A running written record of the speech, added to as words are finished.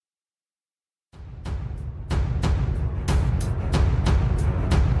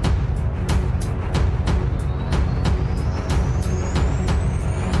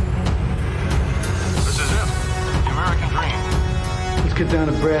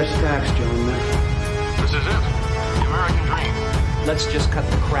down to brass tacks, gentlemen. This is it. The American dream. Let's just cut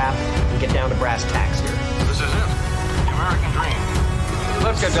the crap and get down to brass tacks here. This is it. The American dream.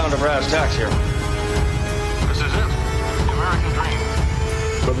 Let's get down to brass tacks here. This is it. The American dream.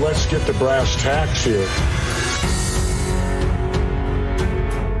 But let's get to brass tacks here.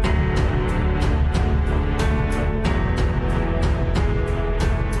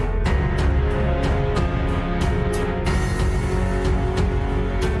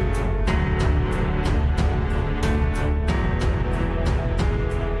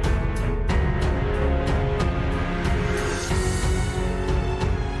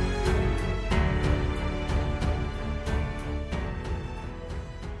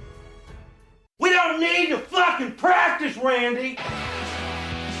 Randy.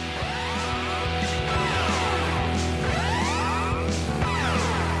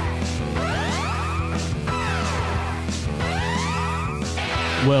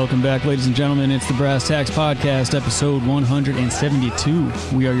 Welcome back, ladies and gentlemen. It's the Brass Tacks Podcast, episode 172.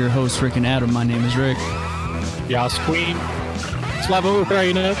 We are your hosts, Rick and Adam. My name is Rick. Yas Queen, Slava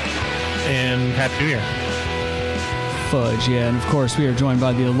Ukraina, and Happy New Year. Fudge, yeah. And of course, we are joined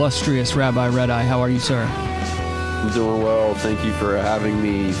by the illustrious Rabbi Red-Eye. How are you, sir? I'm doing well. Thank you for having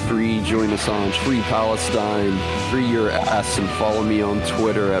me. Free Join Assange, free Palestine, free your ass, and follow me on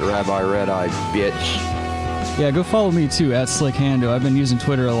Twitter at Rabbi Red-Eye, bitch. Yeah, go follow me too, at SlickHando. I've been using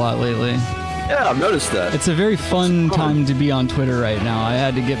Twitter a lot lately. Yeah, I've noticed that. It's a very fun time to be on Twitter right now. I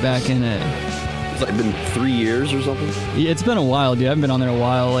had to get back in it. It's like been 3 years or something? Yeah, it's been a while, dude. I haven't been on there a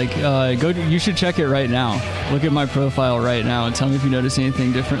while. Like, you should check it right now. Look at my profile right now and tell me if you notice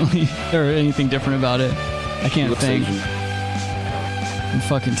anything differently or anything different about it. I can't think. I'm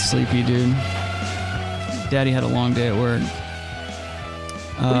fucking sleepy, dude. Daddy had a long day at work.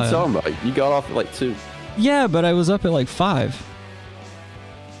 What are you talking about? You got off at like 2. Yeah, but I was up at like 5.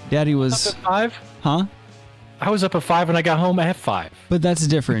 Daddy was... Up at 5? Huh? I was up at 5 and I got home at 5. But that's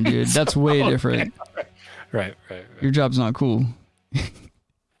different, dude. That's way different. Right. Your job's not cool. You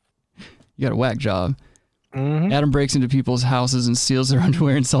got a whack job. Mm-hmm. Adam breaks into people's houses and steals their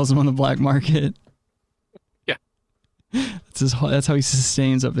underwear and sells them on the black market. That's how he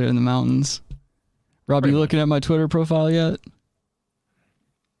sustains up there in the mountains. Rob, you looking at my Twitter profile yet?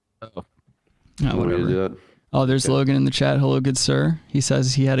 Oh, whatever. Oh, there's Logan in the chat. Hello, good sir. He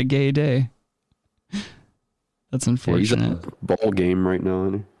says he had a gay day. That's unfortunate. Yeah, he's at a ball game right now,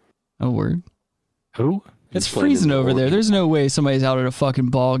 isn't he? Oh, word. Who? It's freezing over there. There's no way somebody's out at a fucking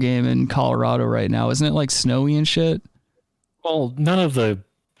ball game in Colorado right now. Isn't it like snowy and shit? Well, none of the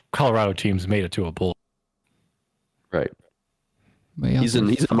Colorado teams made it to a bowl. Right. He's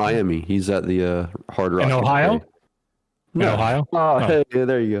in Miami. He's at the Hard Rock. In Ohio? No. In Ohio? Oh, hey, yeah,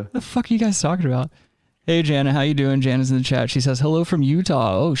 there you go. What the fuck are you guys talking about? Hey, Jana, how you doing? Jana's in the chat. She says, hello from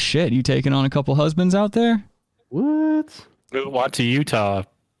Utah. Oh, shit. You taking on a couple husbands out there? What? Want to Utah.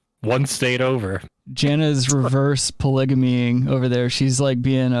 One state over. Jana's reverse polygamying over there. She's like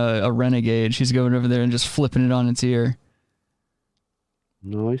being a renegade. She's going over there and just flipping it on its ear.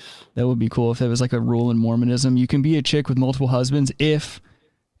 Nice. That would be cool if there was like a rule in Mormonism. You can be a chick with multiple husbands if,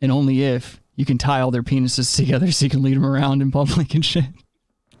 and only if, you can tie all their penises together so you can lead them around in public and shit.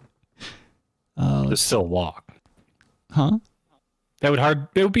 Just still walk. Huh? It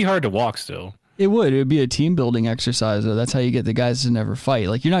would be hard to walk still. It would be a team building exercise though. That's how you get the guys to never fight.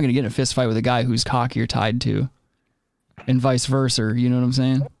 Like you're not going to get in a fist fight with a guy whose cock you're tied to. And vice versa. You know what I'm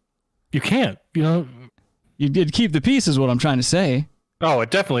saying? You can't, You did keep the peace is what I'm trying to say. Oh,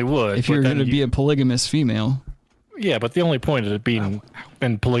 it definitely would. If you're going to be a polygamous female. Yeah, but the only point of it being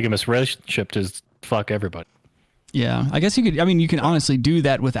in polygamous relationship is fuck everybody. Yeah, I guess you can honestly do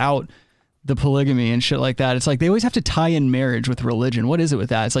that without the polygamy and shit like that. It's like they always have to tie in marriage with religion. What is it with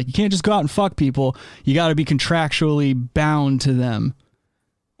that? It's like you can't just go out and fuck people. You got to be contractually bound to them.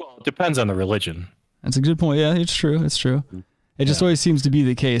 Well, it depends on the religion. That's a good point. Yeah, it's true. It's true. It just always seems to be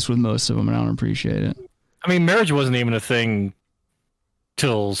the case with most of them, and I don't appreciate it. I mean, marriage wasn't even a thing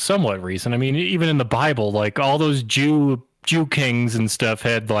till somewhat recent. I mean, even in the Bible, like all those Jew kings and stuff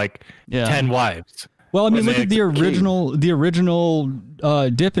had like 10 wives. Well, I mean, look at the original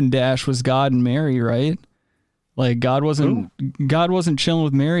Dip and Dash was God and Mary, right? Like God wasn't chilling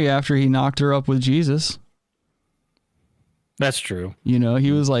with Mary after he knocked her up with Jesus. That's true.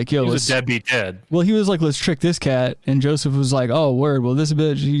 He was like, yo, let's deadbeat dad. Well, he was like, let's trick this cat. And Joseph was like, oh, word. Well, this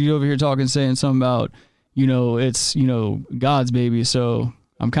bitch, you over here saying something about, it's, God's baby. So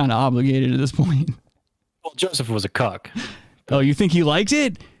I'm kind of obligated at this point. Well, Joseph was a cuck. Oh, you think he liked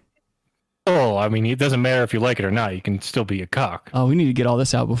it? Oh, I mean, it doesn't matter if you like it or not. You can still be a cock. Oh, we need to get all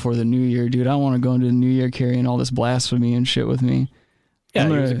this out before the new year, dude. I don't want to go into the new year carrying all this blasphemy and shit with me. Yeah,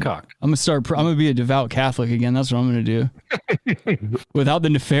 he was a cock. I'm gonna be a devout Catholic again. That's what I'm gonna do. Without the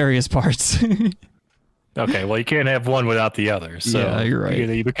nefarious parts. Okay, well, you can't have one without the other. So yeah, you're right.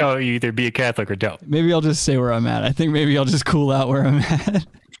 You either be a Catholic or don't. Maybe I'll just stay where I'm at. I think maybe I'll just cool out where I'm at.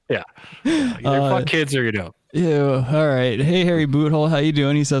 Yeah. Either fuck kids or you don't. Ew. All right. Hey, Harry Boothole, how you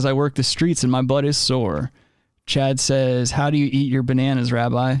doing? He says, I work the streets and my butt is sore. Chad says, how do you eat your bananas,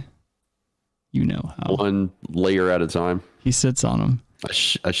 Rabbi? You know how. One layer at a time. He sits on them.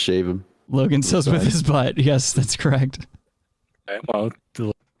 I shave him. Logan says with his butt. Yes, that's correct. Okay, well,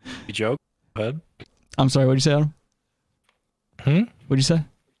 the joke. Go ahead. I'm sorry, what'd you say, Adam? What'd you say?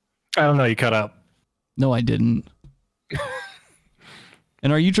 I don't know. You cut out. No, I didn't.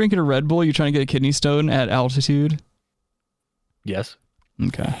 And are you drinking a Red Bull? You trying to get a kidney stone at altitude? Yes.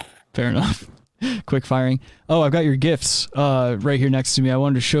 Okay, fair enough. Quick firing. Oh, I've got your gifts right here next to me. I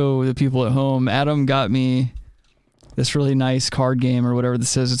wanted to show the people at home. Adam got me this really nice card game or whatever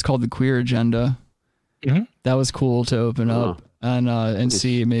this is. It's called the Queer Agenda. Mm-hmm. That was cool to open up and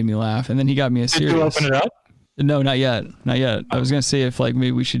see. It made me laugh. And then he got me a series. Did you open it up? No, not yet. Not yet. I was gonna say if like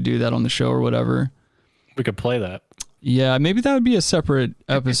maybe we should do that on the show or whatever. We could play that. Yeah, maybe that would be a separate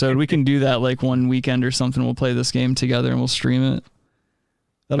episode. We can do that like one weekend or something. We'll play this game together and we'll stream it.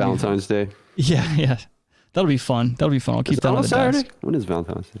 Valentine's Day. Yeah. That'll be fun. I'll keep that on the Saturday. desk. When is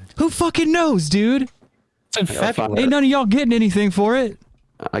Valentine's Day? Who fucking knows, dude? It's in February. Ain't none of y'all getting anything for it.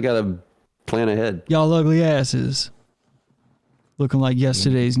 I gotta plan ahead. Y'all ugly asses. Looking like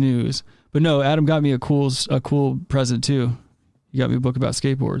yesterday's news. But no, Adam got me a cool present too. He got me a book about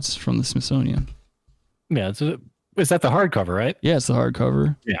skateboards from the Smithsonian. Yeah, is that the hardcover, right? Yeah, it's the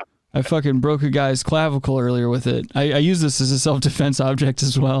hardcover. Yeah. I fucking broke a guy's clavicle earlier with it. I use this as a self-defense object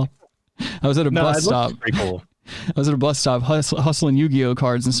as well. I was at a bus stop. Pretty cool. I was at a bus stop hustling Yu-Gi-Oh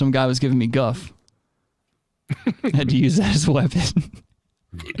cards, and some guy was giving me guff. I had to use that as a weapon.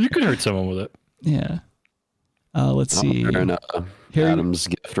 You could hurt someone with it. Yeah. Let's see. I'm wearing Adam's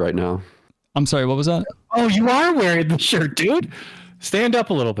gift right now. I'm sorry, what was that? Oh, you are wearing the shirt, dude. Stand up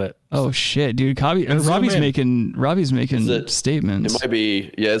a little bit. Oh shit, dude! Robbie's making statements. It might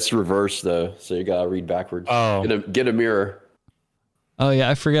be, yeah. It's reversed though, so you gotta read backwards. Oh, get a mirror. Oh yeah,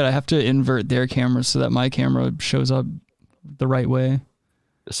 I forget. I have to invert their camera so that my camera shows up the right way.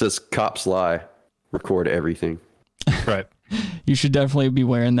 It says "Cops lie, record everything." Right. You should definitely be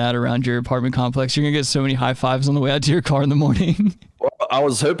wearing that around your apartment complex. You're gonna get so many high fives on the way out to your car in the morning. Well, I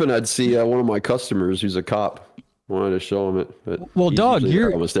was hoping I'd see one of my customers who's a cop. Wanted to show him it, but well, dog,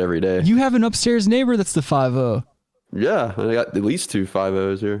 you're almost every day. You have an upstairs neighbor that's the 5-0. Yeah, I got at least 2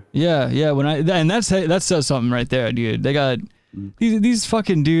 5-0s here. Yeah. And that says something right there, dude. They got these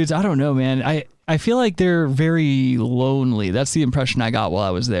fucking dudes. I don't know, man. I feel like they're very lonely. That's the impression I got while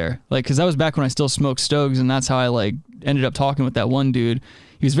I was there. Like, cause that was back when I still smoked Stogs, and that's how I like ended up talking with that one dude.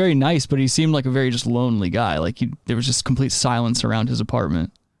 He was very nice, but he seemed like a very just lonely guy. Like there was just complete silence around his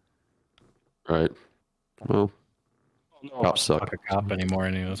apartment. Right. Well. Cops suck. Not a cop anymore,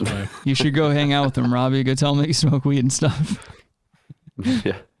 anyway. You should go hang out with them, Robbie. Go tell them that you smoke weed and stuff.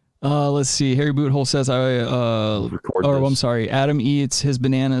 Yeah. Let's see. Harry Boothole says I'm sorry. Adam eats his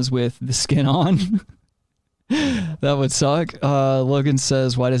bananas with the skin on. That would suck. Logan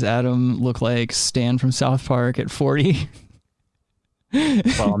says, why does Adam look like Stan from South Park at 40?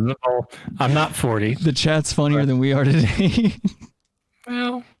 Well, I'm not 40. The chat's funnier than we are today.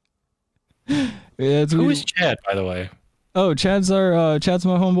 Well, yeah, who is Chad, by the way? Oh, Chad's my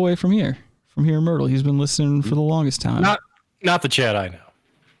homeboy from here in Myrtle. He's been listening for the longest time. Not the Chad I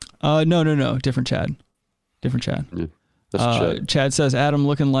know. No, different Chad. Yeah, that's Chad says Adam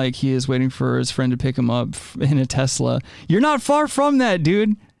looking like he is waiting for his friend to pick him up in a Tesla. You're not far from that,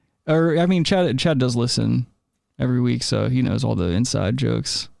 dude. Or I mean, Chad does listen every week, so he knows all the inside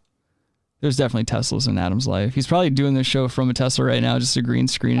jokes. There's definitely Teslas in Adam's life. He's probably doing this show from a Tesla right now, just a green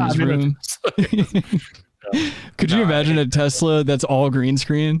screen in his room. Could you imagine a Tesla that's all green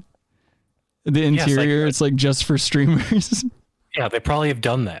screen? The interior, it's like just for streamers. Yeah, they probably have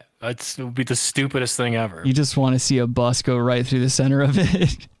done that. It would be the stupidest thing ever. You just want to see a bus go right through the center of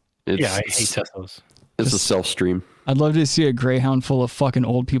it. I hate Teslas. It's a self-stream. I'd love to see a Greyhound full of fucking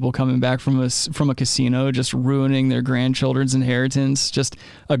old people coming back from a casino, just ruining their grandchildren's inheritance. Just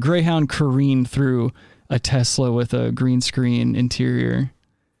a Greyhound careen through a Tesla with a green screen interior.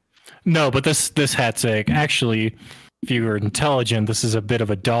 No, but this hat's actually, if you were intelligent, this is a bit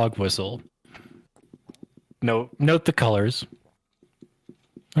of a dog whistle. Note the colors.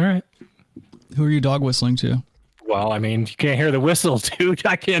 All right. Who are you dog whistling to? Well, I mean, you can't hear the whistle, dude.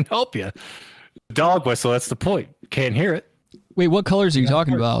 I can't help you. Dog whistle, that's the point. Can't hear it. Wait, what colors are you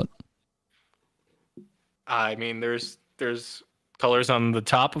talking about? I mean, there's colors on the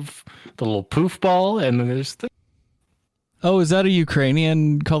top of the little poof ball, and then there's the. Oh, is that a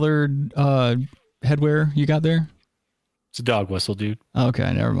Ukrainian colored headwear you got there? It's a dog whistle, dude.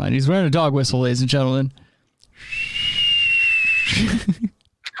 Okay, never mind. He's wearing a dog whistle, ladies and gentlemen.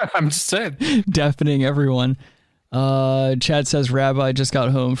 I'm just saying. Deafening everyone. Chad says Rabbi just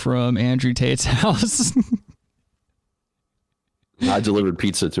got home from Andrew Tate's house. I delivered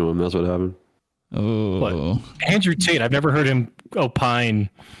pizza to him. That's what happened. Oh, what? Andrew Tate. I've never heard him opine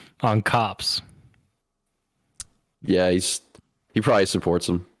on cops. Yeah, he probably supports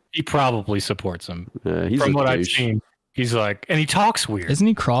him. He probably supports him. Yeah, he's from a what I've douche. seen. He's like, and he talks weird. Isn't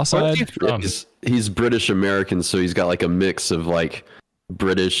he cross-eyed? Yeah, he's British American, so he's got like a mix of like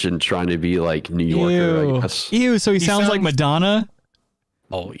British and trying to be like New Yorker, I guess. Ew, so he sounds like Madonna?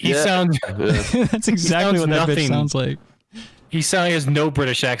 Oh, he sounds. That's exactly what that bitch sounds like. He has no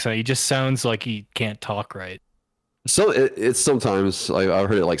British accent. He just sounds like he can't talk right. So it's sometimes I've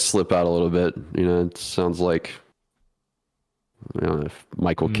heard it like slip out a little bit. You know, it sounds like if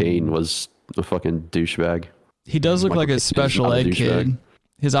Michael Caine was a fucking douchebag. He does look like a special ed kid.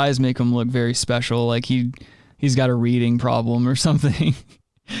 His eyes make him look very special, like he's got a reading problem or something.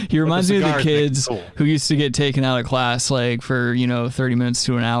 He reminds me of the kids who used to get taken out of class like for 30 minutes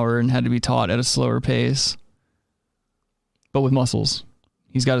to an hour and had to be taught at a slower pace. But with muscles.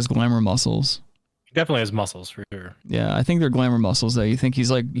 He's got his glamour muscles. He definitely has muscles for sure. Yeah, I think they're glamour muscles though. You think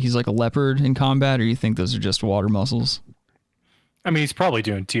he's like a leopard in combat, or you think those are just water muscles? I mean, he's probably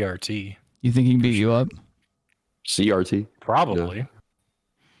doing TRT. You think he can beat you up? CRT? Probably.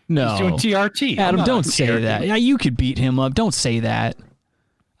 No. He's doing TRT. Adam, don't say that. Yeah, you could beat him up. Don't say that.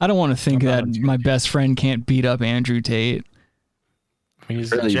 I don't want to think that my best friend can't beat up Andrew Tate.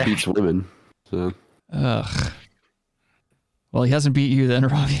 Apparently he beats women. So. Ugh. Well, he hasn't beat you then,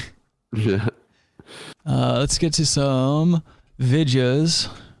 Robbie. Yeah. Let's get to some videos.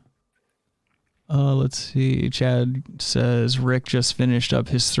 Let's see. Chad says Rick just finished up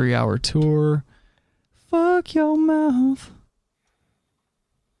his 3-hour tour. Fuck your mouth.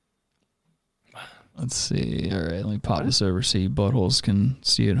 Let's see. All right, let me pop this over so you buttholes can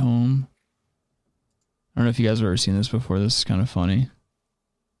see at home. I don't know if you guys have ever seen this before. This is kind of funny.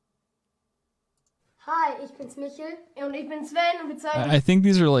 Hi, ich bin's Michel und ich bin Sven und wir zeigen I think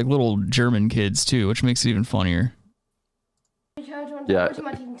these are like little German kids too, which makes it even funnier. euch heute unseren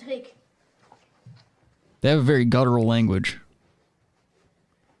ultimativen Trick. They have a very guttural language.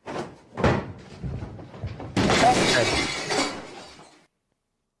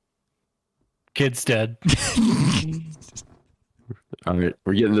 Kid's dead. All right,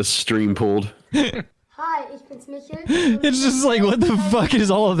 we're getting this stream pulled. Hi, ich bin's Michel. It's just like, what the fuck is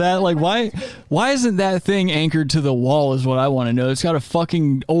all of that? Like, why isn't that thing anchored to the wall is what I want to know. It's got a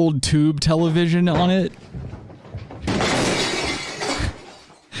fucking old tube television on it. I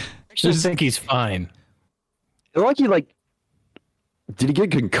just think he's fine. Like did he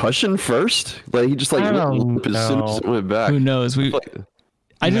get concussion first? Like he just like limp as soon as it went back. Who knows? he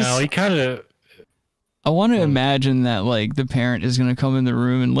kind of. I want to imagine that like the parent is gonna come in the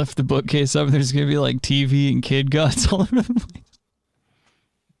room and lift the bookcase up, and there's gonna be like TV and kid guts all over the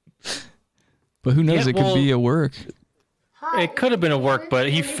place. But who knows? It could be a work. It could have been a work, but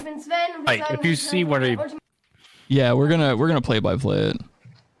if you see what he. Yeah, we're gonna play by play it,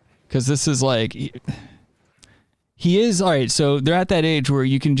 because this is like. He is, all right, so they're at that age where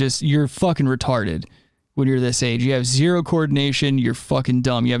you're fucking retarded when you're this age. You have zero coordination, you're fucking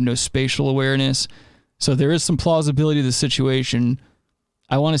dumb, you have no spatial awareness. So there is some plausibility to the situation.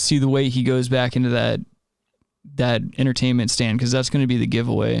 I want to see the way he goes back into that entertainment stand, because that's going to be the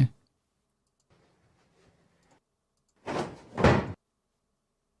giveaway.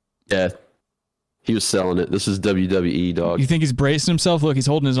 Yeah, he was selling it. This is WWE, dog. You think he's bracing himself? Look, he's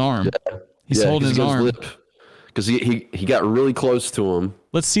holding his arm. Yeah. He's holding his arm. Because he got really close to him.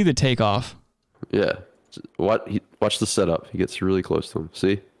 Let's see the takeoff. Yeah. Watch the setup. He gets really close to him.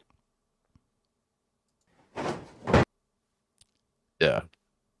 See? Yeah.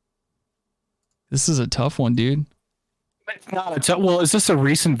 This is a tough one, dude. It's not well, is this a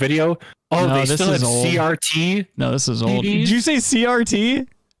recent video? Oh, no, they this still is have old. CRT? No, this is old. TVs? Did you say CRT?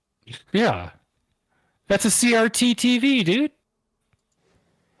 Yeah. That's a CRT TV, dude.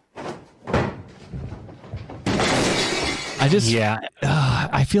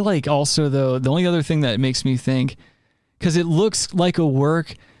 I feel like also though, the only other thing that makes me think, because it looks like a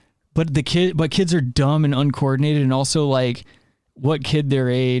work, but kids are dumb and uncoordinated, and also like what kid their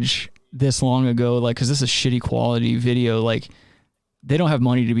age this long ago, like, because this is shitty quality video, like they don't have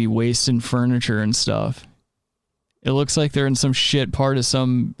money to be wasting furniture and stuff. It looks like they're in some shit part of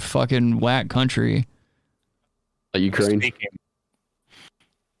some fucking whack country. Ukraine.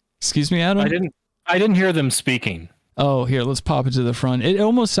 Excuse me, Adam? I didn't hear them speaking. Oh, here, let's pop it to the front. It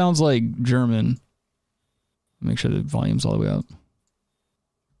almost sounds like German. Make sure the volume's all the way up.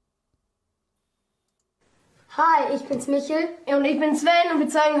 Hi, ich bin's Michel und ich bin Sven und wir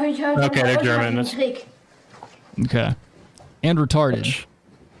zeigen euch heute Okay, they're German. einen Trick. Okay. And retarded.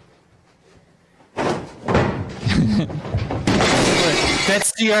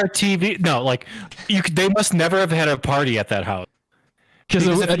 That's CRTV. No, like they must never have had a party at that house. Because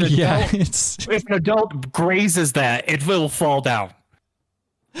if an adult grazes that, it will fall down.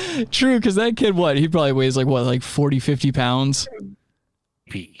 True, because that kid, he probably weighs like 40, 50 pounds.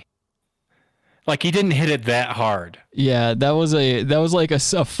 Like he didn't hit it that hard. Yeah, that was like a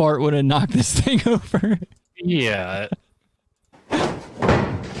fart would have knocked this thing over. Yeah.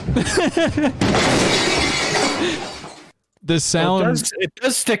 The sound it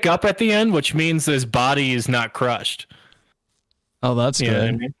does stick up at the end, which means his body is not crushed. Oh, that's good. You know what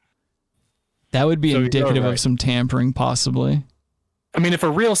I mean? That would be indicative of some tampering, possibly. I mean, if a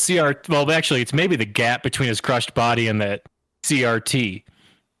real CRT, well, actually, it's maybe the gap between his crushed body and that CRT,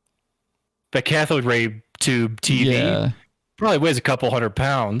 the cathode ray tube TV, probably weighs a couple 100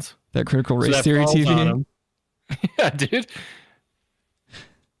 pounds. That critical race theory TV. Yeah, dude.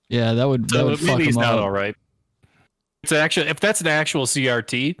 Yeah, that would fuck him up. He's not all right. It's actually, if that's an actual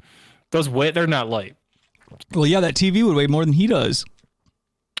CRT, they're not light. Well, yeah, that TV would weigh more than he does.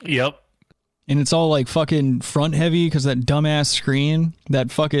 Yep. And it's all like fucking front heavy because that dumbass screen,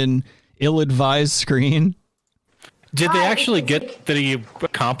 that fucking ill-advised screen. Did they actually did he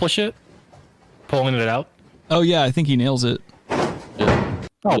accomplish it? Pulling it out? Oh, yeah, I think he nails it. Yeah.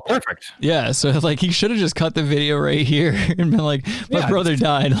 Oh, perfect. Yeah, so like he should have just cut the video right here and been like, my brother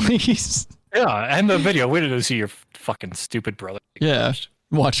died. Yeah, and the video. Where did I see your fucking stupid brother? Yeah.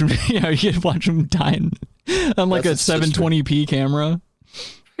 Watch him. Yeah, you can watch him dying on like a 720p camera.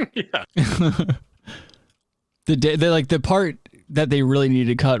 Yeah. The part that they really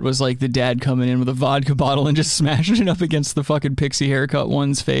needed to cut was like the dad coming in with a vodka bottle and just smashing it up against the fucking pixie haircut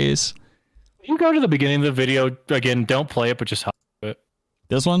one's face. You can go to the beginning of the video again. Don't play it, but just hop it.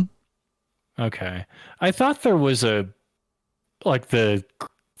 This one? Okay. I thought there was the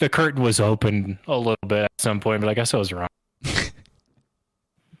curtain was open a little bit at some point, but I guess I was wrong.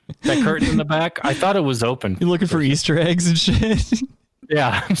 That curtain in the back, I thought it was open. You're looking for Easter eggs and shit?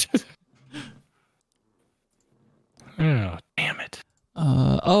 Yeah. Oh, damn it.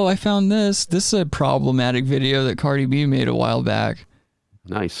 I found this. This is a problematic video that Cardi B made a while back.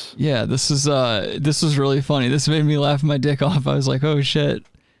 Nice. Yeah, this was really funny. This made me laugh my dick off. I was like, oh shit.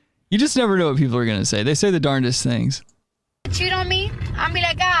 You just never know what people are gonna say. They say the darndest things. Cheat on me, I'll be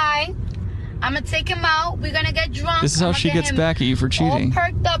like, alright, I'm gonna take him out, we're gonna get drunk. This is how she gets back at you for cheating. All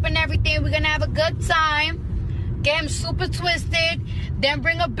perked up and everything, we're gonna have a good time, get him super twisted, then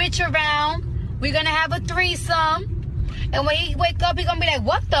bring a bitch around, we're gonna have a threesome, and when he wake up, he gonna be like,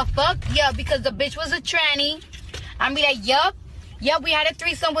 what the fuck? Yeah, because the bitch was a tranny. I'm be like, yup, we had a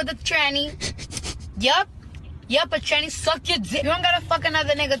threesome with a tranny. Yup, a tranny suck your dick. You don't gotta fuck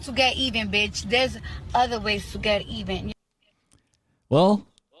another nigga to get even, bitch. There's other ways to get even. Well,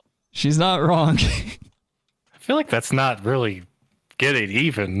 she's not wrong. I feel like that's not really getting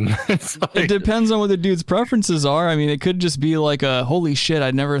even. It depends on what the dude's preferences are. I mean, it could just be like a, holy shit,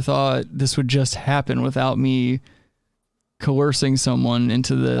 I never thought this would just happen without me coercing someone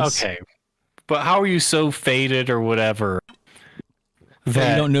into this. Okay. But how are you so faded or whatever that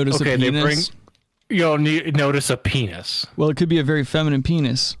you don't notice a penis? You don't notice a penis. Well, it could be a very feminine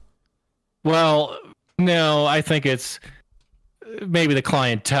penis. Well, no, I think it's maybe the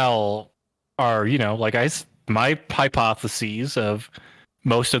clientele are, my hypotheses of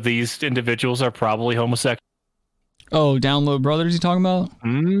most of these individuals are probably homosexual. Oh, Download Brothers you talking about?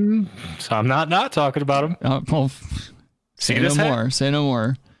 So I'm not talking about them. Well, say no more. Say no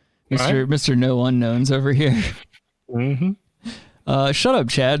more. Mr. No Unknowns over here. Mm-hmm. Shut up,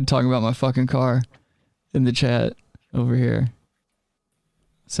 Chad, talking about my fucking car in the chat over here.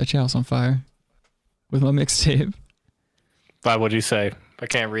 Set your house on fire with my mixtape. Why would you say? I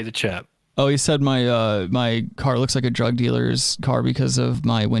can't read the chat. Oh, he said my my car looks like a drug dealer's car because of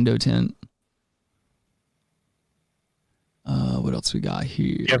my window tint. What else we got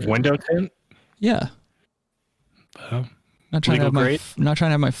here? You have window tint? Yeah. Oh. Not trying to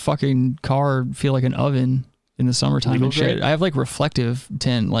have my fucking car feel like an oven in the summertime and shit. Grade? I have like reflective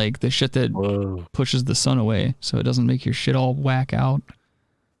tint, like the shit that pushes the sun away so it doesn't make your shit all whack out.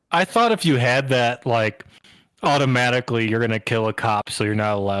 I thought if you had that, like, automatically you're going to kill a cop, so you're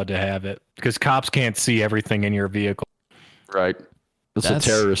not allowed to have it because cops can't see everything in your vehicle. Right. That's a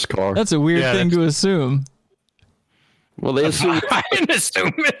terrorist car. That's a weird thing to assume. Well, they assume. I didn't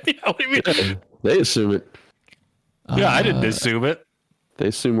assume it. Yeah, what do you mean? They assume it. Yeah, I didn't assume it. They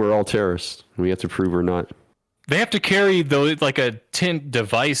assume we're all terrorists. We have to prove we're not. They have to carry like a tint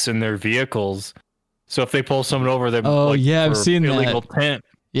device in their vehicles. So if they pull someone over, they're I've seen illegal that. tint.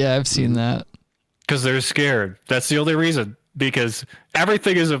 Yeah, I've seen that. Because they're scared. That's the only reason. Because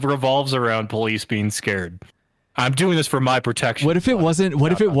everything revolves around police being scared. I'm doing this for my protection. What if it wasn't?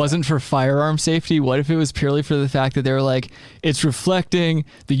 What if it wasn't for firearm safety? What if it was purely for the fact that they were like, it's reflecting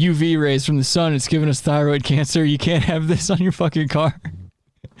the UV rays from the sun. It's giving us thyroid cancer. You can't have this on your fucking car.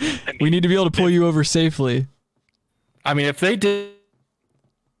 We need to be able to pull you over safely. I mean, if they did,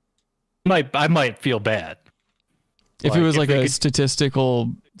 I might feel bad. If it was like a statistical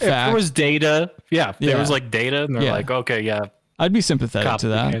fact. If there was data, if there Yeah. was like data, and they're like, okay, yeah. I'd be sympathetic to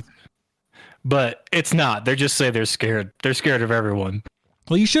that. But it's not. They just say they're scared. They're scared of everyone.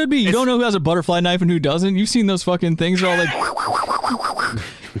 Well, you should be. You don't know who has a butterfly knife and who doesn't. You've seen those fucking things. They're all like,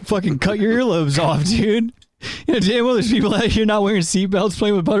 fucking cut your earlobes off, dude. You know, damn well there's people out here not wearing seatbelts,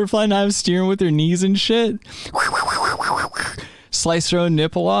 playing with butterfly knives, steering with their knees and shit. Slice their own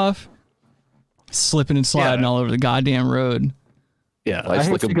nipple off. Slipping and sliding all over the goddamn road. Yeah, I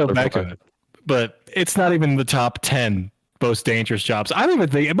hate to go back to it. But it's not even the top 10 most dangerous jobs. I don't even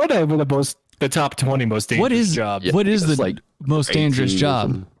think it might have been the top 20 most dangerous jobs. What is the most dangerous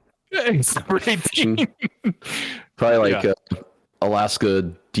job? It's number 18. Probably like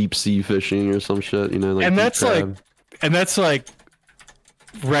Alaska deep sea fishing or some shit, you know. Like and that's like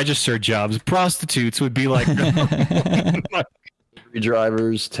registered jobs. Prostitutes would be like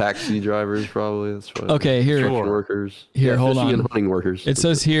drivers, taxi drivers, probably. That's what. Okay, here. Construction workers. Here, hold fishing on. and hunting workers. It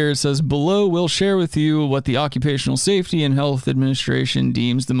says below we'll share with you what the Occupational Safety and Health Administration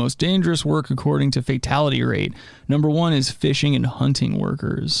deems the most dangerous work according to fatality rate. Number 1 is fishing and hunting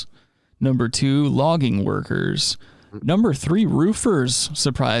workers. Number 2, logging workers. Number 3, roofers,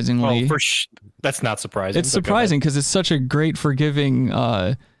 surprisingly. That's not surprising. It's surprising because it's such a great, forgiving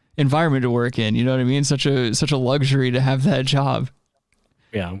environment to work in. You know what I mean? Such a luxury to have that job.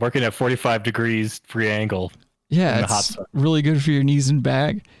 Yeah, working at 45 degrees free angle. Yeah, it's really good for your knees and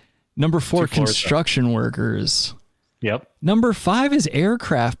back. Number 4, construction workers. Yep. Number 5 is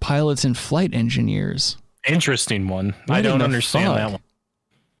aircraft pilots and flight engineers. Interesting one. I don't understand that one.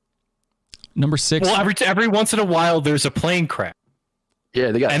 Number 6. Well, every once in a while, there's a plane crash.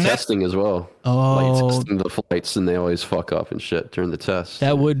 Yeah, they got testing as well. Oh. Like testing the flights, and they always fuck up and shit during the test.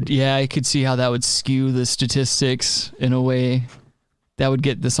 That would, I could see how that would skew the statistics in a way. That would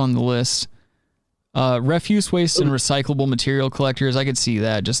get this on the list. Refuse waste and recyclable material collectors. I could see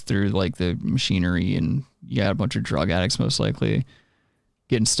that just through like the machinery, and you got a bunch of drug addicts most likely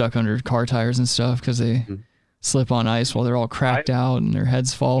getting stuck under car tires and stuff because they slip on ice while they're all cracked out and their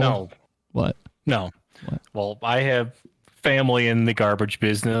heads fall. No. What? No. What? Well, I have family in the garbage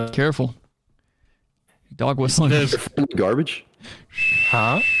business. Careful. Dog whistling. Garbage?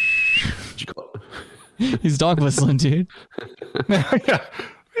 Huh? He's dog whistling, dude.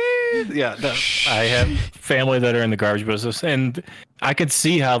 Yeah, I have family that are in the garbage business, and I could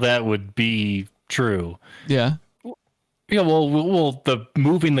see how that would be true. Yeah. Yeah, well, the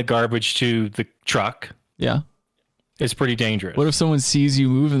moving the garbage to the truck. Yeah. Is pretty dangerous. What if someone sees you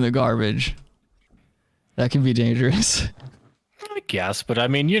moving the garbage? That can be dangerous. I guess, but I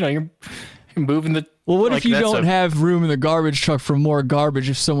mean, you're moving the. Well, what if you don't have room in the garbage truck for more garbage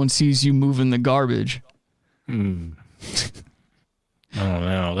if someone sees you moving the garbage? I don't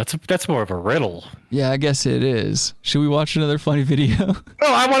know. That's more of a riddle. Yeah, I guess it is. Should we watch another funny video? No,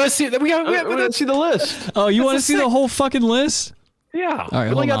 I want to see that. We want to see the list. Oh, you want to see the whole fucking list? Yeah. All right,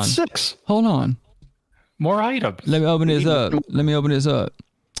 we only hold got on. 6. Hold on. More items. Let me open this up.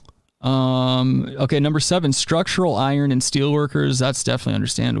 Okay, number 7, structural iron and steel workers. That's definitely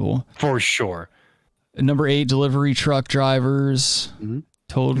understandable. For sure. Number 8, delivery truck drivers.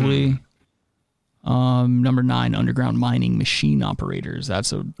 Totally. Number 9, underground mining machine operators.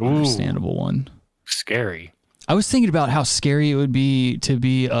 That's an understandable one. Scary. I was thinking about how scary it would be to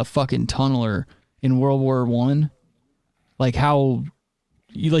be a fucking tunneler in World War I. Like how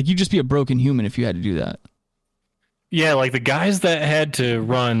you'd just be a broken human if you had to do that. Yeah, like the guys that had to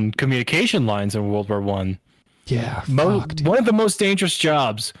run communication lines in World War I. Yeah, one of the most dangerous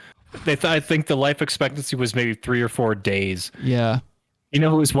jobs. I think the life expectancy was maybe 3 or 4 days. Yeah. You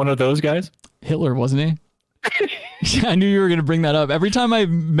know who was one of those guys? Hitler, wasn't he? I knew you were going to bring that up. Every time I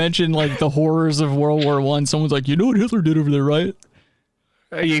mention like the horrors of World War I, someone's like, you know what Hitler did over there, right?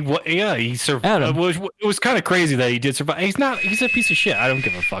 He survived. It was kind of crazy that he did survive. He's a piece of shit. I don't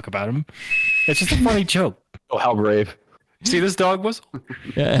give a fuck about him. It's just a funny joke. Oh, how brave. See this dog whistle?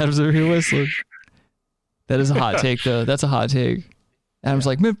 Yeah, Adam's over here whistling. That is a hot take, though. That's a hot take. Adam's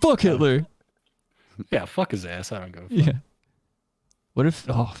like, man, fuck Hitler. Yeah, fuck his ass. I don't go. Yeah. What if?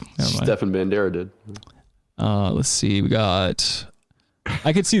 Oh, never mind. Stefan Bandera did. Let's see. We got.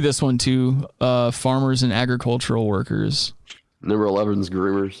 I could see this one too. Farmers and agricultural workers. Number 11's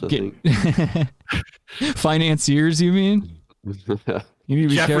groomers, I think. Financiers, you mean? You need to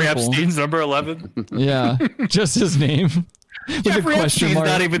be Jeffrey careful. Epstein's number 11. Yeah, just his name. With Jeffrey a question Epstein's mark.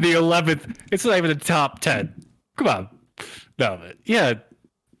 not even the 11th. It's not even the top 10. Come on. No, but yeah.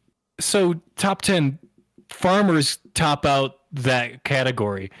 So top 10 farmers top out that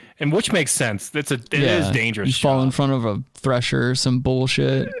category, and which makes sense. It is dangerous. You fall in front of a thresher, some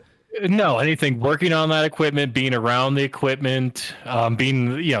bullshit. No, anything working on that equipment, being around the equipment,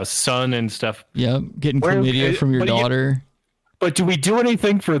 being son and stuff. Yep, getting chlamydia from your daughter. But do we do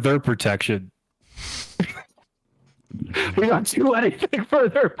anything for their protection? We don't do anything for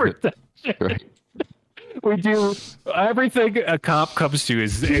their protection. Right. We do everything a cop comes to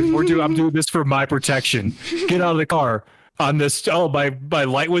is I'm doing this for my protection. Get out of the car on this. Oh, my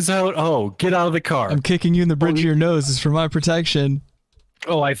light was out. Oh, get out of the car. I'm kicking you in the bridge of your nose. It's for my protection.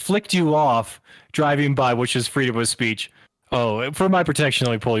 Oh, I flicked you off driving by, which is freedom of speech. Oh, for my protection,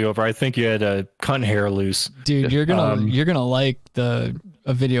 let me pull you over. I think you had a cunt hair loose. Dude, you're gonna like a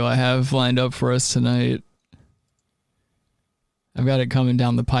video I have lined up for us tonight. I've got it coming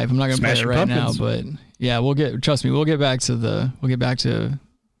down the pipe. I'm not gonna play it right now, but yeah, we'll get back to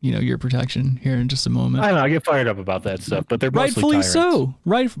your protection here in just a moment. I don't know, I get fired up about that stuff, but they're mostly rightfully tyrants. so.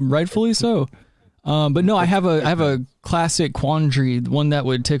 Rightfully so. But no, I have a classic quandary, one that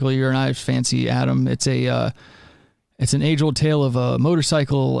would tickle your and I's fancy, Adam. It's an age-old tale of a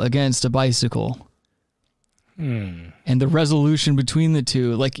motorcycle against a bicycle. And the resolution between the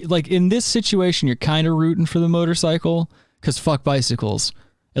two. Like in this situation, you're kind of rooting for the motorcycle because fuck bicycles.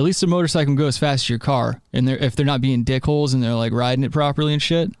 At least a motorcycle can go as fast as your car, and if they're not being dickholes and they're like riding it properly and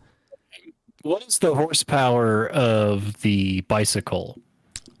shit. What is the horsepower of the bicycle?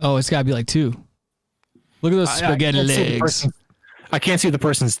 Oh, it's got to be like 2. Look at those spaghetti legs. I can't see the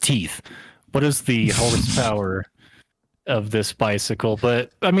person's teeth. What is the horsepower of this bicycle?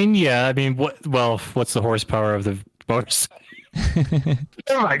 But what's the horsepower of the motorcycle?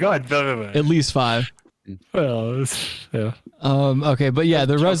 Oh my god! At least 5. Well, yeah. Okay, but yeah,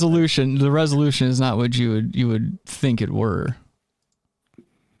 the resolution is not what you would think it were.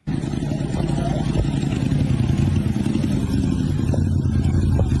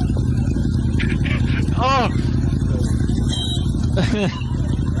 Oh.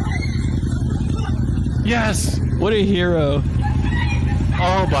 Yes. What a hero.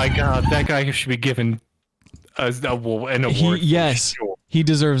 Oh my god, that guy should be given an award. Yes. Sure. He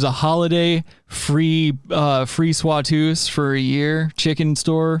deserves a holiday, free Swatus for a year, chicken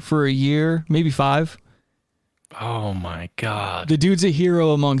store for a year, maybe 5. Oh my god. The dude's a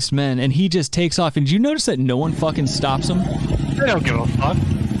hero amongst men, and he just takes off. And did you notice that no one fucking stops him? They don't give a fuck.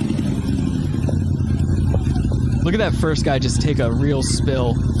 Look at that first guy just take a real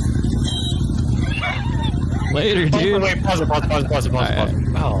spill. Later, dude. Wait, pause it. Right.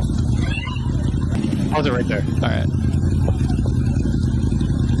 Oh. Pause it right there. All right.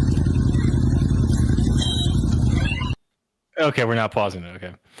 Okay, we're not pausing it.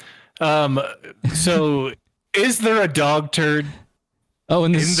 Okay. So is there a dog turd? Oh,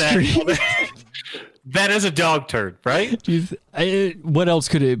 in the street. That is a dog turd, right? What else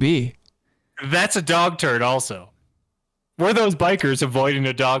could it be? That's a dog turd also. Were those bikers avoiding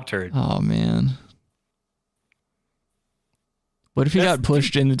a dog turd? Oh, man. What if he got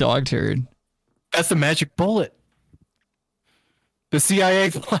pushed in the dog turd? That's the magic bullet. The CIA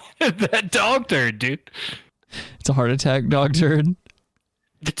planted that dog turd, dude. It's a heart attack dog turd.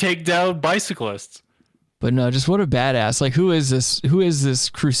 To take down bicyclists. But no, just what a badass. Like, who is this? Who is this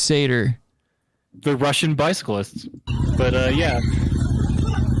crusader? The Russian bicyclists. But, yeah.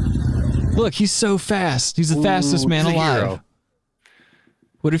 Look, he's so fast. He's the fastest man alive. Hero.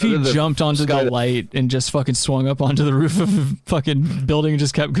 What if he jumped onto the light and just fucking swung up onto the roof of a fucking building and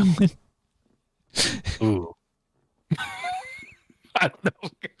just kept going? Ooh. I don't know.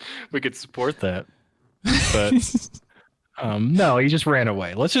 We could support that. But no, he just ran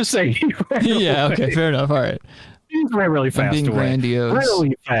away. Let's just say he ran away. Yeah, okay, fair enough. All right. He just ran really fast I'm being away. grandiose.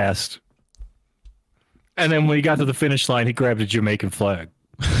 Really fast. And then when he got to the finish line, he grabbed a Jamaican flag.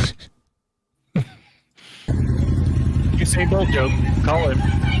 Usain Bolt joke. Call it.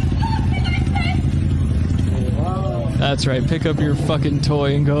 That's right. Pick up your fucking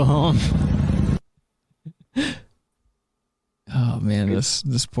toy and go home. Oh man,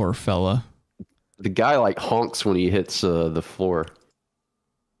 this poor fella. The guy like honks when he hits the floor.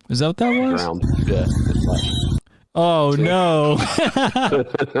 Is that what that was? Ground. Yeah. Oh no.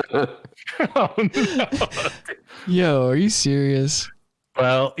 Oh, no. Yo, are you serious?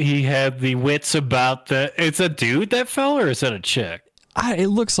 Well, he had the wits about the. It's a dude that fell, or is that a chick? It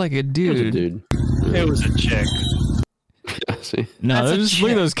looks like a dude. Dude. It was a chick. Yeah, see? No, That's a look at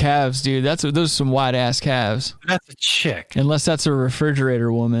chick. those calves, dude. Those are some wide ass calves. That's a chick. Unless that's a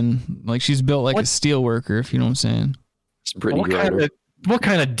refrigerator woman, like she's built like a steel worker, if you know what I'm saying. It's Brittany Griner. What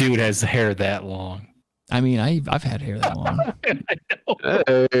kind of dude has hair that long? I mean, I've had hair that long.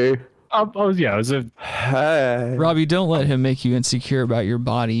 Hey. Yeah, it was a. Hey. Robbie, don't let him make you insecure about your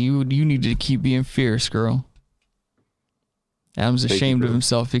body. You need to keep being fierce, girl. Adam's Thank you, ashamed of bro.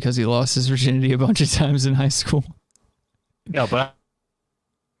 himself because he lost his virginity a bunch of times in high school. No, but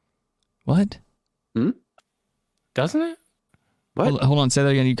What? doesn't it? What? Hold on, say that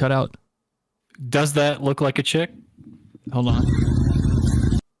again. You cut out. Does that look like a chick? Hold on.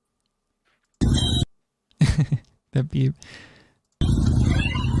 That beep.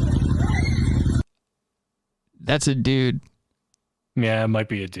 That's a dude. Yeah, it might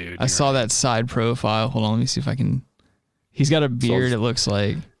be a dude. I saw that side profile. Hold on, let me see if I can. He's got a beard, it looks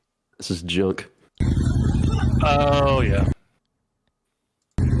like. This is junk. Oh yeah.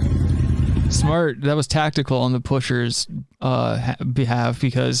 Smart. That was tactical on the pusher's behalf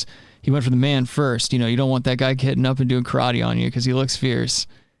because he went for the man first. You know, you don't want that guy getting up and doing karate on you because he looks fierce.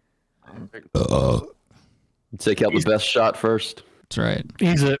 Take out the best shot first. That's right.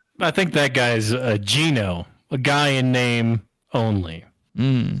 I think that guy's a Gino, a guy in name only.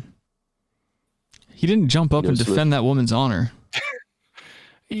 He didn't jump up and Smith. defend that woman's honor.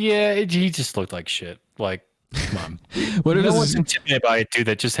 Yeah, he just looked like shit. Like, come on. What if No this one's is- intimidated by a dude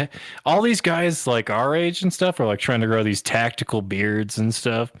that just all these guys like our age and stuff are like trying to grow these tactical beards and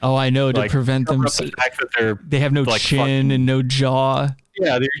stuff. Oh, I know, to Like, prevent them. cover up the fact that They have no like, chin fucking- and no jaw.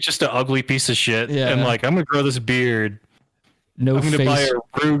 Yeah, they're just an ugly piece of shit. Yeah. And like, I'm gonna grow this beard. No I'm gonna face. buy a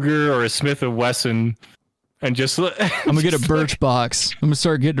Ruger or a Smith & Wesson, and just I'm gonna get a Birchbox. I'm gonna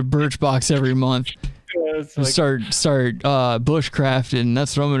start getting a Birchbox every month. Start bushcrafting.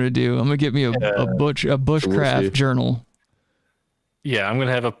 That's what I'm gonna do. I'm gonna get me a bushcraft journal. Yeah, I'm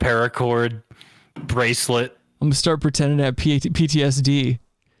gonna have a paracord bracelet. I'm gonna start pretending to have PTSD.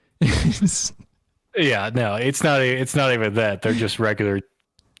 Yeah, no, it's not even that. They're just regular.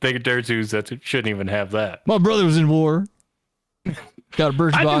 They're dudes that shouldn't even have that. My brother was in war. Got a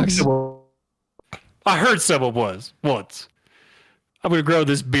Birchbox. I heard someone was once. I'm gonna grow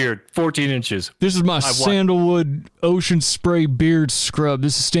this beard 14 inches. This is my want- sandalwood ocean spray beard scrub.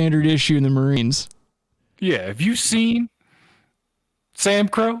 This is standard issue in the Marines. Yeah, have you seen Sam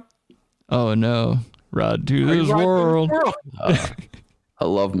Crow? Oh no, ride to Are you this riding world. the world? I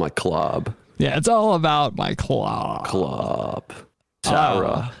love my club. Yeah, it's all about my claw. Club.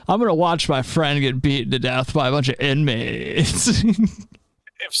 Tara. I'm gonna watch my friend get beaten to death by a bunch of inmates.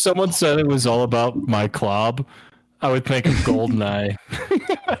 If someone said it was all about my club, I would think of Goldeneye.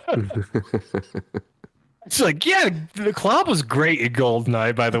 It's like, yeah, the club was great in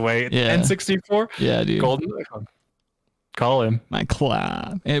Goldeneye, by the way. Yeah. N64. Yeah, dude. Goldeneye. Call him. My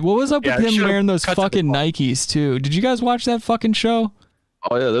claw. And what was up Yeah, with I him should've wearing those cut to the fucking Nikes too? Did you guys watch that fucking show?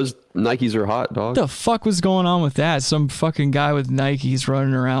 Oh yeah, those Nikes are hot, dog. What the fuck was going on with that? Some fucking guy with Nikes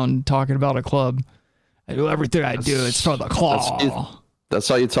running around talking about a club. I do everything I do. It's for the claw. That's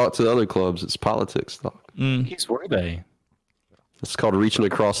how you talk to the other clubs. It's politics, dog. He's were they? It's called reaching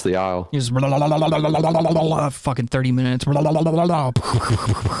across the aisle. He's fucking 30 minutes.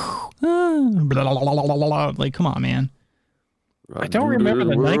 Like, come on, man. I don't remember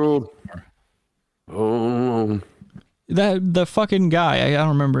the Nike. Oh, The fucking guy, I don't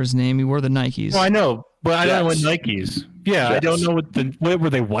remember his name. He wore the Nikes. Well, I know, but I don't know what Jets. Nikes. Yeah, I don't Jets. know what were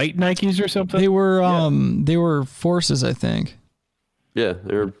they, white Nikes or something? They were forces, I think. yeah,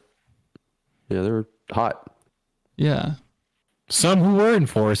 they're hot. Yeah. Some who were in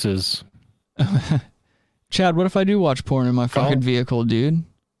forces. Chad, what if I do watch porn in my fucking Oh. vehicle, dude?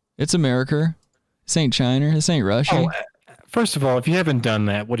 It's America. This ain't China. This ain't Russia. Oh, first of all, if you haven't done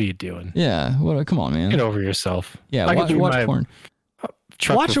that, what are you doing? Yeah. What? Come on, man. Get over yourself. Yeah. I could do Watch my porn.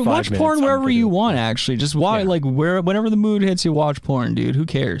 truck Watch for 5 watch minutes porn on wherever video. you want. Actually, just watch whenever the mood hits you. Watch porn, dude. Who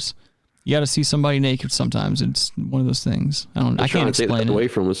cares? You got to see somebody naked sometimes. It's one of those things. I They're can't trying to take explain that it. away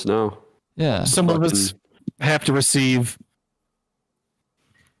from us now. Yeah. Some of us have to receive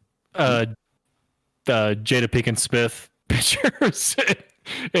Jada Pinkett Smith pictures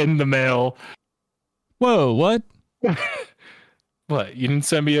in the mail. Whoa. What? What? You didn't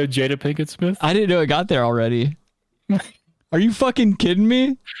send me a Jada Pinkett Smith? I didn't know it got there already. Are you fucking kidding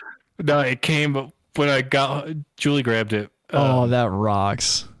me? No, it came when I got Julie grabbed it. Oh, that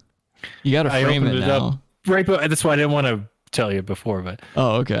rocks. You got to frame it now. Up, right, but that's why I didn't want to tell you before. But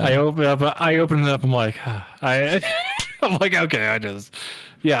oh, okay. I opened it up. I'm like, I'm like, okay, I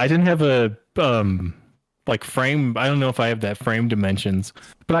didn't have a like frame. I don't know if I have that frame dimensions,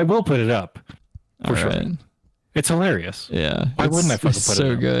 but I will put it up for sure. Right. It's hilarious. Yeah. Why wouldn't I fucking put it up?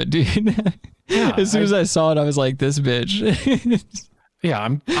 So good, dude. Yeah, as soon as I saw it, I was like, this bitch. Yeah,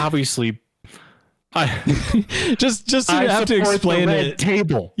 I'm obviously. just to have to explain it.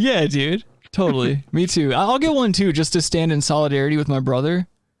 Table. Yeah, dude. Totally. Me too. I'll get one too, just to stand in solidarity with my brother.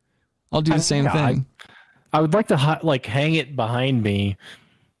 I'll do the same thing. I would like to hang it behind me,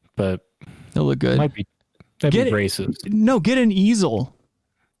 but it'll look good. That'd be racist. No, get an easel.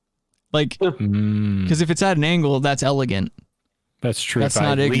 Like, because if it's at an angle, that's elegant. That's true. That's if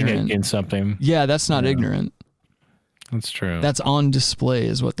not I ignorant. Lean against something. Yeah, that's not ignorant. That's true. That's on display,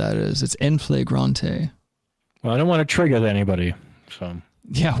 is what that is. It's en flagrante. Well, I don't want to trigger anybody, so.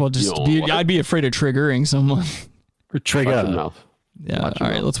 Yeah, well, I'd be afraid of triggering someone. Or trigger. Yeah. All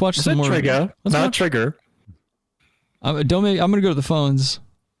right, let's watch some more. Trigger. Not trigger. I'm gonna go to the phones.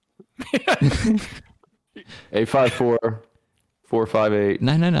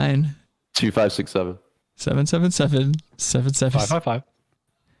 854-458-999-2567. 777-777. 555.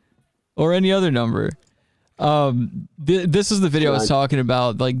 Or any other number. This is the video I was talking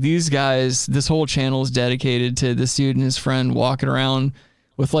about. Like, these guys, this whole channel is dedicated to this dude and his friend walking around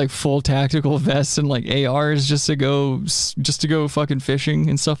with like full tactical vests and like ARs just to go fucking fishing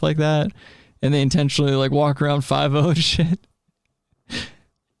and stuff like that. And they intentionally like walk around 5-0 and shit.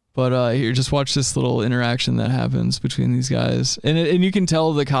 But here, just watch this little interaction that happens between these guys. And you can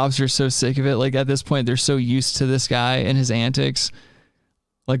tell the cops are so sick of it. Like, at this point, they're so used to this guy and his antics.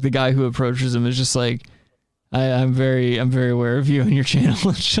 Like, the guy who approaches him is just like, I'm very aware of you and your channel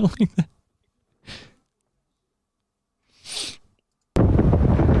and shit like that.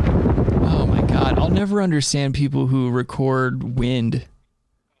 Oh my God. I'll never understand people who record wind.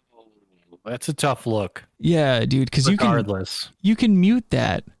 That's a tough look. Yeah, dude, because you can mute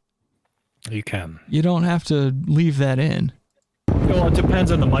that. You can. You don't have to leave that in. Well, it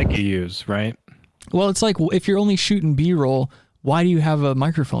depends on the mic you use, right? Well, it's like, if you're only shooting B-roll, why do you have a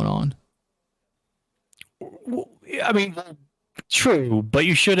microphone on? I mean, true, but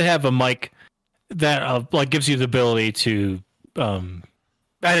you should have a mic that like gives you the ability to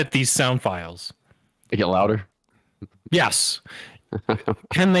edit these sound files. Make it louder? Yes.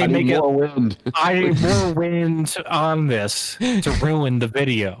 Can they make more wind? I need more wind on this to ruin the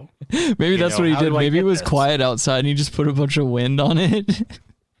video. Maybe that's what he did. Maybe it was quiet outside and he just put a bunch of wind on it.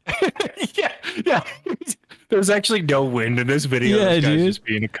 Yeah. There's actually no wind in this video. Yeah, this guy's dude. just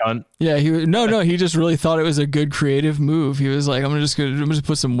being a cunt. Yeah, he just really thought it was a good creative move. He was like, I'm just gonna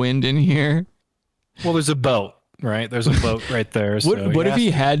put some wind in here. Well, there's a boat, right? There's a boat right there. What if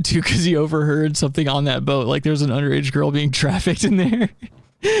he had to because he overheard something on that boat? Like, there's an underage girl being trafficked in there.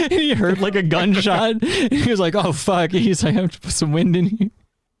 And he heard like a gunshot. And he was like, oh fuck. And he's like, I have to put some wind in here.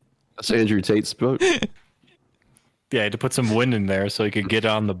 That's Andrew Tate's boat. Yeah, he had to put some wind in there so he could get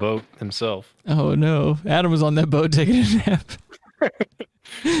on the boat himself. Oh no. Adam was on that boat taking a nap.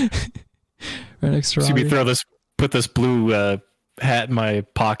 Right next to Robbie. So put this blue hat in my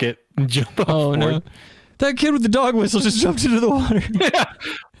pocket and jump off. Oh no. That kid with the dog whistle just jumped into the water. Yeah.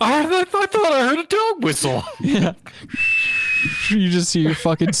 I thought I heard a dog whistle. Yeah. You just see your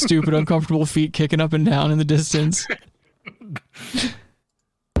fucking stupid, uncomfortable feet kicking up and down in the distance. You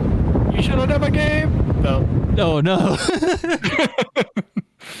should have done a game. No. Oh, no.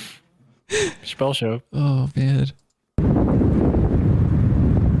 Spell show. Oh, man.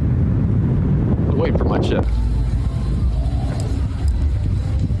 Wait for my chip.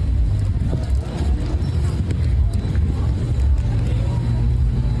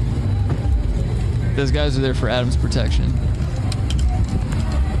 Those guys are there for Adam's protection.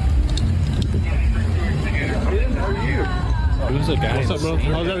 Who's the guy? What's up, bro?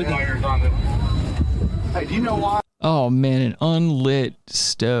 How's everything? Hey, do you know why? Oh, man, an unlit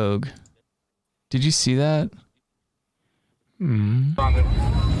Stogue. Did you see that?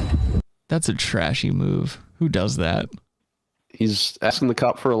 That's a trashy move. Who does that? He's asking the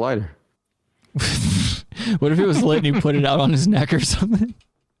cop for a lighter. What if it was lit and he put it out on his neck or something?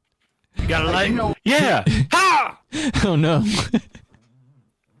 You got a light? Yeah. Ha! Oh, no.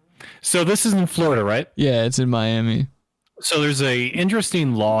 So this is in Florida, right? Yeah, it's in Miami. So there's a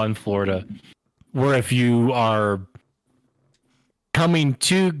interesting law in Florida where if you are going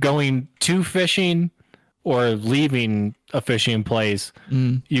to fishing or leaving a fishing place,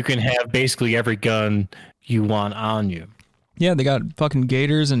 you can have basically every gun you want on you. Yeah, they got fucking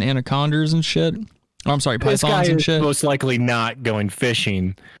gators and anacondas and shit. Oh, I'm sorry, pythons and shit. Most likely not going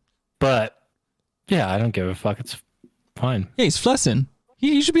fishing, But yeah, I don't give a fuck. It's fine. Yeah, he's flessing.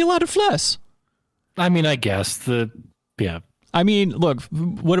 He should be allowed to fless. I mean, I guess yeah. I mean, look,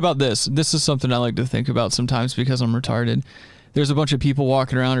 what about this? This is something I like to think about sometimes because I'm retarded. There's a bunch of people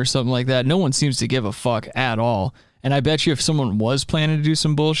walking around or something like that. No one seems to give a fuck at all. And I bet you if someone was planning to do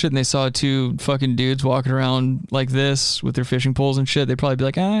some bullshit and they saw 2 fucking dudes walking around like this with their fishing poles and shit, they'd probably be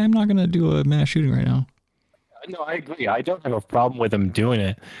like, I'm not going to do a mass shooting right now. No, I agree. I don't have a problem with him doing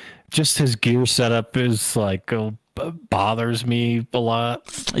it. Just his gear setup is like bothers me a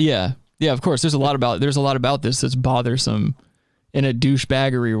lot. Yeah. Yeah, of course. There's a lot about this that's bothersome in a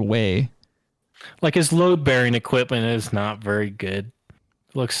douchebaggery way. Like his load bearing equipment is not very good.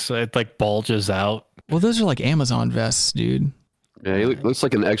 It like bulges out. Well, those are like Amazon vests, dude. Yeah, he looks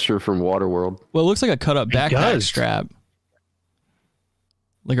like an extra from Waterworld. Well, it looks like a cut up backpack strap.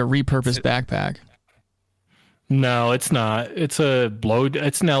 Like a repurposed backpack. No, it's not. It's an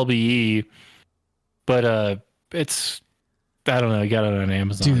LBE, but it's, I don't know. You got it on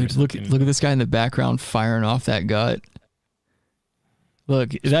Amazon. Dude, look at this guy in the background firing off that gut.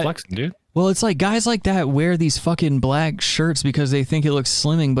 Look, he's flexing, dude. Well, it's like guys like that wear these fucking black shirts because they think it looks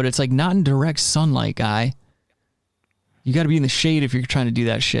slimming, but it's like not in direct sunlight, guy. You got to be in the shade if you're trying to do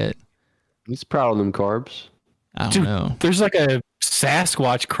that shit. He's proud of them carbs. I don't know. There's like a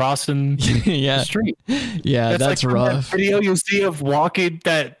Sasquatch crossing the street. Yeah, that's like rough. That video you see of walking,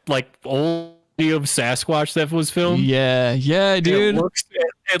 that like old video of Sasquatch that was filmed. Yeah, dude.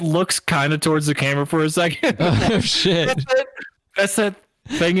 It looks kind of towards the camera for a second. Oh, shit. That's that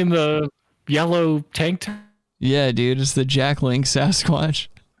thing in the yellow tank top. Yeah, dude, it's the Jack Link Sasquatch.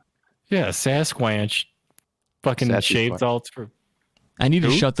 Yeah, Sasquatch. Fucking shaved all for. I need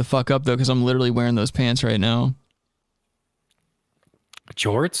to shut the fuck up though, because I'm literally wearing those pants right now.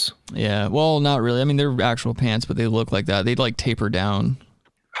 Jorts? Yeah, well, not really. I mean, they're actual pants, but they look like that. They'd like taper down.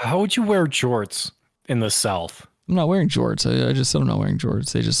 How would you wear jorts in the South? I'm not wearing jorts. I just said I'm not wearing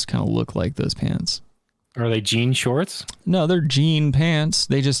jorts. They just kind of look like those pants. Are they jean shorts? No, they're jean pants.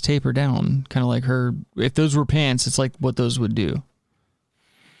 They just taper down, kind of like her. If those were pants, it's like what those would do.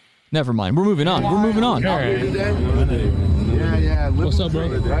 Never mind. We're moving on. Yeah. What's up, bro?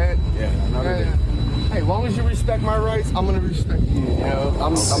 Right? Yeah. Hey, as long as you respect my rights, I'm gonna respect you. You know,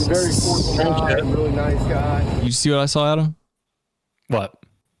 I'm very cordial guy, really nice guy. You see what I saw, Adam? What?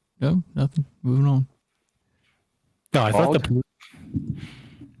 No, nothing. Moving on. No, I thought the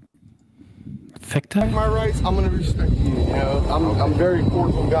thick tie. My rights, I'm gonna respect you. You know, I'm very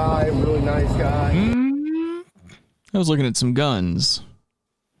cordial guy, really nice guy. I was looking at some guns.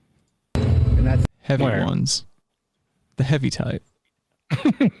 And that's heavy ones. The heavy type.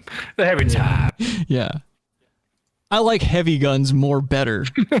 The heavy type. Yeah. I like heavy guns more better.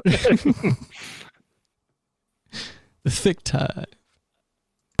 The thick type.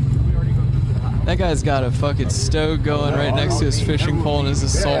 That guy's got a fucking stove going right next to his fishing pole and his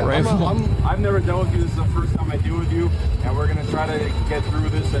assault rifle. I've never done with you. This is the first time I do with you, and we're gonna try to get through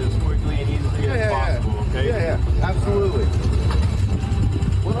this as quickly and easily as possible. Okay? Yeah, absolutely.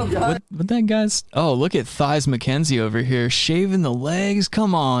 What up, guys? What that guy's? Oh, look at Thighs McKenzie over here shaving the legs.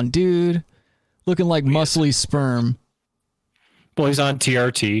 Come on, dude. Looking like muscly sperm. Well, he's on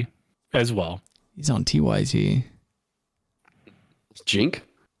TRT as well. He's on TYT. Jink?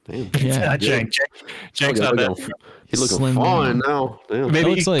 Damn. Yeah. Jank's on that. He's looking Slim fine man. now. Damn.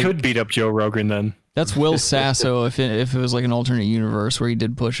 Maybe he like- could beat up Joe Rogan then. That's Will Sasso if it was like an alternate universe where he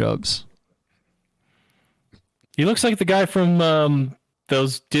did push-ups. He looks like the guy from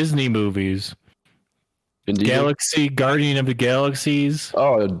those Disney movies. Indeed. Galaxy, Guardian of the Galaxies.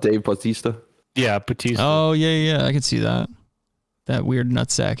 Oh, Dave Bautista. Yeah, Batista. Oh, yeah, I can see that. That weird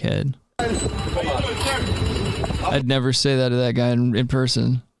nutsack head. I'd never say that to that guy in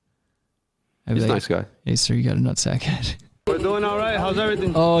person. He's a nice guy. Hey, sir, you got a nutsack head. We're doing all right. How's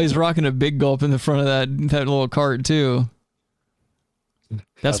everything? Oh, he's rocking a big gulp in the front of that little cart too.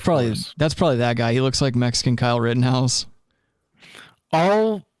 That's probably that guy. He looks like Mexican Kyle Rittenhouse.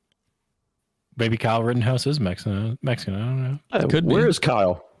 Maybe Kyle Rittenhouse is Mexican. I don't know. Could be. Where is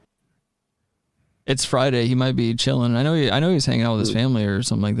Kyle? It's Friday. He might be chilling. I know he's hanging out with his family or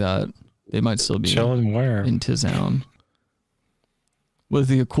something like that. They might still be Chilling where? in Tizown. With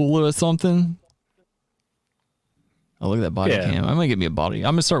the Akula or something. Oh, look at that body cam. I might get me a body.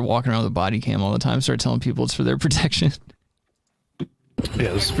 I'm gonna start walking around with a body cam all the time. Start telling people it's for their protection.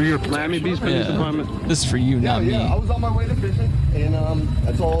 Yeah, this is for your Miami Beach Police Department. This is for you, not me. I was on my way to fishing, and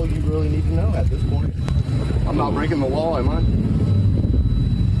that's all you really need to know at this point. I'm not breaking the law, am I?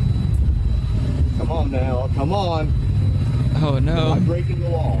 Come on now, come on. Oh no. I'm breaking the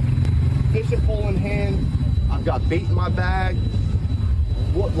law. Fishing pole in hand. I've got bait in my bag.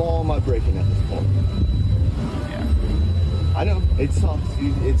 what law am I breaking at this point? Yeah. I know it sucks.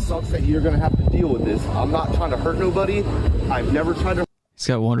 It sucks that you're gonna have to deal with this. I'm not trying to hurt nobody. I've never tried to. He's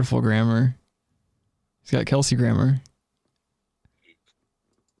got wonderful grammar. He's got Kelsey grammar.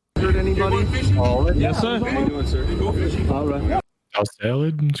 Hurt anybody? Yes, sir. How you doing, sir? Go fishing. All right. House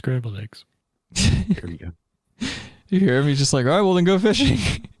salad and scrambled eggs. There you go. You hear him? He's just like, all right, well then go fishing.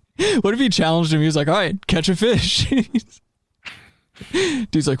 What if he challenged him? He was like, all right, catch a fish.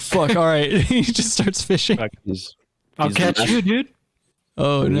 Dude's like, fuck, all right. He just starts fishing. I'll catch you, dude.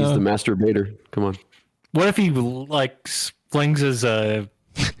 Oh He's no. the masturbator. Come on. What if he like flings his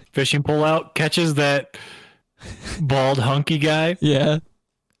fishing pole out, catches that bald hunky guy, Yeah.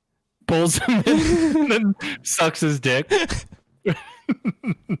 pulls him in, and then sucks his dick?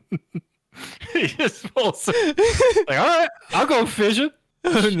 He just pulls him. Like, all right, I'll go fishing.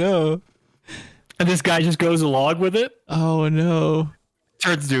 Oh no. And this guy just goes along with it. Oh no.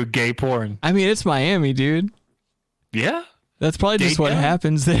 Turns into gay porn. I mean, it's Miami, dude. Yeah. That's probably just Gay what town.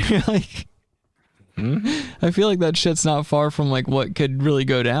 happens there. Like, I feel like that shit's not far from like what could really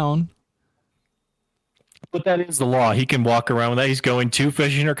go down. But that is the law. He can walk around with that. He's going to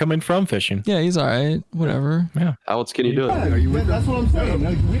fishing or coming from fishing. Yeah, he's all right. Whatever. Yeah. How else can he do it? That's what I'm saying.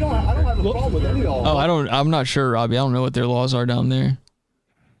 Like, I don't have a problem with any law. Oh, I'm not sure, Robbie. I don't know what their laws are down there.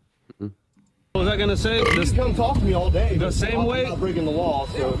 What was I gonna say? You can come talk to me all day. The same way. Not breaking the law.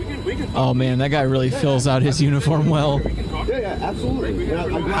 So. Oh man, that guy really fills out his uniform well. Yeah, absolutely.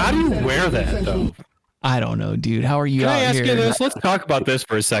 How do you wear that though? I don't know, dude. How are you Can out I ask here? you this? Let's talk about this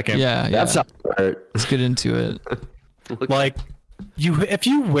for a second. Yeah, yeah. That's not right. Let's get into it. Like, if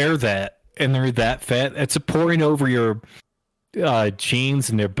you wear that and they're that fat, it's pouring over your jeans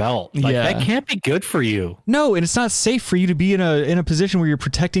and their belt. Like, Yeah. that can't be good for you. No, and it's not safe for you to be in a position where you're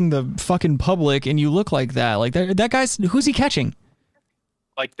protecting the fucking public and you look like that. Like that guy's, who's he catching?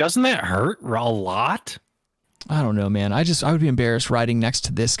 Like, doesn't that hurt a lot? I don't know, man. I would be embarrassed riding next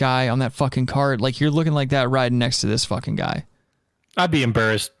to this guy on that fucking cart. Like, you're looking like that riding next to this fucking guy. I'd be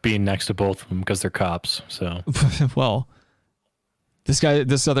embarrassed being next to both of them because they're cops. So, Well,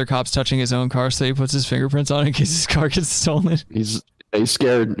 this other cop's touching his own car, so he puts his fingerprints on it in case his car gets stolen. He's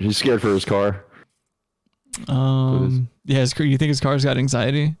scared. He's scared for his car. Yeah, you think his car's got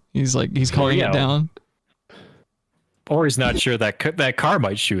anxiety? He's calling it down. Or he's not sure that car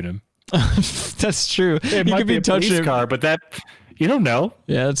might shoot him. That's true. It He might could be be a touching police it. car, but that you don't know.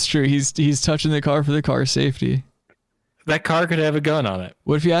 Yeah, that's true. He's touching the car for the car's safety. That car could have a gun on it.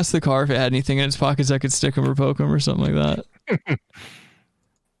 What if you asked the car if it had anything in its pockets that could stick him or poke him or something like that?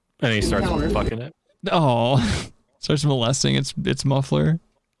 And he starts fucking it. Oh, starts molesting its muffler.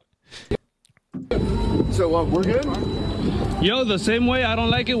 So we're good? Yo, the same way I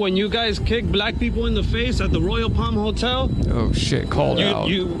don't like it when you guys kick black people in the face at the Royal Palm Hotel. Oh shit, called out.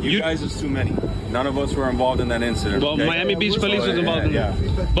 You guys is too many. None of us were involved in that incident. Well, okay? Miami Beach Police was involved in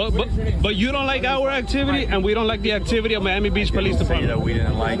that. But you don't like our activity, and we don't like the activity of Miami Beach Police Say Department. that we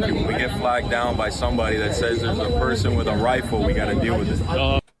didn't like you. When we get flagged down by somebody that says there's a person with a rifle, we got to deal with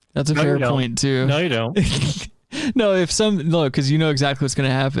it. That's a No, fair you don't. point too. No, you don't. No, because you know exactly what's gonna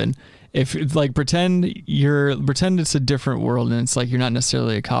happen. If like pretend it's a different world and it's like you're not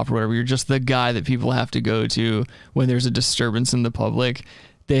necessarily a cop or whatever, you're just the guy that people have to go to when there's a disturbance in the public.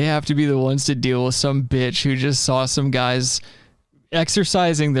 They have to be the ones to deal with some bitch who just saw some guys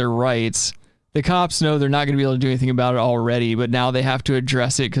exercising their rights. The cops know they're not going to be able to do anything about it already, but now they have to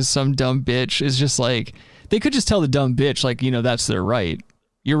address it because some dumb bitch is just like, they could just tell the dumb bitch, like, that's their right.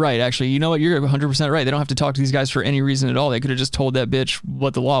 You're right, actually. You know what? You're 100% right. They don't have to talk to these guys for any reason at all. They could have just told that bitch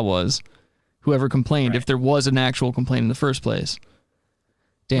what the law was. Whoever complained, if there was an actual complaint in the first place.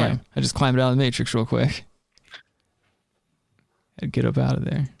 Damn, Right. I just climbed out of the Matrix real quick. I'd get up out of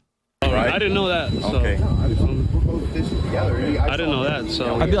there. I didn't know that. So. Okay. I didn't know that.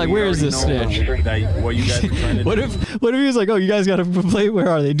 So I'd be like, where is this snitch? What you guys are trying to What do. if he was like, oh, you guys got a complaint? Where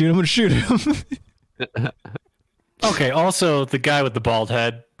are they? Dude, I'm going to shoot him. Okay, also, the guy with the bald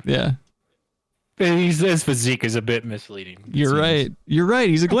head, Yeah, his physique is a bit misleading. it you're seems. right. You're right.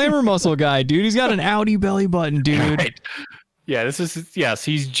 He's a glamour muscle guy, dude. He's got an Audi belly button, dude. Right. Yeah,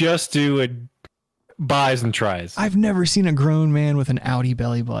 he's just doing buys and tries. I've never seen a grown man with an Audi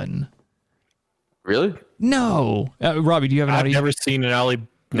belly button. Really? No. Robbie, do you have an I've Audi? never seen an Audi.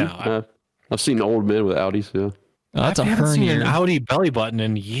 No, I've seen old men with Audis. Yeah. Oh, that's I a haven't seen an hernia. Audi belly button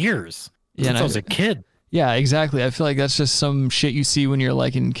in years. Yeah, Since and I was a kid. Yeah, exactly. I feel like that's just some shit you see when you're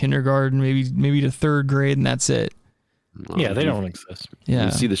like in kindergarten, maybe to third grade, and that's it. Yeah, they don't exist. Yeah.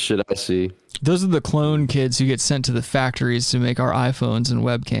 You see the shit I see. Those are the clone kids who get sent to the factories to make our iPhones and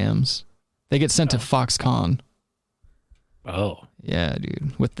webcams. They get sent to Foxconn. Oh. Yeah,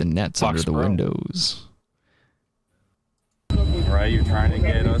 dude, with the nets under the windows. Right, you're trying to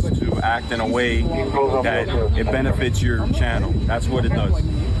get us to act in a way that it benefits your channel. That's what it does.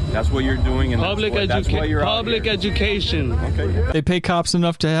 That's what you're doing, and Public that's why you're out here. education. Okay. They pay cops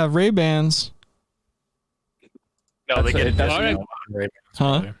enough to have Ray-Bans. No, they get a discount Alright. on Ray-Bans.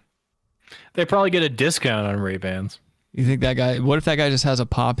 Huh? They probably get a discount on Ray-Bans. You think that guy? What if that guy just has a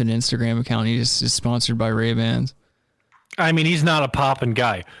poppin' Instagram account? He just is sponsored by Ray-Bans. I mean, he's not a poppin'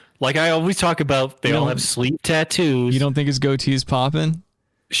 guy. Like I always talk about, they all have sleeve tattoos. You don't think his goatee's poppin'?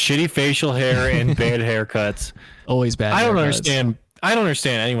 Shitty facial hair and bad haircuts. Always bad. I don't haircuts. understand. I don't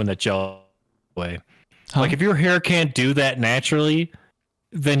understand anyone that gel way. Huh? Like if your hair can't do that naturally,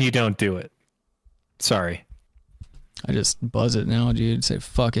 then you don't do it. Sorry. I just buzz it now, dude. Say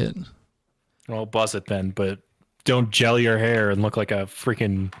fuck it. Well, buzz it then, but don't gel your hair and look like a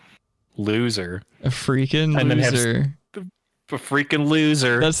freaking loser. A freaking And then loser. A freaking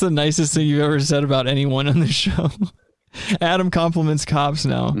loser. That's the nicest thing you've ever said about anyone on the show. Adam compliments cops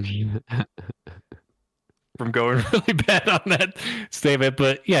now. From going really bad on that statement,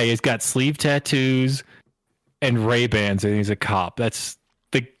 but yeah, he's got sleeve tattoos and Ray-Bans, and he's a cop. That's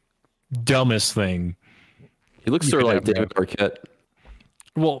the dumbest thing. He looks sort of like David Arquette.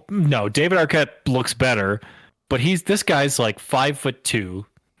 Well, no, David Arquette looks better, but this guy's like 5'2"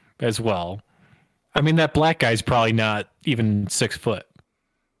 as well. I mean, that black guy's probably not even 6 foot.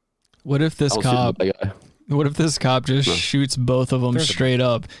 What if this cop? What if this cop just shoots both of them straight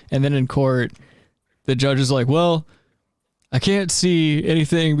up, and then in court, the judge is like, "Well, I can't see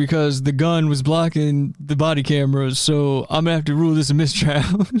anything because the gun was blocking the body cameras, so I'm gonna have to rule this a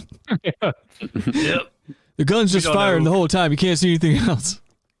mistrial." Yep. The gun's just firing the whole time. You can't see anything else.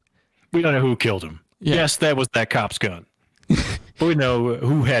 We don't know who killed him. Yeah. Yes, that was that cop's gun. But we know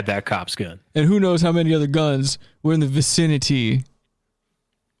who had that cop's gun. And who knows how many other guns were in the vicinity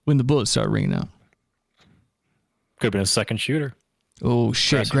when the bullets started ringing out. Could have been a second shooter. Oh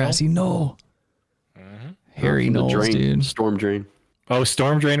shit, Grassy Knoll. Harry Knowles, dude. Storm Drain. Oh,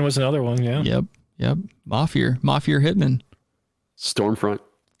 Storm Drain was another one, yeah. Yep. Mafia Hitman. Stormfront.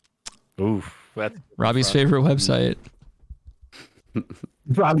 Oof. Robbie's favorite website.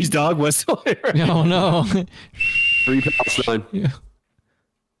 Robbie's dog whistle. Oh no. Free Palestine. Yeah.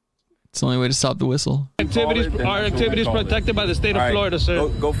 It's the only way to stop the whistle. Our activities protected by the state of Florida, sir.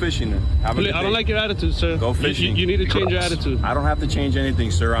 Go fishing then. Have a good I day. don't like your attitude, sir. Go fishing. You need to change your attitude. I don't have to change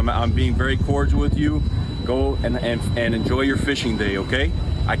anything, sir. I'm being very cordial with you. Go and enjoy your fishing day, okay?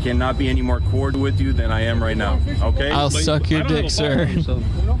 I cannot be any more cordial with you than I am right now, okay? I'll suck your dick, sir.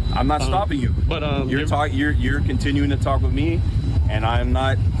 I'm not stopping you. But you're continuing to talk with me, and I'm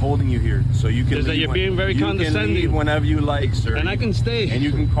not holding you here. So you can. Is that you're being very condescending. You can leave whenever you like, sir. And I can stay. And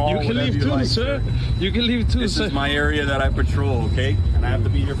you can call. You can leave too, like, sir. You can leave too, This sir. is my area that I patrol, okay? And I have to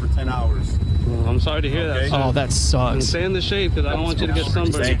be here for 10 hours. Well, I'm sorry to hear that, sir. Oh, that sucks. Stay in the shade because I don't want you to get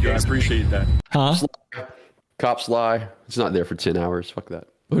sunburned. Thank you. I appreciate that. Huh? Cops lie. It's not there for 10 hours. Fuck that.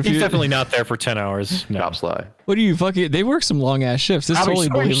 He's definitely not there for 10 hours. No. Cops lie. What do you fucking? They work some long ass shifts. It's totally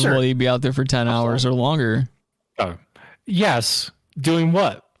believable he'd be out there for 10 hours or longer. Oh, yes. Doing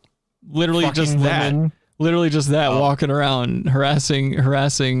what? Literally Fucking just that. women. Literally just that. Walking around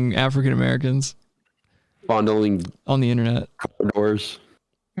harassing African Americans. Fondling on the internet. Car doors.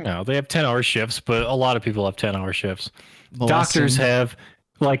 No, they have 10-hour shifts, but a lot of people have 10-hour shifts. Molesting. Doctors have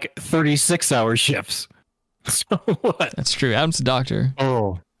like 36-hour shifts. So what? That's true. Adam's a doctor.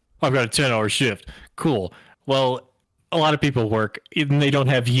 Oh, I've got a 10-hour shift. Cool. Well, a lot of people work and they don't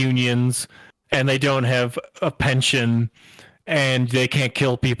have unions and they don't have a pension and they can't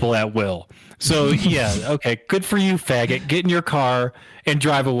kill people at will. So yeah, okay, good for you, faggot. Get in your car and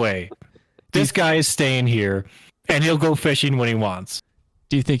drive away. This guy is staying here and he'll go fishing when he wants.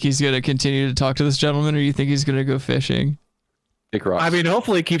 Do you think he's going to continue to talk to this gentleman, or do you think he's going to go fishing? I mean,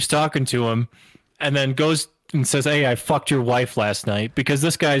 hopefully he keeps talking to him and then goes and says, "Hey, I fucked your wife last night," because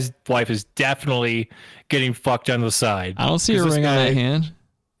this guy's wife is definitely getting fucked on the side. I don't see a ring on that hand.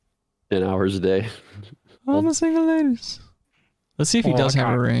 10 hours a day. I'm a single ladies. Let's see if he does have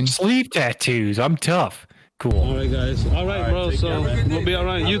a ring. Sleeve tattoos. I'm tough. Cool. All right, guys. All right, bro. So we'll be all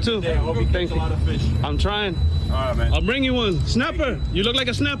right. You too. Thank you. I'm trying. All right, man. I'll bring you one. Snapper. You look like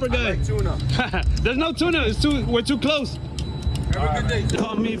a snapper guy. I like tuna. There's no tuna. We're too close. Have a good day.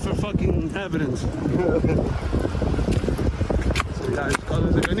 Call me for fucking evidence.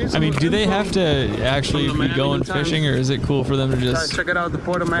 I mean, do they have to actually be going fishing, or is it cool for them to just... Check it out, the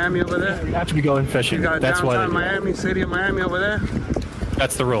Port of Miami over there. You have to be going fishing. You got That's why downtown they do it. Miami, city of Miami over there.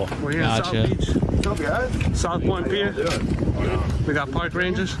 That's the rule. We're here Gotcha. in South Beach. South Point Pier. We got park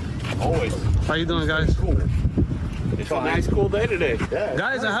rangers. Always. How you doing, guys? It's a nice cool day today. Yeah.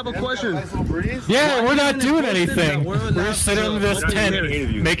 Guys, I have a question. Nice little breeze. Yeah, we're not isn't it doing posted anything. that we're We're allowed just sitting to- in this We're not doing tent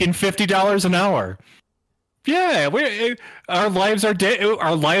interviews. making $50 an hour. Yeah, our lives are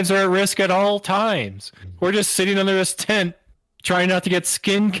at risk at all times. We're just sitting under this tent, trying not to get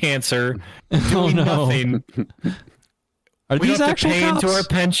skin cancer, doing nothing. Are We these don't have to actual pay into cops? our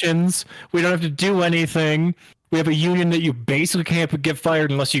pensions. We don't have to do anything. We have a union that you basically can't get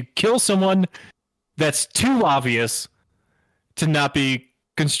fired unless you kill someone that's too obvious to not be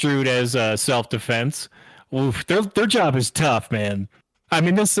construed as self-defense. Oof, their job is tough, man. I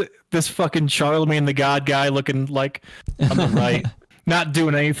mean, this fucking Charlemagne the God guy looking like on the right, not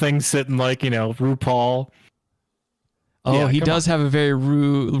doing anything, sitting like, RuPaul. Oh, Yeah, he come does have a very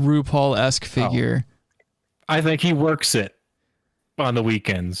RuPaul-esque figure. I think he works it on the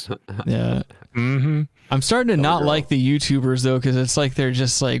weekends. Yeah. Mm-hmm. I'm starting to not like the YouTubers though, because it's like they're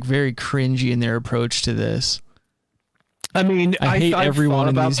just like very cringy in their approach to this. I mean, I hate I've everyone thought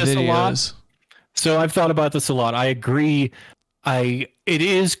in about these this a lot. videos. So I've thought about this a lot. I agree. It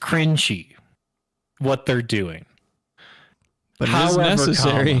is cringy what they're doing, But it is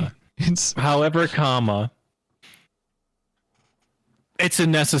necessary. However, it's a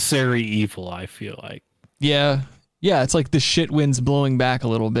necessary evil, I feel like. Yeah. Yeah, it's like the shit wind's blowing back a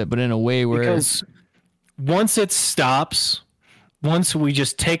little bit, but in a way where Because once it stops, once we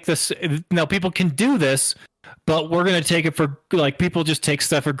just take this, now people can do this, but we're going to take it for, like, people just take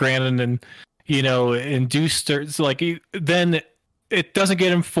stuff for granted and, and do like, then it doesn't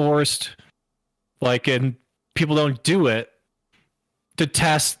get enforced, like, and people don't do it to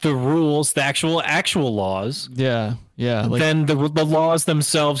test the rules, the actual laws. Yeah. Like, then the laws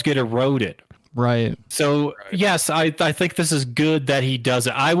themselves get eroded. Right. So yes, I think this is good that he does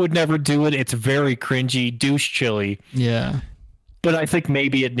it. I would never do it. It's very cringy, douche chilly. Yeah. But I think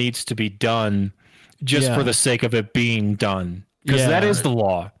maybe it needs to be done just for the sake of it being done. Because that is the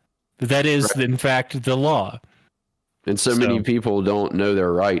law. That is, in fact, the law. And so many people don't know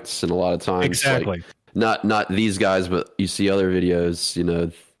their rights, and a lot of times, Exactly. Like, not these guys, but you see other videos,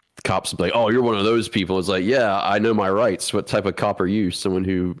 the cops will be like, "Oh, you're one of those people." It's like, yeah, I know my rights. What type of cop are you? Someone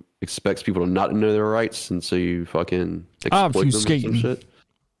who expects people to not know their rights, and so you fucking exploit them or some shit.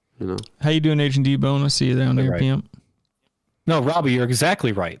 How you doing, Agent D-Bone? I see you down there, Right. pimp. No, Robbie, you're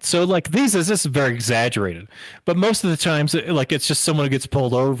exactly right. So, like, this is very exaggerated, but most of the times, like, it's just someone who gets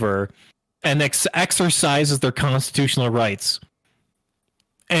pulled over and exercises their constitutional rights,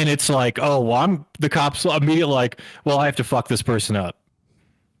 and it's like, oh, well, the cops immediately like, well, I have to fuck this person up.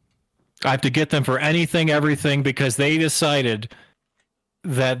 I have to get them for anything, everything, because they decided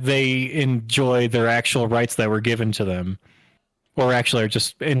that they enjoy their actual rights that were given to them, or actually are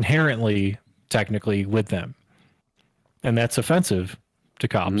just inherently, technically, with them. And that's offensive to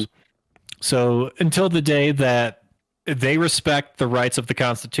cops. So until the day that they respect the rights of the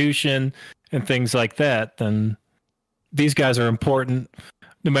Constitution and things like that, then these guys are important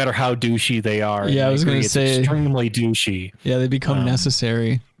no matter how douchey they are. Yeah, I was going to say extremely douchey. Yeah, they become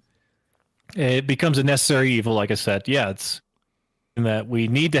necessary. It becomes a necessary evil, like I said. Yeah, it's in that we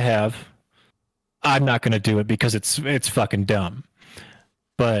need to have. I'm not going to do it because it's fucking dumb.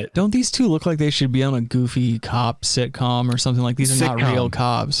 But don't these two look like they should be on a goofy cop sitcom or something? Like these are not real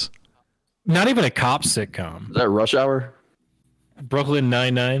cops. Not even a cop sitcom. Is that Rush Hour? Brooklyn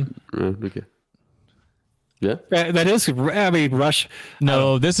Nine-Nine. Okay. Yeah. That is, I mean, Rush.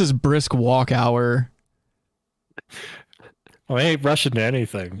 No, this is Brisk Walk Hour. Well, they ain't rushing to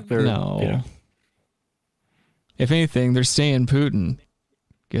anything. They're, no. If anything, they're staying Putin.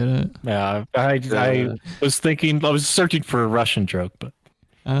 Get it? Yeah, I was thinking, I was searching for a Russian joke, but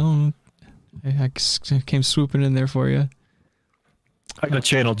I came swooping in there for you. I got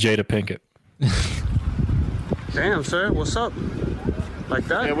channel Jada Pinkett. Damn, sir, what's up? Like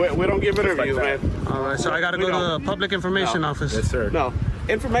that? Yeah, we don't give interviews, like man. All right, so I got to go to the public information office. Yes, sir. No,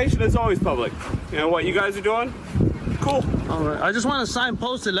 information is always public. You know what you guys are doing? Cool. All right, I just want to sign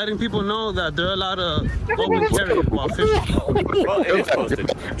posted letting people know that they're allowed to open carry while fishing. Well, it is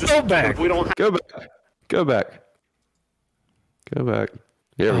posted. Just, Go back. We don't. Go back. Go back. Go back.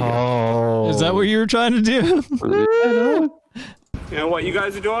 Here we go. Is that what you were trying to do? You know what you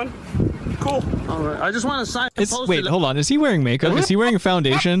guys are doing? Cool. All right, I just want to sign posted. Wait, hold on. Is he wearing makeup? Is he wearing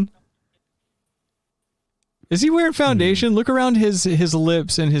foundation? Is he wearing foundation? Look around his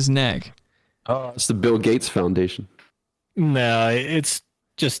lips and his neck. Oh, it's the Bill Gates Foundation. No, it's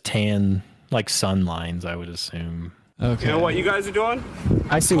just tan, like sun lines, I would assume. Okay. You know what you guys are doing?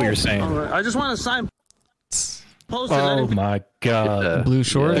 I see what you're saying. All right, I just want to sign posted Oh letting my god. Blue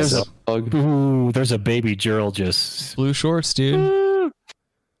shorts? Ooh, there's a baby girl just. Blue shorts, dude.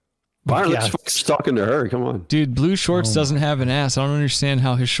 Byron Yeah. looks talking to her. Come on. Dude, blue shorts doesn't have an ass. I don't understand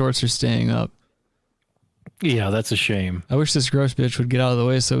how his shorts are staying up. Yeah, that's a shame. I wish this gross bitch would get out of the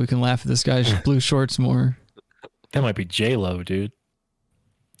way so we can laugh at this guy's blue shorts more. That might be J-Lo, dude.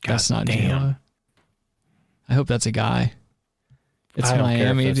 That's not damn. J-Lo. I hope that's a guy. It's I don't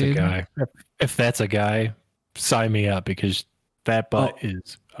Miami, care if that's dude. a guy. If that's a guy, sign me up because that butt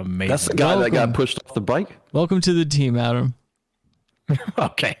is amazing. That's the guy that got Welcome. pushed off the bike. Welcome to the team, Adam.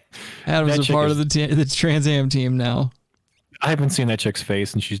 Okay. Adam's That a chick part is- of the Trans Am team now. I haven't seen that chick's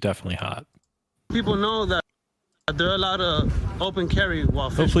face, and she's definitely hot. People know that they're allowed to open carry while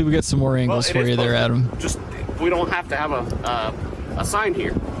fishing. Hopefully we get some more angles for you there, Adam. Just we don't have to have a sign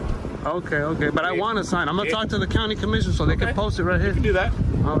here. Okay, but I want a sign. I'm gonna talk to the county commission so they can post it right here. You can do that.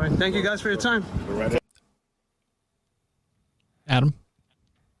 All right, thank you guys for your time. Adam?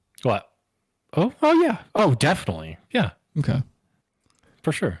 What? Oh yeah. Oh, definitely. Yeah, Okay.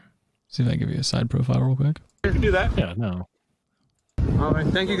 for sure. See if I can give you a side profile real quick. You can do that. Yeah, no. All right,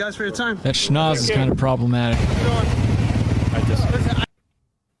 thank you guys for your time. That schnoz is kind of problematic. I just.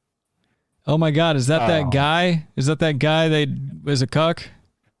 Oh my god, is that Oh. that guy? Is that guy that is a cuck?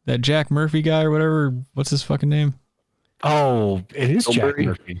 That Jack Murphy guy or whatever? What's his fucking name? Oh, it is Bill Jack Murray?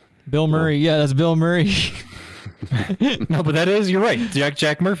 Murphy. Bill Murray. Yeah, that's Bill Murray. No, but that is. You're right.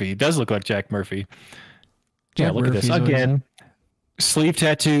 Jack Murphy. He does look like Jack Murphy. Yeah, Jack look at this Murphy's again. Sleeve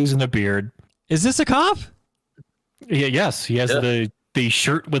tattoos and a beard. Is this a cop? Yeah, yes, he has the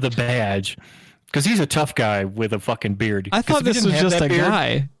shirt with a badge because he's a tough guy with a fucking beard. I 'Cause thought if he this didn't was have just that a beard,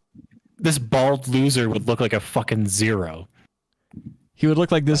 guy. This bald loser would look like a fucking zero. He would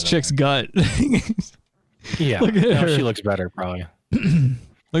look like this chick's gut. Yeah, Look at no, her. she looks better probably. Look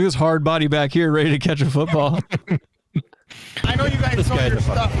at this hard body back here ready to catch a football. I know you guys This know guy's your a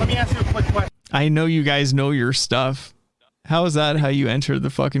fuck. stuff. Let me ask you a quick question. I know you guys know your stuff. How is that how you entered the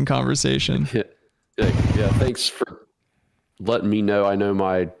fucking conversation? Yeah, thanks for letting me know I know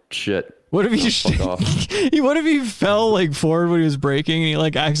my shit. What if he Fuck off. what if he fell like forward when he was braking and he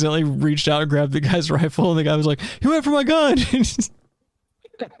like accidentally reached out and grabbed the guy's rifle and the guy was like, "He went for my gun."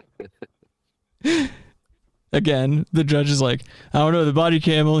 Again, the judge is like, "I don't know, the body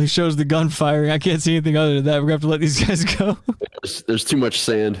cam only shows the gun firing. I can't see anything other than that. We're gonna have to let these guys go." There's too much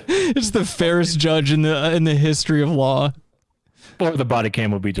sand. It's the fairest judge in the history of law. Or the body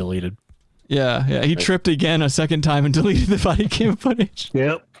cam will be deleted. Yeah, he tripped again a second time and deleted the body cam footage.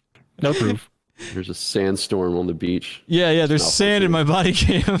 Yep. No proof. There's a sandstorm on the beach. Yeah, there's Not sand in my body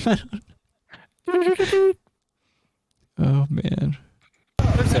cam. Oh man.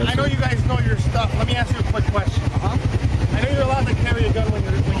 Listen, I know you guys know your stuff. Let me ask you a quick question. I know you're allowed to carry a gun when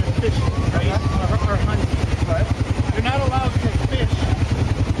you're fishing, right? Or hunting. Right. You're not allowed to fish,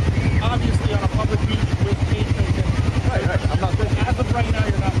 obviously, on a public beach with patrons. Right. I'm not fishing. As of right now,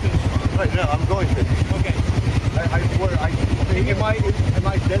 you're not fishing. Right, no, I'm going fishing. Okay. Am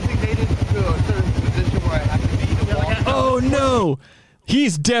I designated to a certain position where I have to be to walk? Oh no!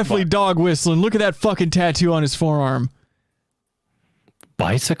 He's definitely dog whistling. Look at that fucking tattoo on his forearm.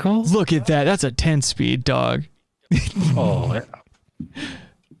 Bicycle? Look at that. That's a 10-speed dog. Oh,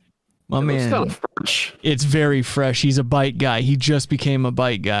 My man. kind of fresh. It's very fresh. He's a bike guy. He just became a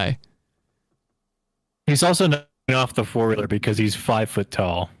bike guy. he's also knocked off the 4-wheeler because he's 5 foot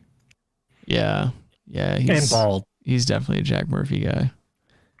tall Yeah. Yeah. and bald. He's definitely a Jack Murphy guy.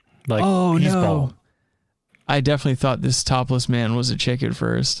 Like, Oh he's no. bald. I definitely thought this topless man was a chick at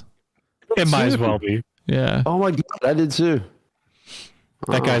first. It might as well be. Yeah. Oh my god, I did too.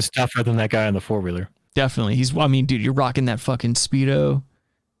 That guy's tougher than that guy on the 4-wheeler. Definitely. I mean, dude, you're rocking that fucking Speedo.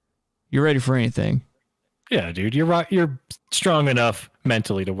 You're ready for anything. Yeah, dude, you're strong enough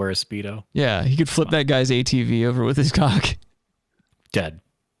mentally to wear a Speedo. Yeah, he could flip that guy's ATV over with his cock. Dead.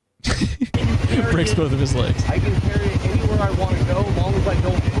 Breaks both of his legs. I can carry it anywhere I want to go as long as I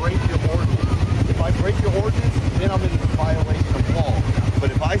don't break your ordinance. If I break your ordinance, then I'm in violation of law.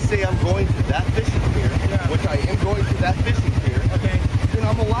 But if I say I'm going to that fishing pier, which I am going to that fishing pier, then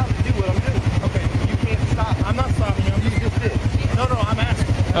I'm allowed to do what I'm doing. Okay, you can't stop me. I'm not stopping you. You just did. No, I'm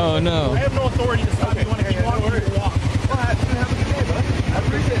asking. Oh no. I have no authority to stop you. When you want me to walk. Well, have a good day, bud. I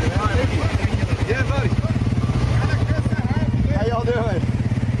appreciate it, man. Thank you. Yeah, buddy. How y'all doing?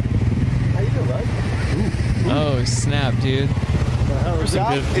 How you doing, bud? Oh, snap, dude.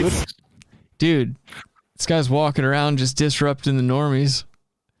 Dude, this guy's walking around just disrupting the normies.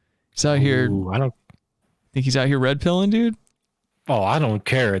 He's out here. Ooh, I don't think he's out here red pilling, dude. Oh, I don't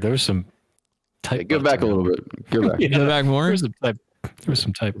care. There's some tight. Go back a little bit. Go back. Go back more. There was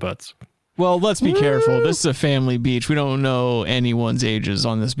some tight butts. Well, let's be careful. This is a family beach. We don't know anyone's ages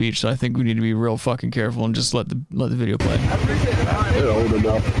on this beach, so I think we need to be real fucking careful and just let the video play. I appreciate it, man. They're old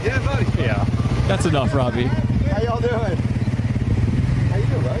enough. Yeah, buddy. Yeah. That's enough, Robbie. How y'all doing? How you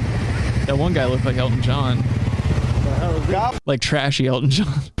doing, bud? That one guy looked like Elton John. Like trashy Elton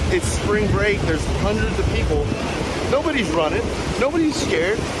John. It's spring break. There's hundreds of people. Nobody's running. Nobody's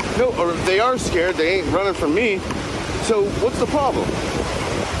scared. No, or if they are scared, they ain't running from me. So what's the problem?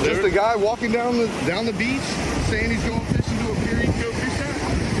 Just a guy walking down the beach saying he's going fishing to a pier he can go fish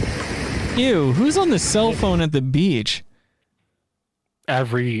at? Ew, who's on the cell phone at the beach?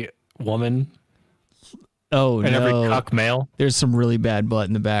 Every woman. Oh, and no. every cuck male. There's some really bad butt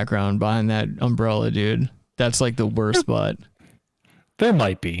in the background behind that umbrella, dude. That's like the worst butt. There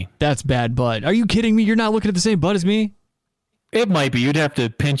might be. That's bad butt. Are you kidding me? You're not looking at the same butt as me? It might be. You'd have to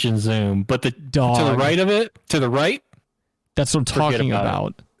pinch and zoom. But the Dog. to the right of it, to the right, that's what I'm talking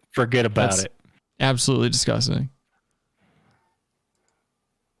about. Forget about That's it. Absolutely disgusting.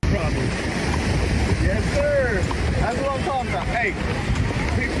 Yes, sir. That's what I'm talking about. Hey,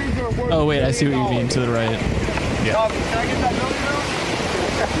 pictures are worth Oh, wait, I see what you mean. To the right. Yeah. Can I get that building now?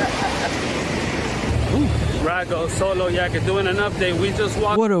 Rago, Solo, Yaka doing an update. We just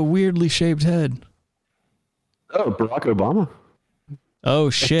walked. What a weirdly shaped head. Oh, Barack Obama.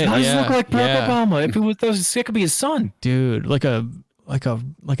 Oh shit! It does yeah, look like Barack yeah. Obama. If it was, it could be his son. Dude, like an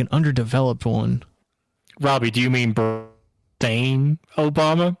underdeveloped one. Robbie, do you mean Dane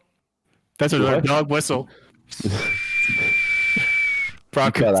Obama? That's a dog whistle.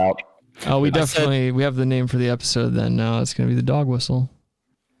 Cut out. Oh, we have the name for the episode then. Now it's gonna be the dog whistle.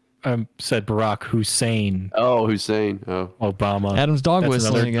 Said Barack Hussein. Oh, Hussein. Oh, Obama. Adam's dog That's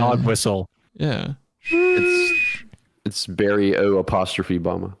whistling another again. dog whistle. Yeah. It's Barry O apostrophe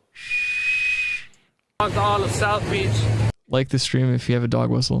Obama. Walked all of South Beach, Like the stream if you have a dog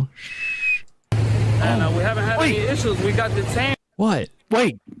whistle. and we haven't had any issues. We got detained. What?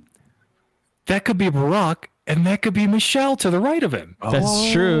 Wait. That could be Barack, and that could be Michelle to the right of him.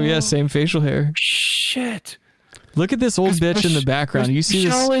 That's true. Yeah, same facial hair. Shit. Look at this old bitch in the background. You see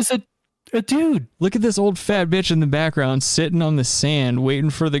Michelle this? is a dude. Look at this old fat bitch in the background sitting on the sand waiting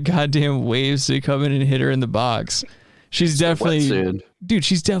for the goddamn waves to come in and hit her in the box. She's definitely, dude,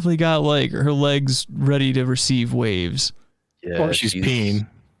 she's definitely got like her legs ready to receive waves. Yeah, Or she's peeing.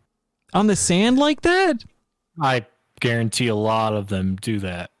 On the sand like that? I guarantee a lot of them do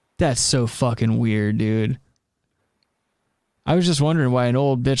that. That's so fucking weird, dude. I was just wondering why an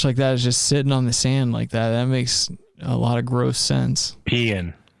old bitch like that is just sitting on the sand like that. That makes a lot of gross sense.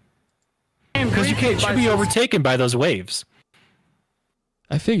 Peeing. Because you can't should be overtaken by those waves.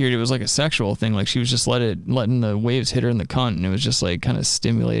 I figured it was like a sexual thing, like she was just letting the waves hit her in the cunt, and it was just like kind of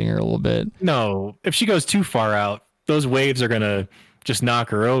stimulating her a little bit. No, if she goes too far out, those waves are gonna just knock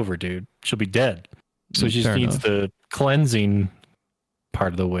her over, dude. She'll be dead. So she just Fair needs enough. the cleansing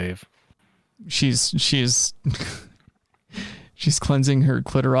part of the wave. She's she's cleansing her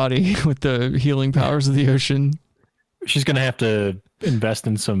clitorati with the healing powers of the ocean. She's gonna have to invest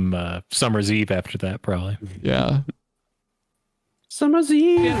in some Summer's Eve after that, probably. Yeah. Summer's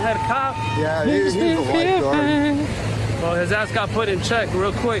Eve. Head cop. Yeah, he's a lifeguard. Well, his ass got put in check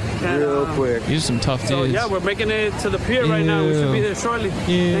real quick. And, Real quick. These are some tough So dudes. yeah, we're making it to the pier right now. We should be there shortly.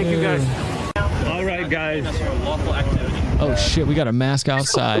 Thank you guys. All right, guys. Oh shit, we got a mask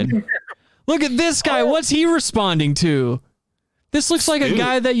outside. Look at this guy. What's he responding to? This looks like a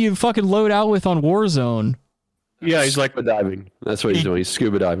guy that you fucking load out with on Warzone. Yeah, he's like Scuba diving. That's what he's doing. He's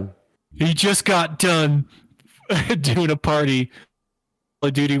scuba diving. he just got done doing a party. Call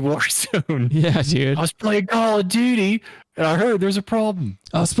of Duty Warzone. Yeah, dude. I was playing Call of Duty and I heard there's a problem.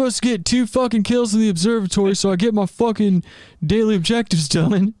 I was supposed to get 2 fucking kills in the observatory so I get my fucking daily objectives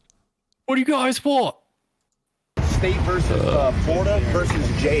done. What do you guys want? State versus Florida versus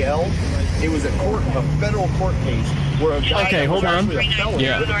JL. It was a federal court case where a guy Okay, hold on.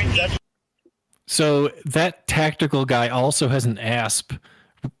 Yeah. So that tactical guy also has an asp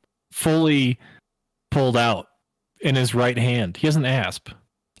fully pulled out in his right hand. He has an asp.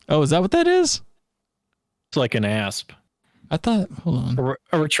 Oh, is that what that is? It's like an asp. I thought, hold on.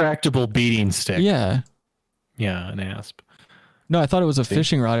 A retractable beating stick. Yeah. Yeah, an asp. No, I thought it was a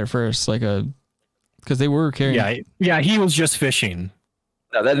fishing rod at first, because they were carrying. Yeah, he was just fishing.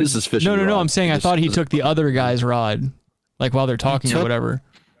 No, that is his fishing No, rod. I'm saying I thought he took the other guy's rod, like while they're talking or whatever.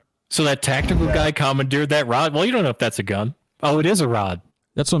 So that tactical guy commandeered that rod. Well, you don't know if that's a gun. Oh, it is a rod.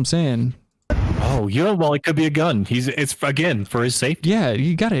 That's what I'm saying. Oh, well, it could be a gun. It's again for his safety. Yeah,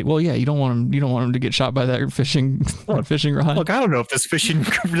 you got it. Well, yeah, you don't want him to get shot by that fishing rod. Look, I don't know if this fishing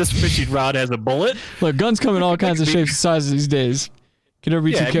rod has a bullet. Look, guns come in all kinds of shapes and sizes these days. Can never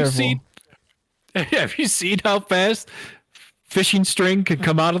be too Have you careful. seen Have you seen how fast fishing string can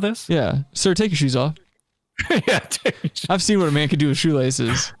come out of this? Yeah. Sir, take your shoes off. Yeah. I've seen what a man can do with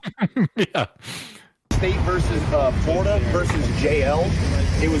shoelaces. Yeah. State versus Florida versus JL.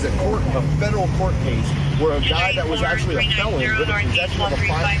 It was a federal court case where a guy that was actually a felon with a possession of a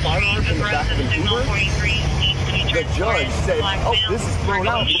firearm in the back of an Uber. The judge said, "Oh, this is thrown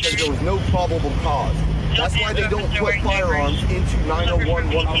out because there was no probable cause." That's why they don't put firearms into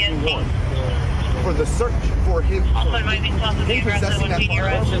 901-121 for the search for him possessing that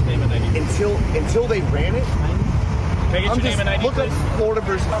firearm until they ran it. Look up Florida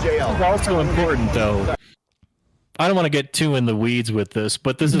versus JL. It's also important, though. I don't want to get too in the weeds with this,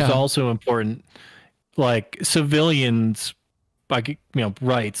 but this is also important. Like civilians, like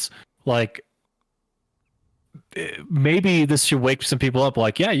rights. Like maybe this should wake some people up.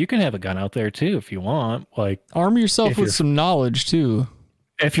 Like, yeah, you can have a gun out there too if you want. Like, arm yourself with some knowledge too.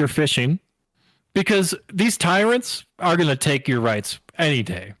 If you're fishing, because these tyrants are gonna take your rights any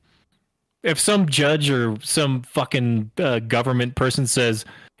day. If some judge or some fucking government person says,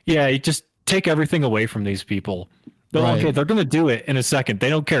 yeah, you just take everything away from these people. Okay, they're going to do it in a second. They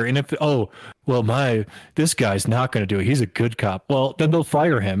don't care. And if, this guy's not going to do it. He's a good cop. Well, then they'll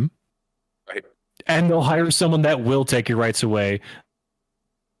fire him. Right. And they'll hire someone that will take your rights away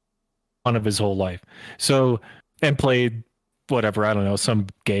of his whole life. So, and play whatever, I don't know, some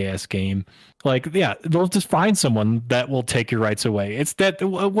gay ass game. Like, yeah, they'll just find someone that will take your rights away. It's that,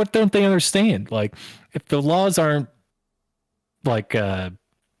 what don't they understand? Like, if the laws aren't like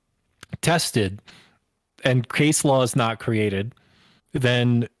tested and case law is not created,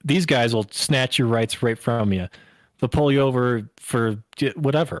 then these guys will snatch your rights right from you. They'll pull you over for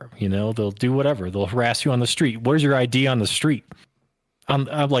whatever, they'll do whatever. They'll harass you on the street. Where's your ID on the street? I'm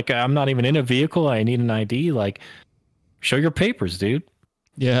not even in a vehicle. I need an ID. Like, show your papers, dude.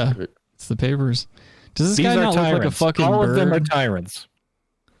 Yeah. It's the papers. Does this guy not look like a fucking bird? All of them are tyrants.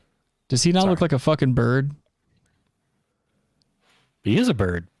 Does he not look like a fucking bird? He is a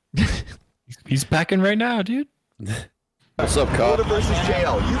bird. He's packing right now, dude. What's up, cop? Florida versus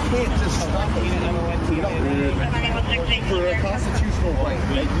JL. You can't just for a constitutional right.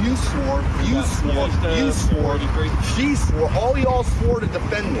 You swore, she swore, all y'all swore to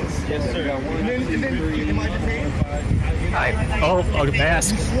defend this. Yes, sir. Am I defending?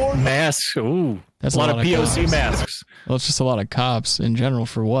 Masks. Ooh, that's a lot of POC cops. Masks. Well, it's just a lot of cops in general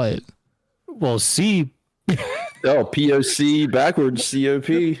for what? Well, C. POC backwards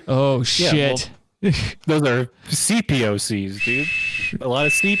COP. Oh shit. Yeah, those are CPOCs, dude. A lot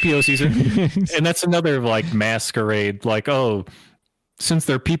of CPOCs, and that's another like masquerade. Like, oh, since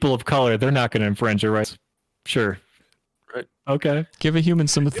they're people of color, they're not going to infringe your rights. Sure. Right. Okay. Give a human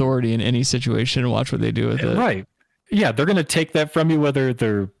some authority in any situation and watch what they do with it. Right. Yeah, they're going to take that from you, whether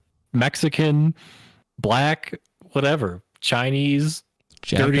they're Mexican, black, whatever, Chinese,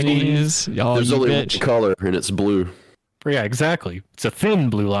 Japanese. Oh, there's only one color, and it's blue. Yeah, exactly. It's a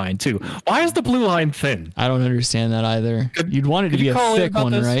thin blue line too. Why is the blue line thin? I don't understand that either. You'd want it to be a thick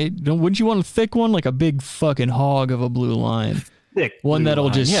one, right? Wouldn't you want a thick one, like a big fucking hog of a blue line? Thick one that'll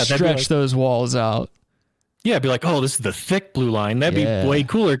line. just stretch those walls out. Yeah, it'd be like, oh, this is the thick blue line. That'd be way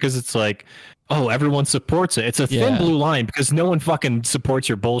cooler because it's like, oh, everyone supports it. It's a thin blue line because no one fucking supports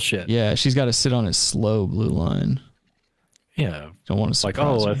your bullshit. Yeah, she's got to sit on a slow blue line. Yeah, don't want to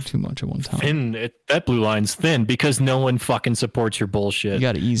surprise her too much at one time. That blue line's thin because no one fucking supports your bullshit. You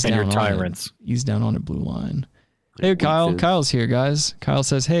got to ease down. Your tyrants. Ease down on a blue line. Hey, Kyle. Kyle's here, guys. Kyle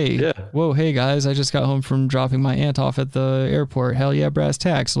says, "Hey, whoa, hey guys! I just got home from dropping my aunt off at the airport. Hell yeah, brass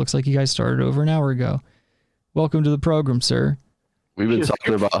tacks! Looks like you guys started over an hour ago. Welcome to the program, sir." We've been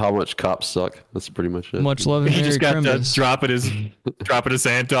talking about how much cops suck. That's pretty much it. Much love and He Merry just got Christmas. dropping his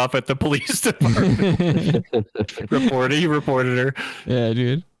aunt off at the police department. He reported her. Yeah,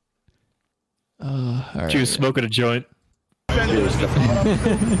 dude. All right. She was smoking a joint. I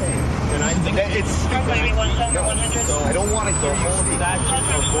don't want to go home. I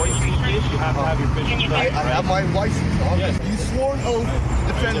have my license. You swore an oath to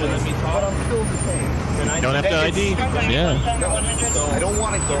defend this, but I'm still the same. Don't have to ID. Yeah. I don't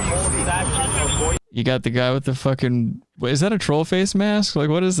want to go home. You got the guy with the fucking. Wait, is that a troll face mask? Like,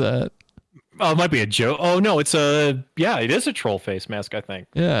 what is that? Oh, it might be a joke. Oh no, it is a troll face mask, I think.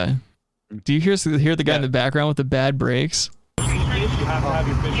 Yeah. Do you hear the guy in the background with the bad brakes?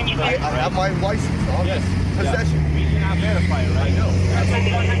 I have my license. Possession. We cannot verify it, right? So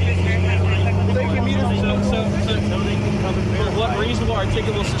what reasonable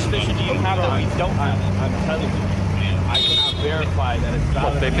articulable suspicion do you have that we don't have? I'm telling you, I cannot verify that it's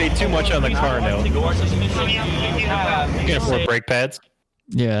valid. Well, they paid too much on the car now. Your suspicion do you have? You can afford brake pads.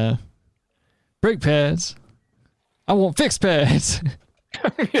 Yeah. Brake pads. I want fixed pads.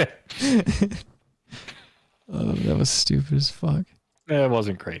 Yeah. Oh, that was stupid as fuck. It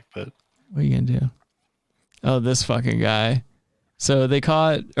wasn't great, but what are you gonna do? Oh, this fucking guy. So they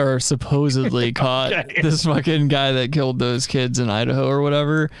caught, or supposedly caught, this fucking guy that killed those kids in Idaho or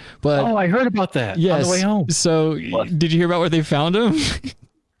whatever. But I heard about that on the way home. So did you hear about where they found him?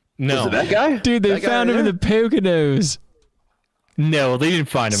 No. Was it that guy? Dude, they found him in the Poconos. No, they didn't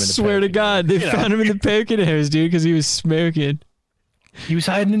find him in the Swear to God, they found him in the Poconos, dude, because he was smoking. He was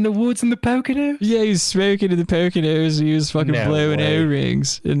hiding in the woods in the Poconos? Yeah, he was smoking in the Poconos. He was fucking No blowing way.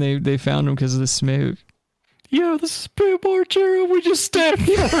 O-rings, and they found him because of the smoke. Yo, this is Pooh Margera. We just stabbed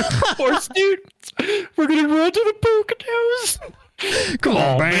four students. We're gonna run to the Poconos. Come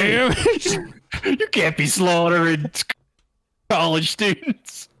on, man. You can't be slaughtering college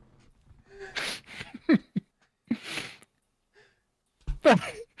students.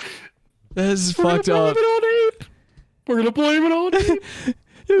 This is fucked up. We're gonna blame it on Abe.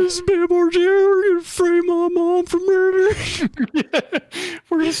 This is Pooh Margera. We're gonna frame my mom for murder.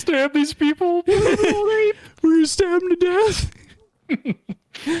 We're gonna stab these people. We're gonna stab them to death.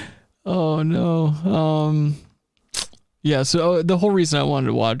 Oh no. Yeah, so the whole reason I wanted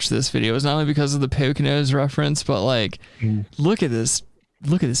to watch this video is not only because of the Poconos reference, but like, look at this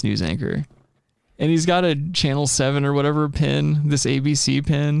news anchor. And he's got a Channel 7 or whatever pin, this ABC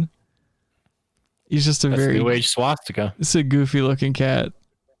pin. He's just a That's very New Age swastika. It's a goofy looking cat.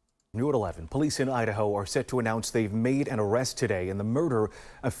 New at 11, police in Idaho are set to announce they've made an arrest today in the murder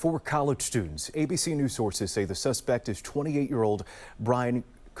of 4 college students. ABC News sources say the suspect is 28-year-old Brian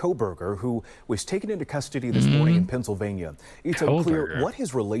Koberger, who was taken into custody this morning in Pennsylvania. It's unclear what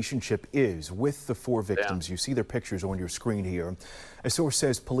his relationship is with the 4 victims. You see their pictures on your screen here. A source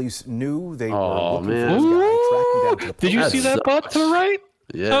says police knew they were looking for this guy, tracked him down to the Did you see that butt to the right?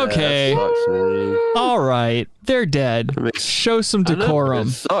 Yeah. Okay. That sucks, man. All right. They're dead. Show some decorum.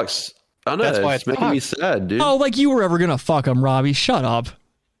 It sucks. I know. That's why it's making me sad, dude. Oh, like you were ever gonna fuck him, Robbie. Shut up.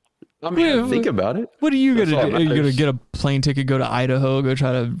 I mean, think about it. What are you That's gonna all do? Are you gonna matters. get a plane ticket, go to Idaho, go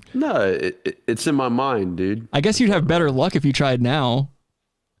try to... No, it's in my mind, dude. I guess you'd have better luck if you tried now.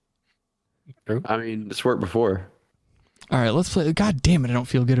 I mean, it's worked before. All right, let's play. God damn it, I don't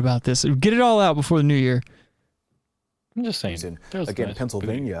feel good about this. Get it all out before the new year. I'm just saying. Again,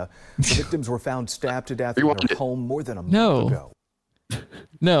 Pennsylvania, the victims were found stabbed to death in their home more than a month ago.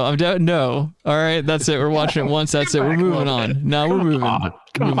 No, I'm down. No. All right, that's it. We're watching it once. That's it. We're moving on. No, we're moving.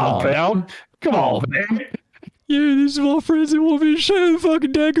 Come on, man. Come on, man. Yeah, these are my friends that want me to show the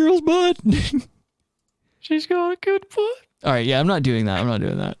fucking dead girl's butt. She's got a good butt. All right, yeah, I'm not doing that. I'm not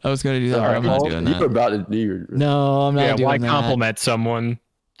doing that. I was going to do that, but I'm not doing You were that. about to do your... No, I'm not doing why that. compliment someone?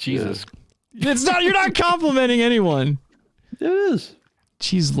 Jesus. It's not. You're not complimenting anyone. It is.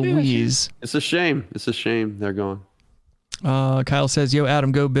 Jeez Louise. It's a shame. It's a shame they're gone. Kyle says, "Yo,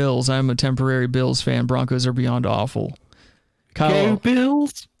 Adam, go Bills. I'm a temporary Bills fan. Broncos are beyond awful." Kyle, Go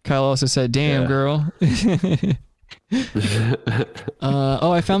Bills. Kyle also said, "Damn, girl."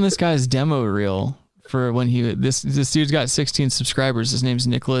 Oh, I found this guy's demo reel for when this dude's got 16 subscribers. His name's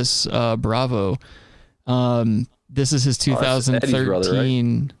Nicholas Bravo. This is his 2013. Brother,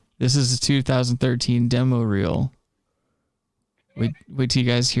 right? This is his 2013 demo reel. Wait till you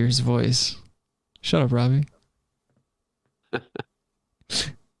guys hear his voice. Shut up, Robbie.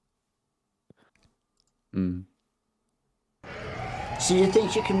 So you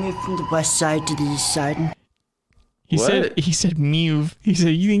think you can move from the west side to the east side? He said move. He said,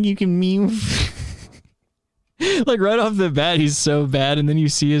 you think you can move? Like right off the bat, he's so bad, and then you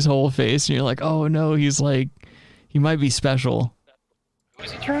see his whole face, and you're like, oh no, he might be special.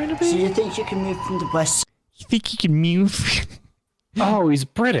 Who's he trying to be? So you think you can move from the west? You think you can move? Oh, he's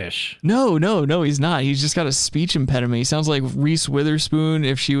British. No, he's not. He's just got a speech impediment. He sounds like Reese Witherspoon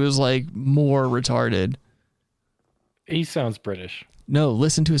if she was like more retarded. He sounds British. No,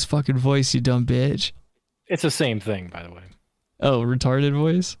 listen to his fucking voice, you dumb bitch. It's the same thing, by the way. Oh, retarded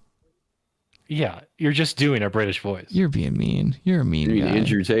voice? Yeah, you're just doing a British voice. You're being mean. You're a mean You mean guy.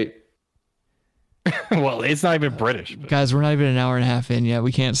 Andrew Tate? Well, it's not even British. But... Guys, we're not even an hour and a half in yet.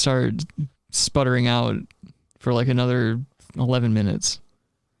 We can't start sputtering out for like another 11 minutes.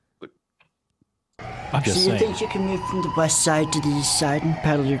 I'm just so you saying. think you can move from the west side to the east side and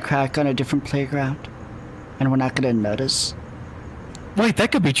paddle your crack on a different playground? And we're not going to notice? Wait,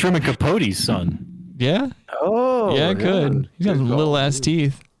 that could be Truman Capote's son. Yeah? Oh, yeah, it could. He's got little ass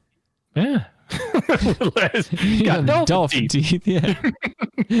teeth. Yeah. He's got dolphin teeth. Yeah.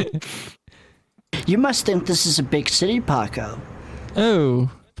 You must think this is a big city, Paco. Oh,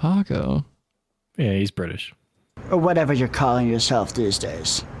 Paco. Yeah, he's British. Or whatever you're calling yourself these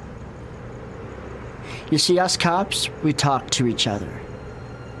days. You see, us cops, we talk to each other.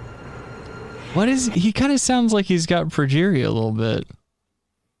 What is he? Kind of sounds like he's got progeria a little bit.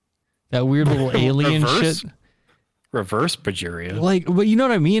 That weird little alien shit. Reverse progeria. Like, but you know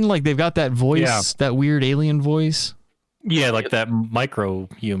what I mean? Like they've got that voice, that weird alien voice. Yeah, like that micro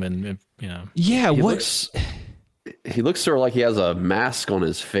human. You know. Yeah. He looks sort of like he has a mask on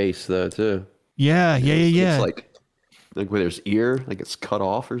his face though too. Yeah. It's like where there's ear, like it's cut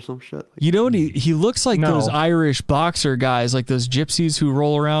off or some shit. You know what? He looks like those Irish boxer guys, like those gypsies who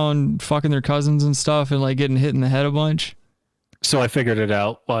roll around fucking their cousins and stuff and like getting hit in the head a bunch. So I figured it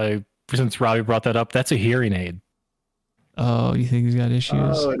out. Since Robbie brought that up, that's a hearing aid. Oh, you think he's got issues?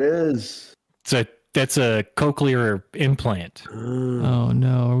 Oh, it is. That's a cochlear implant. Oh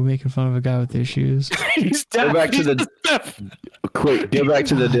no, are we making fun of a guy with issues? He's deaf. Go back to the Go back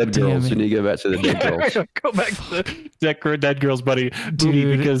to the dead girls. We need to go back to the dead girls. Go back to the dead girls, buddy.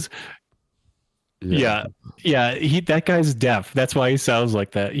 Dude. Because that guy's deaf. That's why he sounds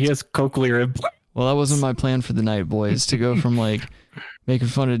like that. He has cochlear implant. Well, that wasn't my plan for the night, boys, to go from like making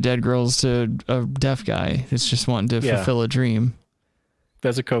fun of dead girls to a deaf guy that's just wanting to fulfill a dream.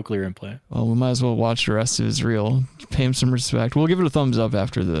 That's a cochlear implant. Well, we might as well watch the rest of his reel. Pay him some respect. We'll give it a thumbs up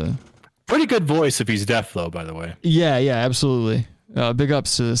after the... Pretty good voice if he's deaf, though, by the way. Yeah, absolutely. Big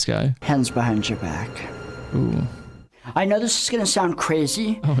ups to this guy. Hands behind your back. Ooh. I know this is going to sound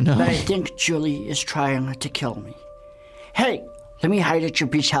crazy, but I think Julie is trying to kill me. Hey, let me hide at your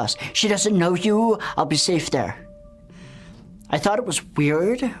beach house. She doesn't know you. I'll be safe there. I thought it was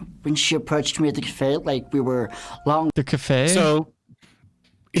weird when she approached me at the cafe, like we were long... The cafe? So...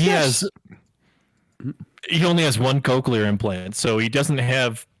 He only has one cochlear implant, so he doesn't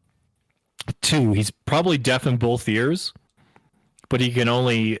have two. He's probably deaf in both ears, but he can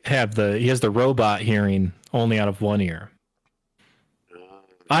only have he has the robot hearing only out of one ear.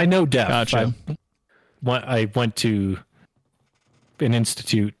 I know deaf. Gotcha. I went to an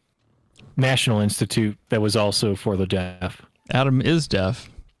institute, National Institute, that was also for the deaf. Adam is deaf.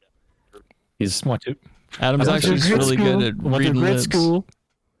 Adam's I actually really good at reading lips. School.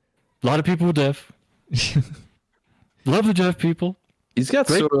 A lot of people are deaf. Love the deaf people. He's got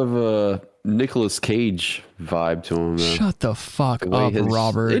sort of a Nicolas Cage vibe to him. Shut the fuck up,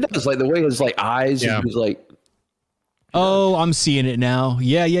 Robert. He does, like the way his eyes. Yeah. He's like. Oh, I'm seeing it now.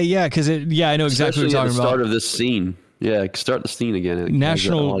 Yeah. Because I know exactly what you're talking at the start about. of this scene. Yeah, start the scene again.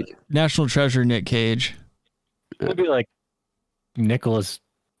 National Treasure, Nick Cage. It'd be like Nicholas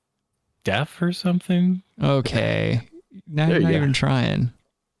Deaf or something. Okay, now you're not even trying.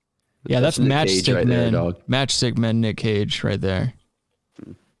 Yeah, that's Matchstick right Man. there, Matchstick Man, Nick Cage, right there.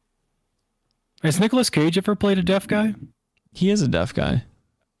 Has Nicolas Cage ever played a deaf guy? He is a deaf guy.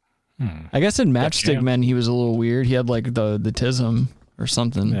 I guess in Matchstick Men he was a little weird. He had like the tism or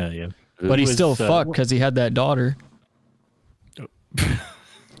something. Yeah. But he still fucked because he had that daughter.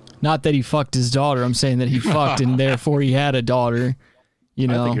 Not that he fucked his daughter. I'm saying that he fucked and therefore he had a daughter. You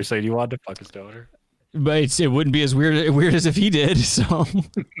know. I think you're saying you wanted to fuck his daughter. But it wouldn't be as weird as if he did. So.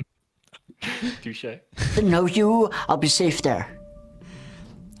 Touche. Know you, I'll be safe there.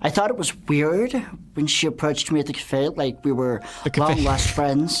 I thought it was weird when she approached me at the cafe, like we were long lost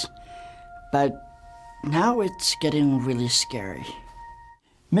friends. But now it's getting really scary.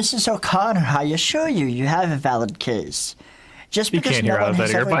 Mrs. O'Connor, I assure you, you have a valid case. Just because no one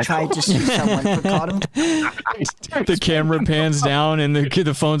has ever tried to sue someone for quantum... The camera pans down and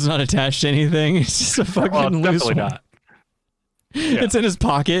the phone's not attached to anything. It's just a fucking loose one. Not. Yeah. It's in his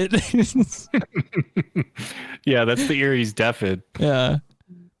pocket. Yeah, that's the ear he's deaf in. Yeah.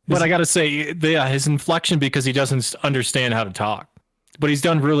 But I gotta say, his inflection, because he doesn't understand how to talk. But he's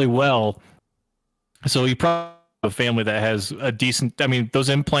done really well. So he probably have a family that has a decent... I mean, those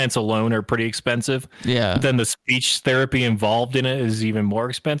implants alone are pretty expensive. Yeah. Then the speech therapy involved in it is even more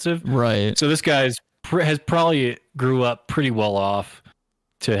expensive. Right. So this guy's has probably grew up pretty well off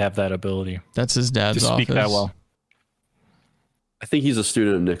to have that ability. That's his dad's to speak office. that well. I think he's a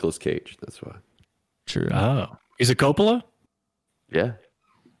student of Nicolas Cage. That's why. True. Oh. He's a Coppola? Yeah.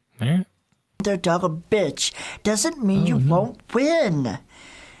 Yeah. Their dog a bitch doesn't mean you won't win.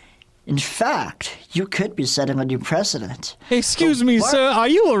 In fact, you could be setting a new precedent. Excuse me, sir. Are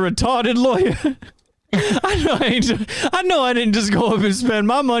you a retarded lawyer? I know I didn't just go up and spend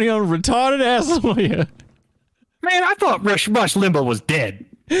my money on a retarded ass lawyer. Man, I thought Rush Limbaugh was dead.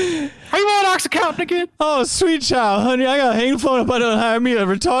 Are you on Ox accountant again? Oh, sweet child, honey, I gotta hang the phone up. I don't hire me a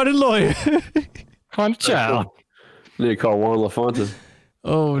retarded lawyer. Honey child. Need to call Juan LaFonta.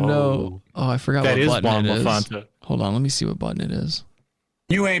 Oh no. Oh, I forgot That what is button Juan it is. LaFonta. Hold on, let me see what button it is.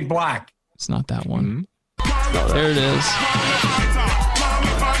 You ain't black. It's not that one. There it is.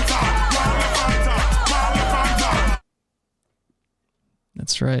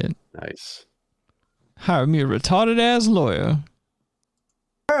 That's right. Nice. Hire me a retarded ass lawyer.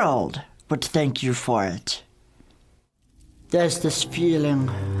 World would thank you for it. There's this feeling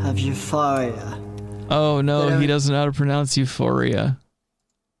of euphoria. Oh no, he doesn't know how to pronounce euphoria.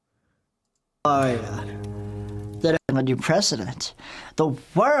 That a new president. The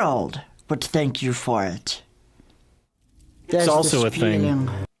world would thank you for it. There's It's also this a thing. feeling.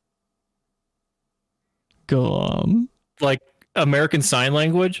 Go on. Like American Sign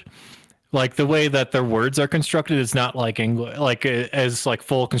Language, like the way that their words are constructed is not like English, like as like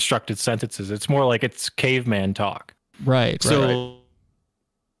full constructed sentences. It's more like it's caveman talk. Right. So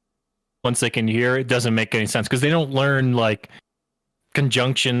once they can hear, it doesn't make any sense because they don't learn like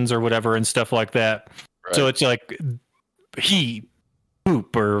conjunctions or whatever and stuff like that. Right. So it's like he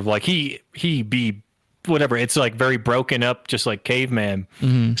poop or like he be whatever. It's like very broken up, just like caveman.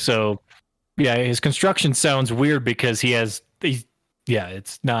 Mm-hmm. So yeah, his construction sounds weird because it's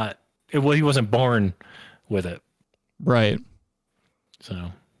not. He wasn't born with it. Right.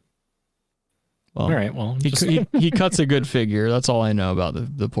 So. Well, all right. Well, he cuts a good figure. That's all I know about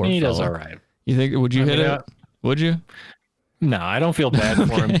the poor he fellow. does all right. You think? Would you hit it? Would you? No, I don't feel bad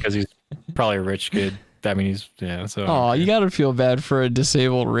for him because he's probably a rich kid. I mean, so. Oh, you gotta feel bad for a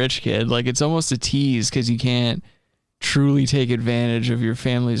disabled rich kid. Like it's almost a tease because you can't truly take advantage of your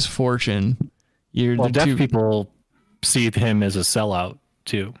family's fortune. Deaf people see him as a sellout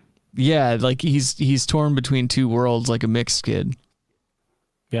too. Yeah, like he's torn between two worlds, like a mixed kid.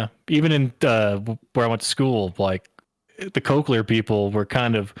 Yeah, even in where I went to school, like the Cochlear people were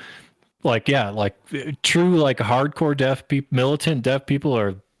kind of like, like true, like hardcore deaf people, militant deaf people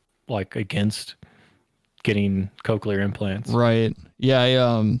are like against getting cochlear implants. Right.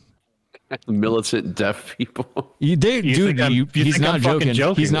 Yeah. Militant deaf people. He's not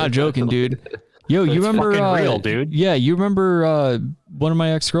joking. He's not joking, dude. Yo, you remember? Real, dude. Yeah, you remember one of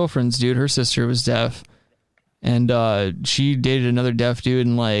my ex-girlfriends, dude. Her sister was deaf. And she dated another deaf dude,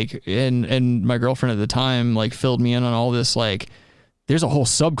 and like, and my girlfriend at the time like filled me in on all this. Like, there's a whole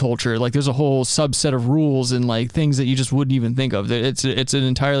subculture, like there's a whole subset of rules and like things that you just wouldn't even think of. It's an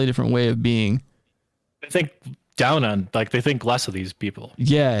entirely different way of being. They think down on, like they think less of these people.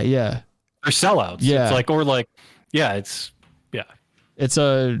 Yeah. They're sellouts. Yeah. It's like, or like, yeah, it's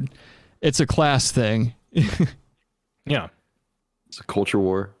a class thing. Yeah. It's a culture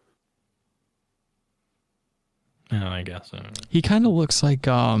war. Oh, I guess. He kind of looks like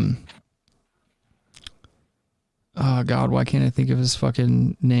oh God, why can't I think of his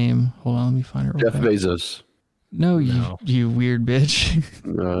fucking name? Hold on, let me find it real Jeff quick. Bezos. No, you weird bitch.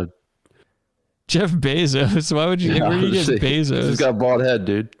 Jeff Bezos. Why would you? Where do you get Bezos? He's got a bald head,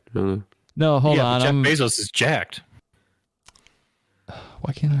 dude. No, hold on. Jeff Bezos is jacked.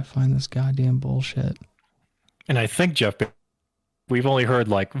 Why can't I find this goddamn bullshit? And I think we've only heard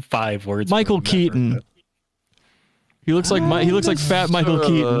like 5 words. Michael Keaton. He looks like fat Michael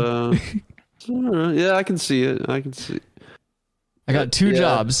Keaton. Yeah, I can see it. I got 2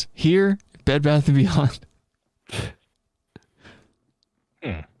 jobs here, Bed Bath & Beyond.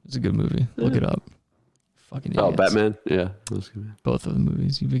 It's a good movie. Look it up. Fucking idiots. Oh, Batman. Yeah, both of the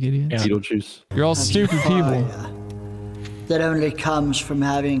movies. You big idiots. Beetlejuice. You're all stupid people. That only comes from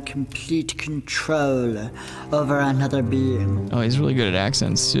having complete control over another being. Oh, he's really good at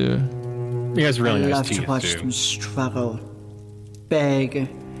accents too. He has really I nice love teeth to watch too. them struggle, beg,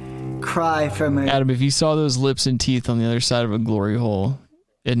 cry for me. Adam, if you saw those lips and teeth on the other side of a glory hole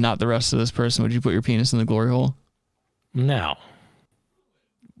and not the rest of this person, would you put your penis in the glory hole? No.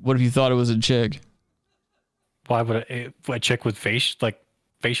 What if you thought it was a chick? Why would a chick with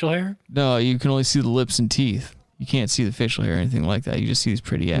facial hair? No, you can only see the lips and teeth. You can't see the facial hair or anything like that. You just see these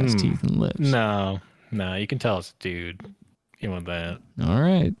pretty ass teeth and lips. No, you can tell it's a dude. You want that? All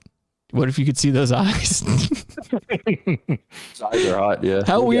right. What if you could see those eyes? His eyes are hot. Yeah.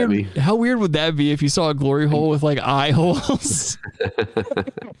 How weird? How weird would that be if you saw a glory hole with like eye holes?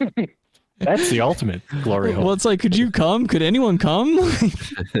 That's the ultimate glory hole. Well, it's like, could you come? Could anyone come?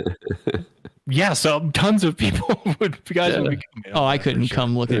 Yeah, so tons of people would be coming. Oh, I couldn't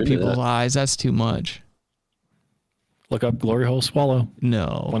come look at people's eyes. That's too much. Look up Glory Hole Swallow.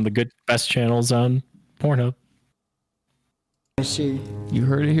 No. One of the best channels on Pornhub. I see. You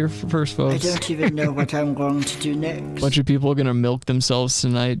heard it here first, I folks. don't even know what I'm going to do next. Bunch of people are going to milk themselves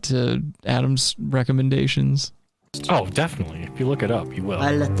tonight to Adam's recommendations. Oh, definitely. If you look it up, you will.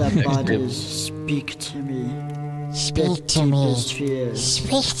 I let their bodies speak to me. Speak to me.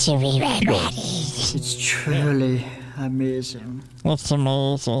 Speak to me, my body. It's truly amazing. It's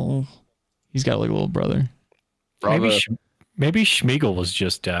amazing. He's got like a little brother. Maybe Schmeagol was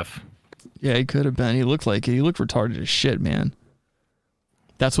just deaf. Yeah, he could have been. He looked like it. He looked retarded as shit, man.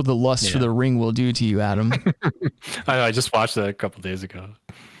 That's what the lust for the ring will do to you, Adam. I know. I just watched that a couple days ago.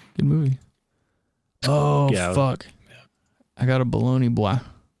 Good movie. Oh, Yeah. fuck. I got a baloney boy.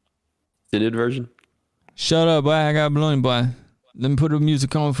 Extended version? Shut up, boy. I got a baloney boy. Let me put the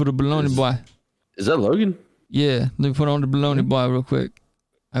music on for the baloney boy. Is that Logan? Yeah, let me put on the baloney boy real quick.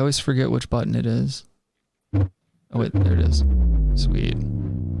 I always forget which button it is. Oh, wait, there it is. Sweet.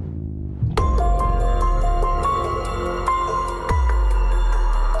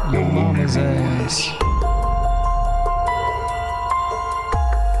 Your mama's ass.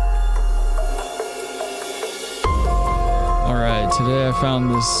 Alright, today I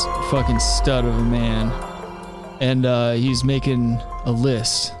found this fucking stud of a man. And he's making a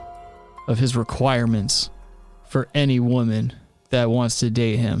list of his requirements for any woman that wants to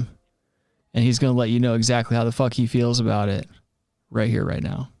date him. And he's going to let you know exactly how the fuck he feels about it right here, right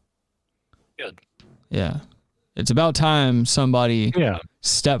now. Good. Yeah. It's about time somebody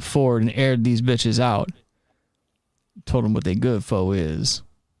stepped forward and aired these bitches out. Told them what they good for is.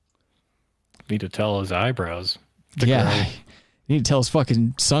 Need to tell his eyebrows. Yeah. You need to tell his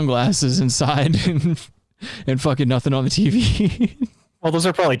fucking sunglasses inside and fucking nothing on the TV. Well, those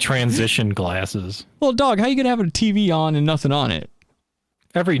are probably transition glasses. Well, dog, how you going to have a TV on and nothing on it?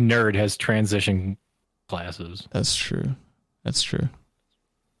 Every nerd has transition glasses. That's true. That's true.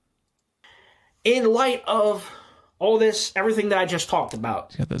 In light of all this, everything that I just talked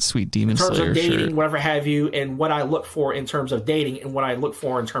about, Got that sweet Demon in terms Slayer of dating, shirt. whatever have you, and what I look for in terms of dating, and what I look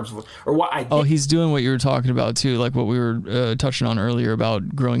for in terms of, or what I Oh, he's doing what you were talking about too, like what we were touching on earlier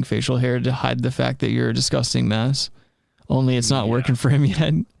about growing facial hair to hide the fact that you're a disgusting mess. Only it's not working for him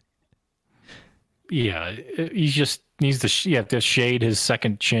yet. Yeah, he just needs to shade his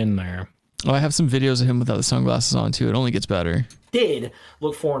second chin there. Oh, I have some videos of him without the sunglasses on too. It only gets better. did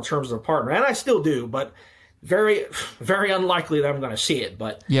look for in terms of a partner, and I still do, but very, very unlikely that I'm going to see it.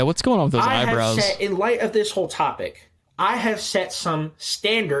 But Yeah, what's going on with those eyebrows? have set, in light of this whole topic, I have set some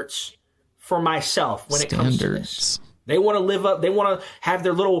standards for myself when it comes to this. They want to live up. They want to have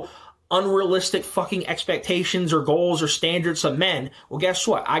their little unrealistic fucking expectations or goals or standards of men. Well, guess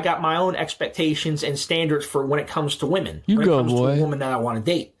what? I got my own expectations and standards for when it comes to women. You when go, it comes boy. to a woman that I want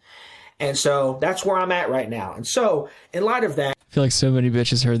to date. And so that's where I'm at right now. And so, in light of that, I feel like so many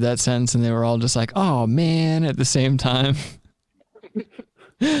bitches heard that sentence and they were all just like, oh man, at the same time.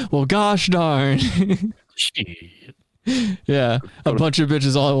 Well, gosh darn. Yeah, a bunch of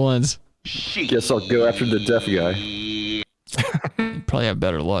bitches all at once. Guess I'll go after the deaf guy. Probably have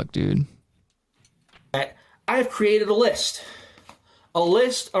better luck, dude. I have created a list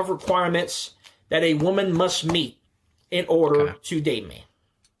of requirements that a woman must meet in order to date me.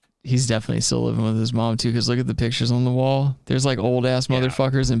 He's definitely still living with his mom too, because look at the pictures on the wall. There's like old ass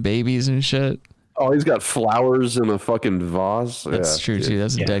motherfuckers and babies and shit. Oh, he's got flowers in a fucking vase. That's Yeah, true dude. too.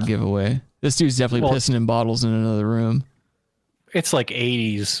 That's a dead giveaway. This dude's definitely Well, pissing in bottles in another room. It's like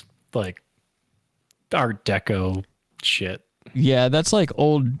 80s, like Art Deco shit. Yeah, that's like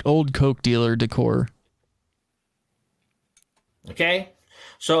old Coke dealer decor. Okay?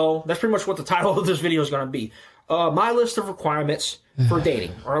 So that's pretty much what the title of this video is going to be. My list of requirements for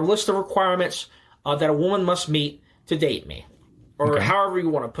dating, or a list of requirements that a woman must meet to date me, or however you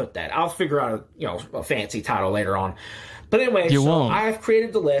want to put that. I'll figure out a fancy title later on. But anyway, You so won't. I have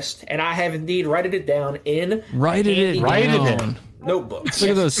created the list, and I have indeed written it down in Write it down. notebooks. Look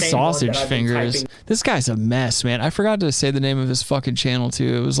at those Same one that sausage I've been fingers. typing. This guy's a mess, man. I forgot to say the name of his fucking channel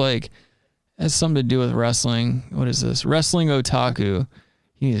too. It was like, it has something to do with wrestling. What is this? Wrestling Otaku.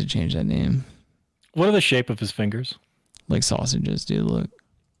 He needs to change that name. What are the shape of his fingers? Like sausages, dude. Look.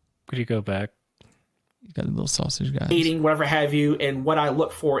 Could you go back? You got the little sausage guys. Dating, whatever have you, and what I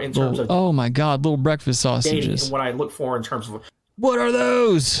look for in terms of Oh my god, little breakfast dating, sausages. and what I look for in terms of What are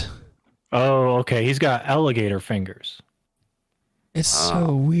those? Oh, okay. He's got alligator fingers. It's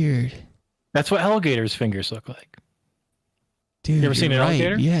so weird. That's what alligators' fingers look like. Dude, You ever seen an you're right.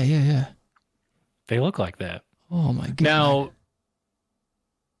 alligator? Yeah. They look like that. Oh my god. Now,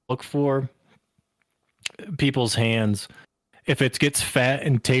 look for people's hands. If it gets fat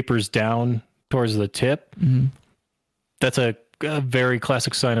and tapers down towards the tip, Mhm. that's a very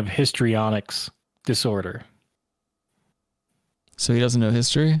classic sign of histrionics disorder. So he doesn't know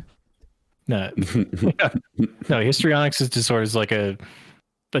history? No, no. Histrionics disorder is like a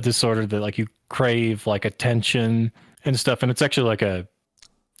disorder that like you crave like attention and stuff, and it's actually like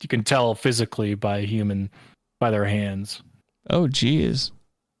you can tell physically by a human by their hands. Oh geez.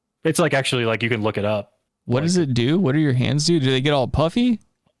 It's like actually like you can look it up. What does it do? What do your hands do? Do they get all puffy?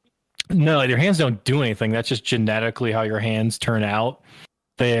 No, your hands don't do anything. That's just genetically how your hands turn out.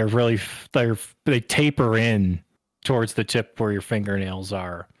 They are really they taper in towards the tip where your fingernails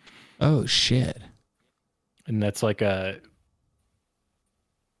are. Oh shit. And that's like a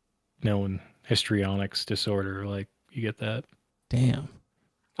known histrionics disorder. Like, you get that? Damn.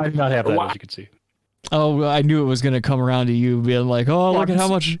 I do not have that, as you can see. Oh, I knew it was gonna come around to you being like, "Oh, look how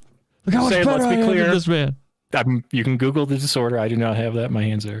much better let's I be am clear. than this man." You can Google the disorder. I do not have that. My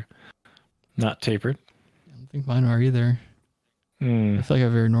hands are not tapered. I don't think mine are either. I feel like I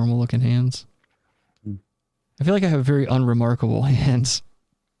have very normal looking hands. I feel like I have very unremarkable hands.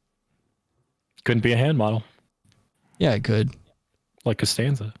 Couldn't be a hand model. Yeah, I could. Like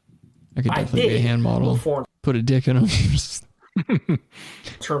Costanza. I could definitely be a hand model. Put a dick in him. In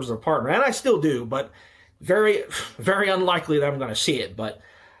terms of a partner, and I still do, but very, very unlikely that I'm going to see it. But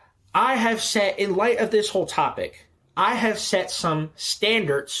I have set, in light of this whole topic, I have set some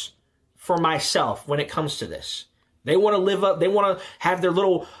standards for myself when it comes to this. They want to live up, they want to have their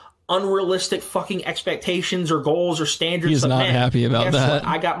little unrealistic fucking expectations or goals or standards. He's not happy about that.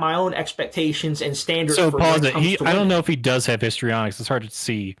 I got my own expectations and standards. So for pause when it. comes to I don't women. know if he does have histrionics. It's hard to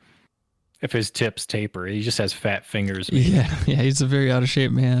see if his tips taper. He just has fat fingers. Yeah, he's a very out of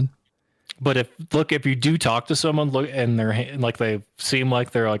shape man. But if you do talk to someone, look, and they're like, they seem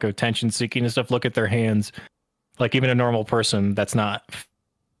like they're like attention seeking and stuff, look at their hands. Like, even a normal person that's not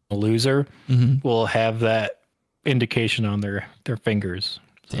a loser will have that indication on their fingers.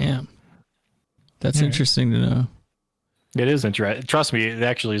 Damn. That's interesting to know. It is interesting. Trust me, it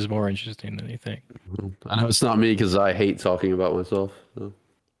actually is more interesting than you think. I know it's not me because I hate talking about myself. So.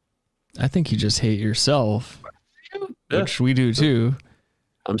 I think you just hate yourself, which we do too.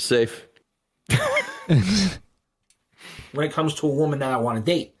 I'm safe. When it comes to a woman that I want to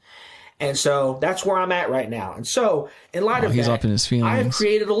date. And so that's where I'm at right now. And so, in light of he's that, up in his feelings. I have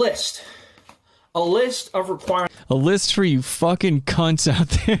created a list of requirements. A list for you fucking cunts out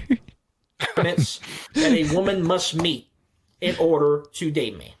there. That a woman must meet in order to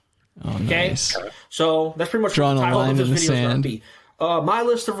date me. Oh, okay, nice. So that's pretty much Drawing what the a title line of this in the video is going to sand. be. My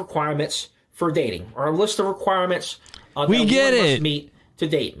list of requirements for dating, or a list of requirements that We a get woman it. must meet to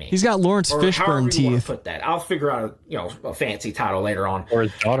date me. He's got Lawrence Or however Fishburne you want to teeth. put that. I'll figure out a fancy title later on. Or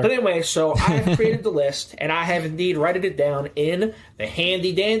his daughter. But anyway, so I have created the list, and I have indeed written it down in the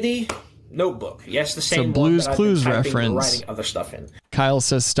handy dandy notebook. Yes, the same Blue's one that Clues I've been typing and reference. writing other stuff in. Kyle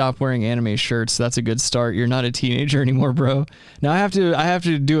says stop wearing anime shirts. That's a good start. You're not a teenager anymore, bro. Now I have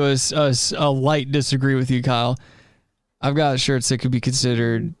to do a light disagree with you, Kyle. I've got shirts that could be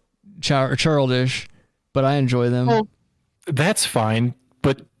considered childish, but I enjoy them. Well, that's fine.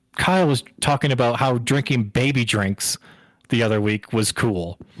 But Kyle was talking about how drinking baby drinks the other week was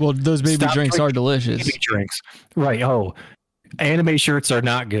cool. Well, those baby Stop drinks are drinking delicious. Baby drinks, right? Oh, anime shirts are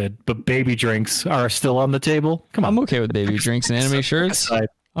not good, but baby drinks are still on the table. Come on, I'm okay with baby drinks and anime shirts.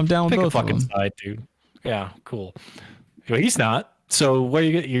 I'm down with Pick both a of fucking them. side, dude. Yeah, cool. Well, he's not. So what do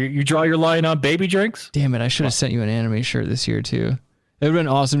you draw your line on baby drinks? Damn it! I should have sent you an anime shirt this year too. It would have been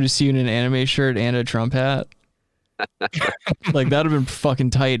awesome to see you in an anime shirt and a Trump hat. Like that would have been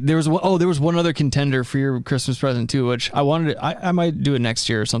fucking tight. There was one other contender for your Christmas present too, which I wanted. I might do it next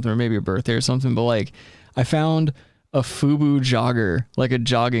year or something, or maybe a birthday or something. But like, I found a FUBU jogger, like a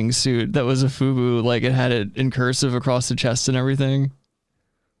jogging suit that was a FUBU, like it had it in cursive across the chest and everything.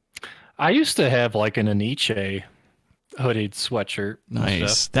 I used to have like an Aniche hooded sweatshirt. and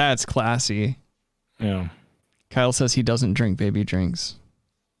Nice, stuff. that's classy. Yeah. Kyle says he doesn't drink baby drinks.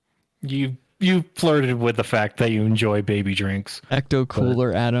 You flirted with the fact that you enjoy baby drinks. Ecto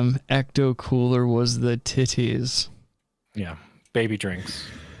Cooler, Adam. Ecto Cooler was the titties. Yeah, baby drinks.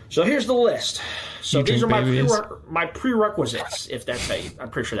 So here's the list. So You these are drink babies? my prerequisites, if that's how you, I'm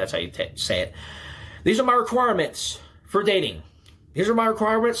pretty sure that's how you say it. These are my requirements for dating. These are my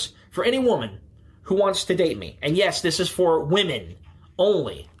requirements for any woman who wants to date me. And yes, this is for women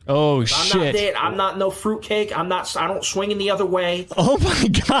only. Oh I'm shit! I'm not no fruitcake. I don't swing in the other way. Oh my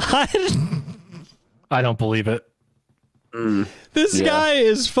god! I don't believe it. This guy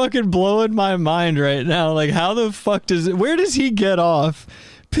is fucking blowing my mind right now. Like, how the fuck where does he get off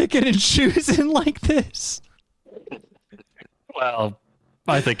picking and choosing like this? Well,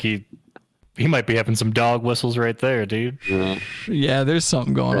 I think he might be having some dog whistles right there, dude. Yeah, there's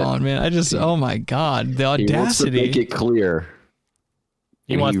something going on, man. Oh my god, the audacity. He wants to make it clear.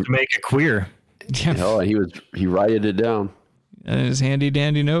 He wants to make it queer. Oh, and he wrote it down. In his handy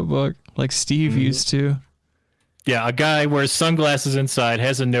dandy notebook, like Steve used to. Yeah, a guy wears sunglasses inside,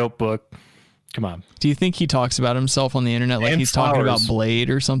 has a notebook. Come on. Do you think he talks about himself on the internet like And he's talking about flowers. Blade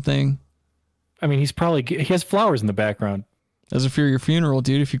or something? I mean, he has flowers in the background. Those are for your funeral,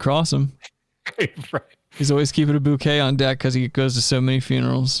 dude, if you cross him. Right. He's always keeping a bouquet on deck because he goes to so many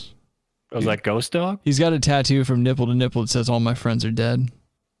funerals. Was that Ghost Dog? He's got a tattoo from nipple to nipple that says "All my friends are dead."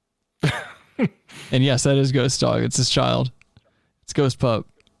 And yes, that is Ghost Dog. It's his child. It's Ghost Pup.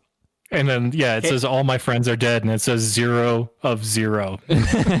 And then it says "All my friends are dead," and it says 0 of 0.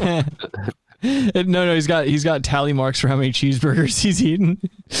 No, he's got tally marks for how many cheeseburgers he's eaten.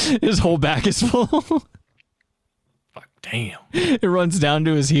 His whole back is full. Fuck, damn. It runs down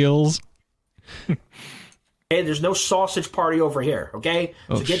to his heels. Hey, there's no sausage party over here, okay?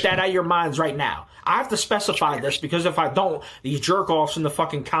 So get that out of your minds right now. I have to specify this because if I don't, these jerk-offs in the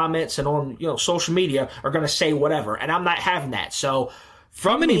fucking comments and on social media are going to say whatever, and I'm not having that. So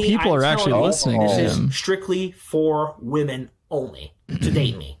from how many people are actually listening to this him? Is strictly for women only to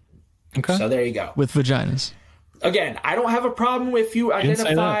date me. Okay. So there you go. With vaginas. Again, I don't have a problem if you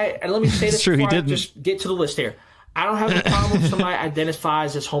identify, and let me say this before I just get to the list here. I don't have a problem if somebody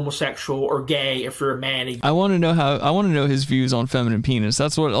identifies as homosexual or gay if you're a man. I want to know his views on feminine penis.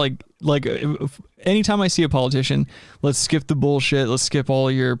 That's what anytime I see a politician, let's skip the bullshit. Let's skip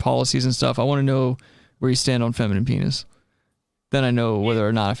all your policies and stuff. I want to know where you stand on feminine penis. Then I know whether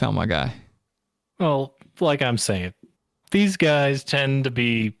or not I found my guy. Well, like I'm saying, these guys tend to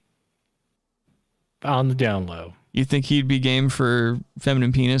be on the down low. You think he'd be game for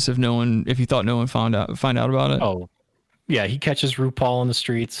feminine penis if he thought no one find out about it? Oh, yeah, he catches RuPaul in the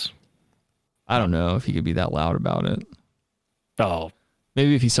streets. I don't know if he could be that loud about it. Oh,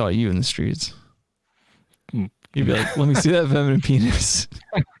 maybe if he saw you in the streets, he'd be like, "Let me see that feminine penis."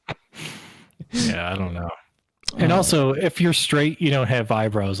 Yeah, I don't know. And also, if you're straight, you don't have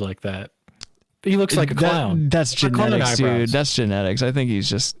eyebrows like that. He looks like a clown. That's genetics, dude. That's genetics. I think he's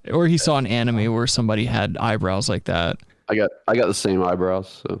just, or he saw an anime where somebody had eyebrows like that. I got the same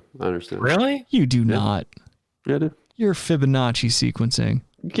eyebrows, so I understand. Really? You do not. Yeah, I do. You're Fibonacci sequencing.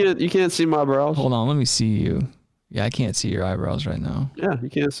 You can't see my brows. Hold on, let me see you. Yeah, I can't see your eyebrows right now. Yeah, you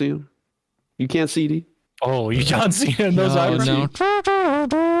can't see them. You can't see D. Oh, you can't see those eyebrows? No.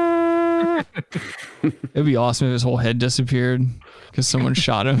 It'd be awesome if his whole head disappeared because someone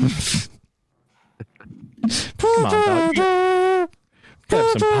shot him. Come on, dog. You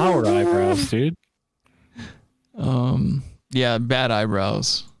have some power eyebrows, dude. Yeah, bad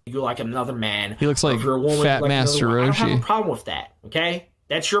eyebrows. You're like another man. He looks like if you're a woman, Fat like Master another woman. I don't have Roshi. a problem with that. Okay,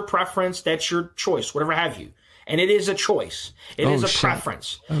 that's your preference. That's your choice. Whatever have you. And it is a choice. It is a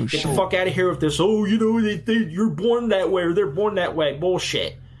preference. Get the fuck out of here with this. Oh, you're born that way or they're born that way.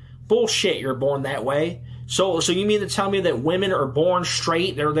 Bullshit. You're born that way. So you mean to tell me that women are born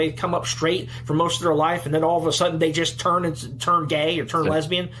straight, or they come up straight for most of their life, and then all of a sudden they just turn gay or turn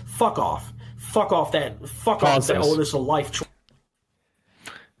lesbian? Fuck off. Fuck off that. Oh, this is a life choice.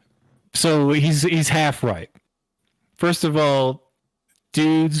 So he's half right. First of all,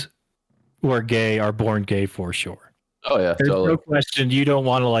 dudes who are gay are born gay for sure. Oh yeah, there's totally. no question. You don't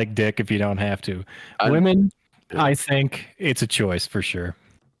want to like dick if you don't have to. Women, I think it's a choice for sure.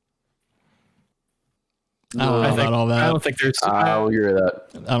 I don't know about all that. I don't think there's. I don't agree with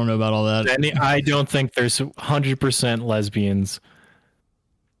that. I don't know about all that. I don't think there's 100% lesbians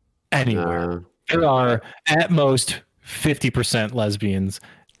anywhere. There are at most 50% lesbians.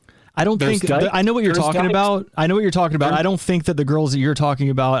 I don't think I know what you're talking about. I know what you're talking about. I don't think that the girls that you're talking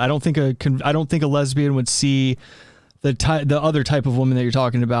about. I don't think a lesbian would see the other type of woman that you're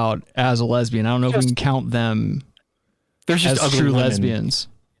talking about as a lesbian. I don't know if we can count them. There's just as ugly true women lesbians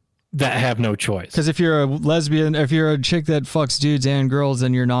that have no choice. Because if you're a lesbian, if you're a chick that fucks dudes and girls,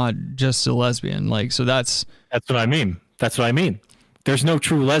 then you're not just a lesbian. Like, so that's what I mean. That's what I mean. There's no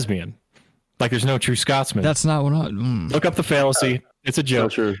true lesbian. Like, there's no true Scotsman. That's not what I. Look up the fallacy. It's a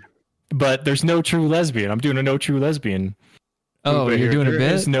joke. True. But there's no true lesbian. I'm doing a no true lesbian. Oh, you're doing a bit?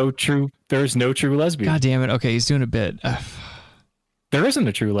 There's no true lesbian. God damn it. Okay, he's doing a bit. There isn't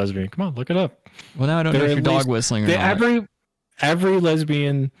a true lesbian. Come on, look it up. Well, now I don't know if you're dog whistling or not. Every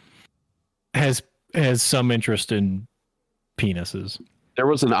lesbian has some interest in penises. There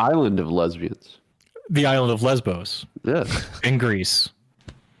was an island of lesbians. The island of Lesbos. Yeah. In Greece.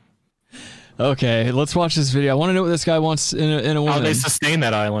 Okay, let's watch this video. I want to know what this guy wants in a woman. How they sustain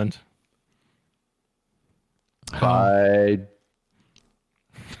that island. By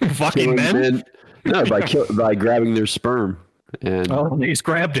fucking men? No, by grabbing their sperm. And he's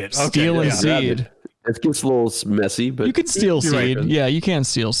grabbed it. Okay, stealing seed. It gets a little messy, but you can steal seed. Right. Yeah, you can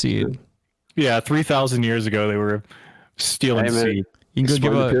steal seed. Yeah, 3,000 years ago they were stealing seed. You can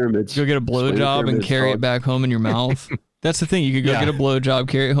go get a blowjob and carry it back home in your mouth. That's the thing. You could go get a blowjob,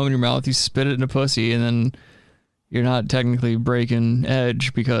 carry it home in your mouth, you spit it in a pussy, and then you're not technically breaking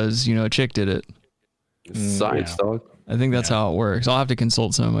edge because, a chick did it. Science, dog. I think that's how it works. I'll have to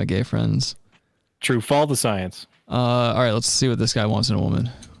consult some of my gay friends. True. Follow the science. All right, let's see what this guy wants in a woman.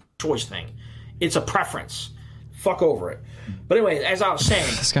 choice thing. It's a preference. Fuck over it. But anyway, as I was saying,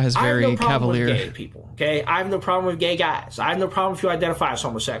 This guy's I have very no problem cavalier. with gay people. Okay, I have no problem with gay guys. I have no problem if you identify as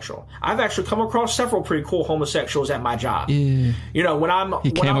homosexual. I've actually come across several pretty cool homosexuals at my job. Yeah. You know, when I'm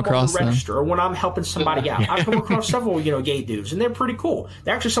on across the them. register or when I'm helping somebody out, I've come across several gay dudes, and they're pretty cool.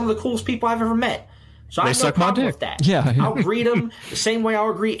 They're actually some of the coolest people I've ever met. So I have no problem with that. Yeah. I'll greet them the same way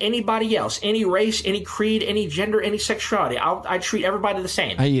I'll greet anybody else, any race, any creed, any gender, any sexuality. I treat everybody the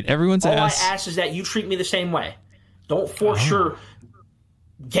same. I eat everyone's All ass. I ask is that you treat me the same way. Don't force your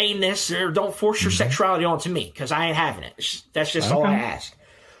gayness or don't force your sexuality onto me, because I ain't having it. That's just all I ask.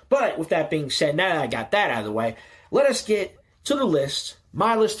 But with that being said, now that I got that out of the way, let us get to the list,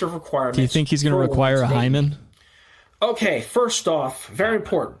 my list of requirements. Do you think he's going to require a hymen? Okay, first off, very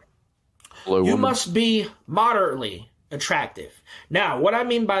important. You must be moderately attractive. Now, what I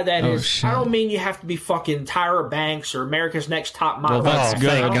mean by that is, I don't mean you have to be fucking Tyra Banks or America's Next Top Model. Well, that's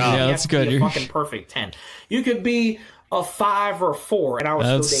good. Yeah, that's good. Be a fucking perfect 10. You could be a 5 or a 4, and I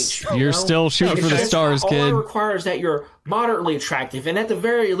would still date you. You're still shooting for the stars, kid. All I require is that you're moderately attractive, and at the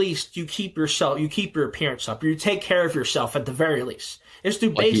very least, you keep your appearance up. You take care of yourself at the very least. Just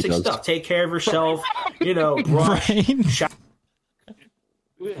do basic stuff. Take care of yourself. Brush.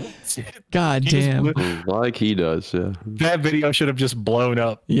 God damn. Like he does, yeah. That video should have just blown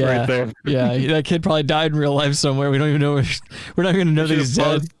up Yeah. right there. Yeah. That kid probably died in real life somewhere. We don't even know. We're not going to know that he's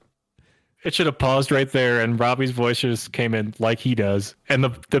dead. It should have paused right there, and Robbie's voice just came in like he does, and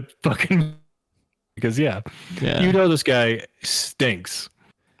the fucking because you know this guy stinks.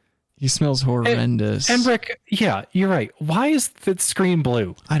 He smells horrendous. And Rick, yeah, you're right. Why is the screen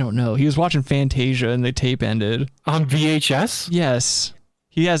blue? I don't know. He was watching Fantasia and the tape ended. On VHS? Yes.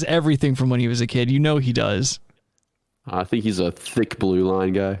 He has everything from when he was a kid. You know he does. I think he's a thick blue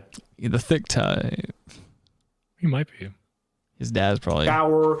line guy. The thick type. He might be. His dad's probably.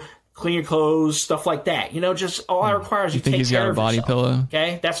 Shower, clean your clothes, stuff like that. Just all I require is you think take he's care got a of body yourself, pillow?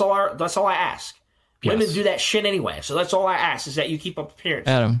 Okay, that's all I ask. Yes. Women do that shit anyway, so that's all I ask is that you keep up appearance.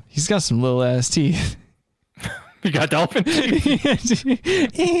 Adam, he's got some little ass teeth. You got dolphin teeth?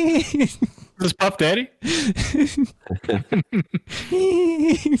 This Puff Daddy?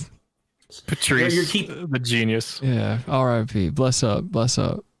 Patrice, the genius. Yeah, R.I.P. Bless up, bless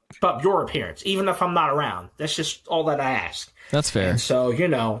up. Up your appearance, even if I'm not around. That's just all that I ask. That's fair. And so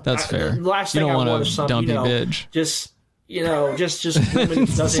that's fair. The last You thing don't I want want a is some dumpy bitch. just women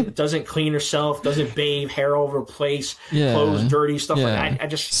doesn't clean herself, doesn't bathe, hair over the place, clothes dirty, stuff like that. I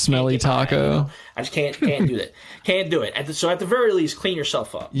just smelly taco. I just can't do that. Can't do it. So at the very least, clean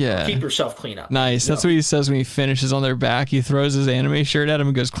yourself up. Yeah. Keep yourself clean up. Nice. That's what he says when he finishes on their back. He throws his anime shirt at him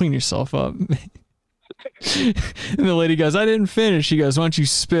and goes, "Clean yourself up." And the lady goes, "I didn't finish." He goes, "Why don't you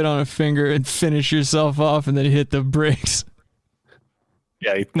spit on a finger and finish yourself off and then hit the bricks?"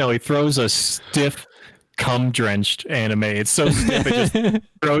 Yeah, he throws a stiff, cum-drenched anime. It's so stiff, it just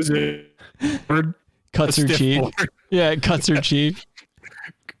throws it. Cuts her cheek. Board. Yeah, it cuts her cheek.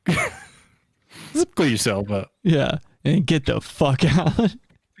 Clean yourself up. Yeah, and get the fuck out.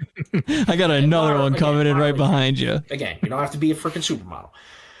 I got another one coming in right behind you. Again, you don't have to be a freaking supermodel.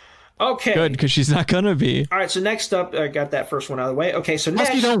 Okay. Good, because she's not gonna be. All right, so next up, I got that first one out of the way. Okay, so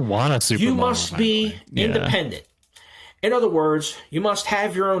next, you don't want a supermodel. You must be independent. In other words, you must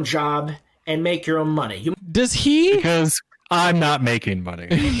have your own job and make your own money. Does he? Because I'm not making money.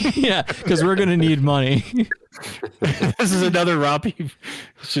 Yeah, because we're gonna need money. This is another Robbie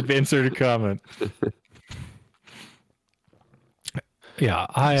should insert a comment. Yeah,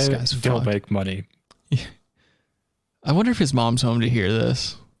 I don't make money. I wonder if his mom's home to hear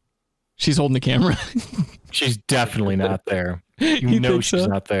this. She's holding the camera. She's definitely not there. You know she's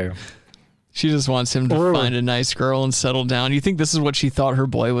not there. She just wants him to find a nice girl and settle down. You think this is what she thought her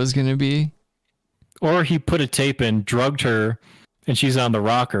boy was going to be? Or he put a tape in, drugged her, and she's on the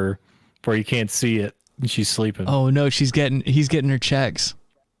rocker where you can't see it, and she's sleeping. Oh no, he's getting her checks.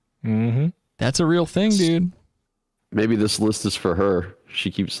 Mm-hmm. That's a real thing, dude. Maybe this list is for her. She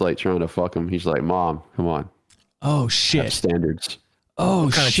keeps trying to fuck him. He's like, "Mom, come on." Oh shit. Have standards. Oh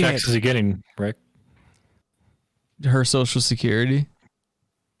what kind shit. of checks is he getting, Rick? Her Social Security.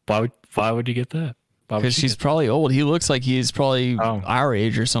 Why would you get that? Because she's probably old. He looks like he's probably our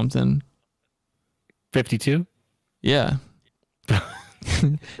age or something. 52? Yeah.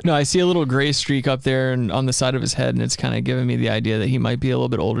 No, I see a little gray streak up there and on the side of his head, and it's kind of giving me the idea that he might be a little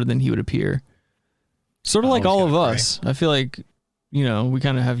bit older than he would appear. Sort of like all of us. I feel like, we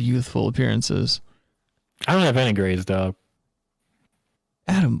kind of have youthful appearances. I don't have any grays, dog.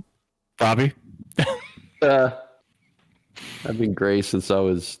 Adam. Robbie? I've been gray since I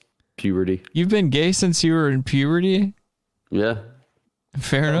was puberty. You've been gay since you were in puberty? Yeah.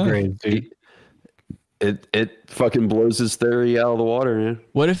 Fair enough. Great, dude. It fucking blows his theory out of the water, man.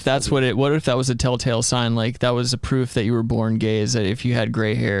 What if that's what if that was a telltale sign? Like that was a proof that you were born gay, is that if you had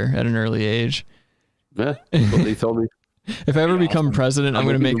gray hair at an early age. Yeah, that's what they told me. If I ever become president, I'm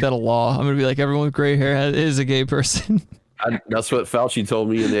going to make that a law. I'm going to be like, everyone with gray hair is a gay person. That's what Fauci told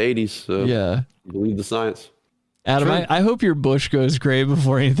me in the 80s. So yeah. Believe the science. Adam, I hope your bush goes gray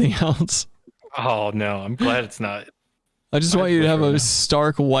before anything else. Oh no, I'm glad it's not. I just want you to have a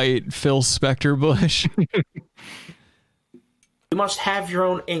stark white Phil Spector bush. You must have your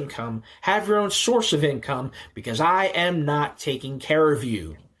own income, have your own source of income, because I am not taking care of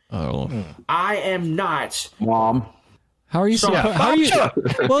you. Oh. I am not. Mom. How are you?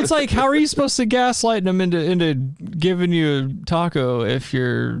 Well, it's like, how are you supposed to gaslight them into giving you a taco if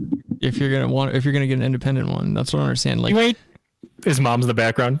you're gonna get an independent one? That's what I don't understand. Like, you ain't. His mom's in the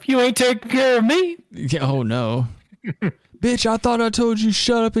background. You ain't taking care of me. Yeah, oh no. Bitch, I thought I told you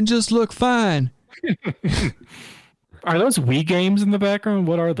shut up and just look fine. Are those Wii games in the background?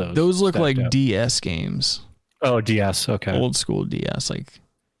 What are those? Those look like DS games. Oh, DS. Okay. Old school DS, like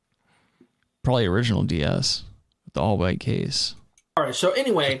probably original DS with the all white case. All right. So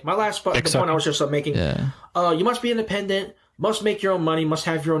anyway, my last point I was just making. Yeah. You must be independent. Must make your own money. Must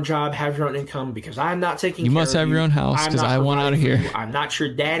have your own job. Have your own income. Because I'm not taking. You care must of have your own house. Because I want out of here. I'm not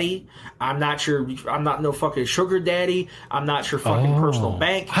your daddy. I'm not no fucking sugar daddy. I'm not your fucking personal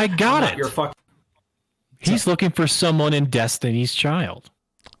bank. I got it. Your fucking. He's looking for someone in Destiny's Child.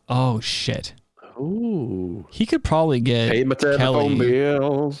 Oh shit. Ooh. He could probably get Pay my telephone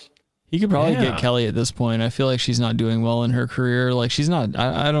bills. He could probably get Kelly at this point. I feel like she's not doing well in her career. Like she's not.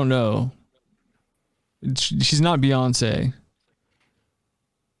 I don't know. She's not Beyonce.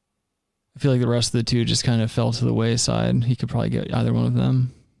 I feel like the rest of the two just kind of fell to the wayside. He could probably get either one of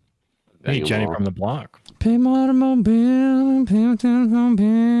them. Hey, Jenny from the Block. Pay my automobile, pay my telephone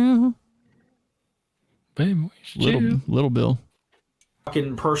bill. Little Bill.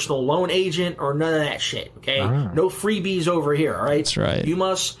 Fucking personal loan agent or none of that shit. Okay, no freebies over here. All right, that's right. You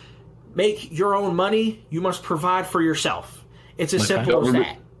must make your own money. You must provide for yourself. It's as simple as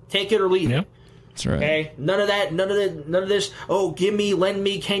that. Take it or leave it. That's right. Okay, none of that. None of this. Oh, give me, lend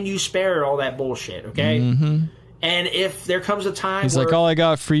me, can you spare? All that bullshit. Okay. Mm-hmm. And if there comes a time, he's like, all I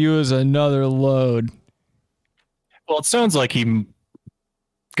got for you is another load. Well, it sounds like he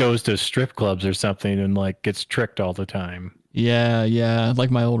goes to strip clubs or something and like gets tricked all the time. Yeah,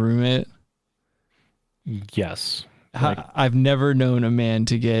 like my old roommate. Yes. I've never known a man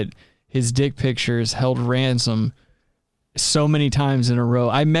to get his dick pictures held ransom so many times in a row.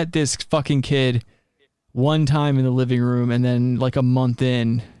 I met this fucking kid one time in the living room, and then like a month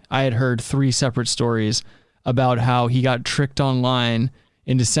in, I had heard 3 separate stories about how he got tricked online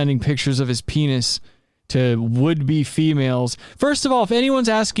into sending pictures of his penis to would-be females. First of all, if anyone's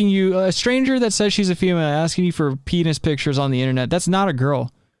asking you, a stranger that says she's a female asking you for penis pictures on the internet, that's not a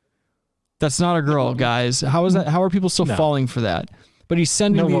girl. That's not a girl, guys. How is that? How are people still falling for that? But he's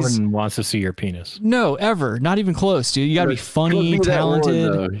sending these. No one wants to see your penis. No, ever. Not even close, dude. You gotta be funny,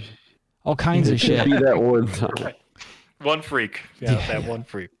 talented, all kinds of shit. Be that one time. One freak. Yeah, that one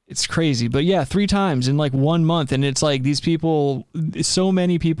freak. It's crazy. But yeah, 3 times in like 1 month. And it's like these people, so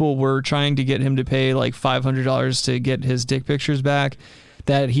many people were trying to get him to pay like $500 to get his dick pictures back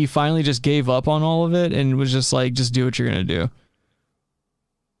that he finally just gave up on all of it and was just like, just do what you're going to do.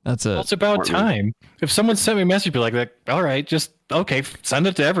 That's it. Well, it's about time. If someone sent me a message, be like, all right, just, okay, send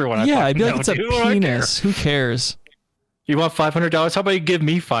it to everyone. Yeah, I'd be like, it's a penis. Who cares? You want $500? How about you give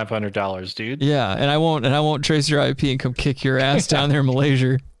me $500, dude? Yeah, and I won't trace your IP and come kick your ass down there in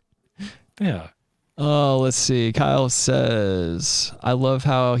Malaysia. Yeah. Oh, let's see. Kyle says, I love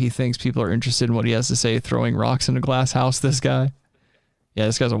how he thinks people are interested in what he has to say, throwing rocks in a glass house, this guy. Yeah,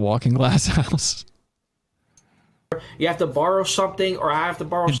 this guy's a walking glass house. You have to borrow something, or I have to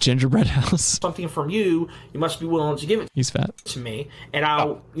borrow a gingerbread house. Something from you. You must be willing to give it. He's fat. To me, and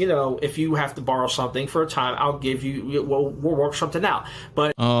I'll, if you have to borrow something for a time, I'll give you. We'll work something out.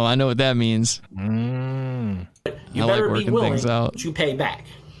 But oh, I know what that means. You better be willing to pay back.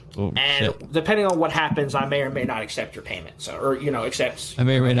 Oh, and shit. Depending on what happens, I may or may not accept your payment. So, or accept. I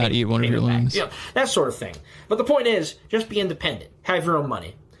may or may not eat one of your loans. That sort of thing. But the point is, just be independent. Have your own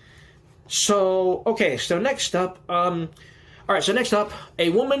money. So, okay, so next up, a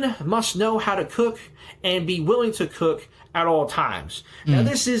woman must know how to cook and be willing to cook at all times. Now,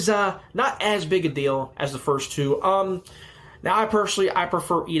 this is not as big a deal as the first two. Now, I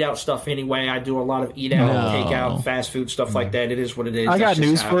prefer eat-out stuff anyway. I do a lot of eat-out, take-out, fast food, stuff like that. It is what it is. I got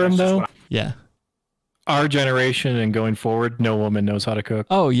news for him, though. Yeah. Our generation and going forward, no woman knows how to cook.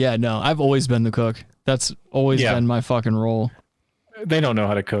 Oh, yeah, no. I've always been the cook. That's always been my fucking role. They don't know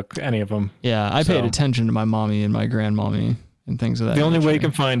how to cook, any of them. Yeah, I paid attention to my mommy and my grandmommy and things of that The only way you nature.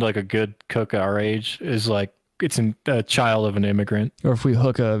 can find like a good cook our age is like it's a child of an immigrant. Or if we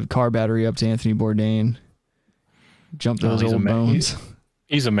hook a car battery up to Anthony Bourdain, jump those he's a old man. bones.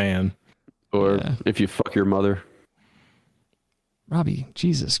 He's a man. Or if you fuck your mother. Robbie,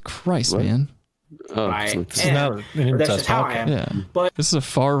 Jesus Christ, What? man. Oh, I so This is not an Or that's incest just how I am. Yeah. But This is a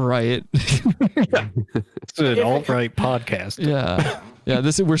far right. It's an alt-right podcast. Yeah. Yeah,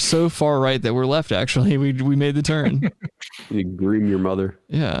 we're so far right that we're left, actually. We made the turn. You groom your mother.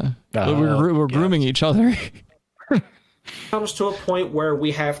 Yeah. But we're grooming each other. comes to a point where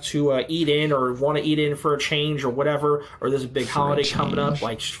we have to eat in or want to eat in for a change or whatever, or there's a big holiday coming up,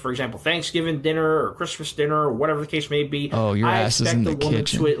 like for example Thanksgiving dinner or Christmas dinner or whatever the case may be. Oh, your I ass is expect in the the woman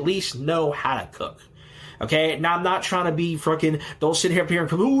kitchen. to at least know how to cook. Okay, now I'm not trying to be fucking. Don't sit here and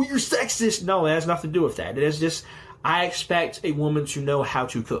come, oh, you're sexist. No, it has nothing to do with that. It is just I expect a woman to know how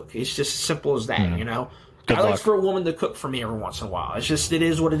to cook. It's just as simple as that, you know. Good I like luck. for a woman to cook for me every once in a while. It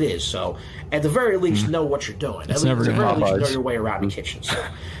is what it is. So, at the very least, know what you're doing. It's At never the gonna very least, happen. know your way around the kitchen. So,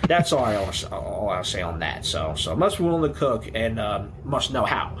 that's all I'll say on that. So must be willing to cook and must know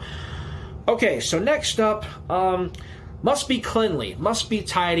how. Okay, so next up, must be cleanly, must be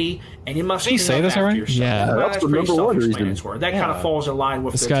tidy, and you must Did he clean say up this after already? yourself. Yeah. Well, That's that's the pretty number one reason. self-explanatory. That kind of falls in line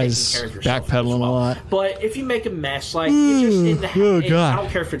with This the guy's taking care of yourself. backpedaling as well. a lot. But if you make a mess, like you're just in the God. I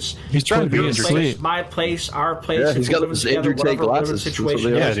don't care if it's He's trying to be Put me in to place, sleep. my place, our place. Yeah, if he's we're got living those together, Andrew Tate whatever glasses.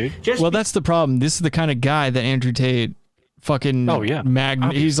 situation Yeah, is. dude. Just Well, that's the problem. This is the kind of guy that Andrew Tate fucking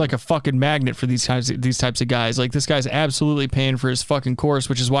magnet. He's like a fucking magnet for these types of guys. Like this guy's absolutely paying for his fucking course,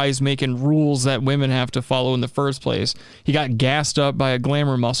 which is why he's making rules that women have to follow in the first place. He got gassed up by a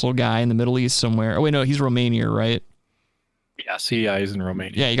glamour muscle guy in the Middle East somewhere. Oh wait, no, he's Romania, right? Yes, he's in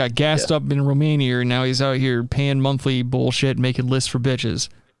Romania. Yeah, he got gassed up in Romania, and now he's out here paying monthly bullshit, making lists for bitches.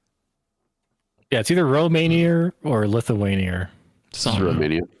 Yeah, it's either Romania or Lithuania. This is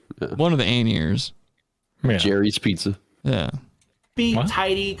Romania. Yeah. One of the Aniers. Yeah. Jerry's Pizza. Yeah. be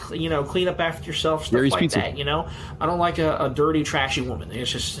tidy, clean up after yourself, stuff Gary's like Pizza. that. I don't like a dirty, trashy woman.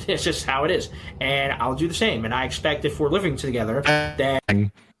 It's just how it is, and I'll do the same. And I expect if we're living together that.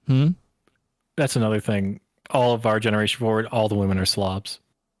 That's another thing. All of our generation forward, all the women are slobs.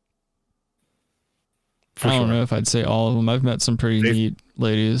 I don't know if I'd say all of them. I've met some pretty neat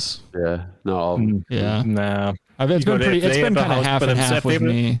ladies. Yeah, no, all of them. Yeah, nah. It's been pretty. It's been kind of half and half with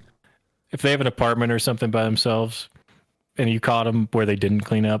me. If they have an apartment or something by themselves, and you caught them where they didn't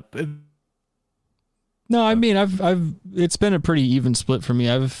clean up, No, I mean I've it's been a pretty even split for me.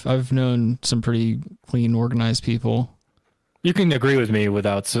 I've known some pretty clean, organized people. you can agree with me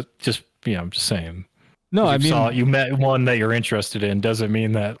without just I'm just saying. No, If I mean you met one that you're interested in doesn't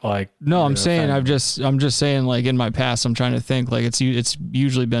mean that like. No, I'm you're saying offended. I'm just saying like in my past I'm trying to think like it's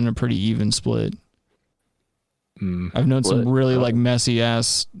usually been a pretty even split. I've known some really like messy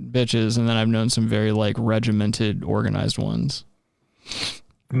ass bitches, and then I've known some very like regimented, organized ones.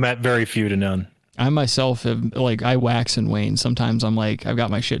 Met very few to none. I myself have like I wax and wane. Sometimes I'm like I've got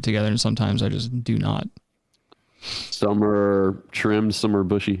my shit together, and sometimes I just do not. Some are trimmed, some are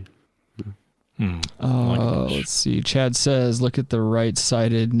bushy. Oh, let's see. Chad says, look at the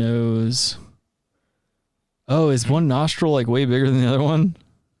right-sided nose. Oh, is one nostril like way bigger than the other one?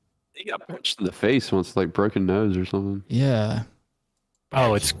 He got punched in the face once, like broken nose or something. Yeah.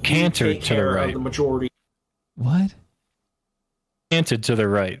 Oh, it's canted Take to the care of right. the majority. What? Canted to the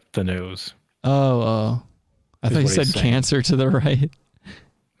right, the nose. Oh. I Is thought you what said he's saying. cancer to the right.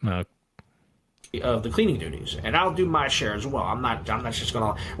 No. Of the cleaning duties, and I'll do my share as well. I'm not just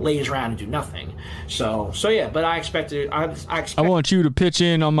gonna laze around and do nothing. So yeah, but I expect it. I expect I want you to pitch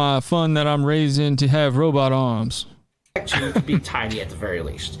in on my fund that I'm raising to have robot arms. to be tidy at the very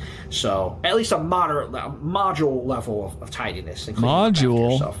least. So at least a module level of tidiness. And cleaning up after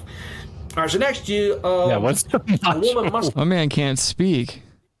Module? yourself. All right. So next, Yeah, what's the a woman must My man can't speak.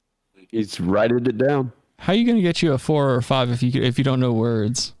 He's writing it down. How are you gonna get you a 4 or a 5 if you don't know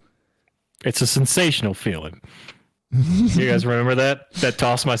words? It's a sensational feeling. You guys remember that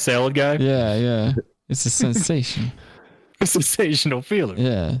toss my salad guy? Yeah. It's a sensation. A sensational feeling.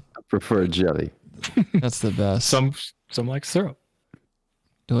 Yeah. I prefer jelly. That's the best. Some like syrup.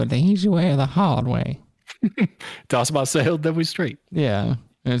 Do it the easy way or the hard way. Toss my salad, then we straight. Yeah.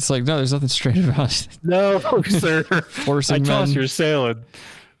 And it's like, no, there's nothing straight about it. No, sir. Forcing I toss men. your salad.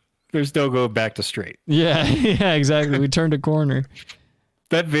 There's no going back to straight. Yeah, exactly. We turned a corner.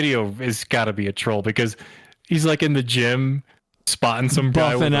 That video has got to be a troll because he's like in the gym spotting some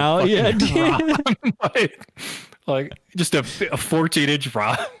guy with Buffing a out. fucking Yeah, rod. like just a 14-inch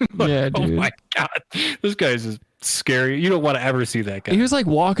rod. Like, Yeah, oh dude. my god, this guy's just scary. You don't want to ever see that guy. He was like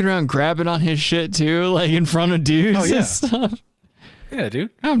walking around grabbing on his shit too, like in front of dudes Oh, yeah. and stuff. Yeah, dude.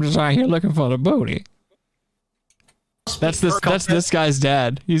 I'm just out here looking for the booty. That's this guy's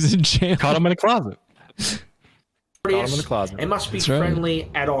dad. He's in jail. Caught him in a closet. Caught him in the closet. It must be That's right.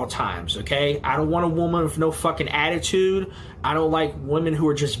 friendly at all times, okay? I don't want a woman with no fucking attitude. I don't like women who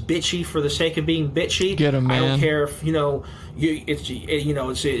are just bitchy for the sake of being bitchy. Get 'em, I don't man. care if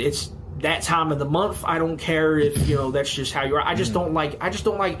it's that time of the month. I don't care if that's just how you are. I just don't like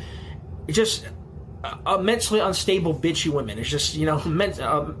mentally unstable bitchy women. It's just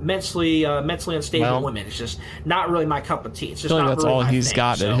mentally unstable women. It's just not really my cup of tea. It's just I feel like not that's really all my he's thing.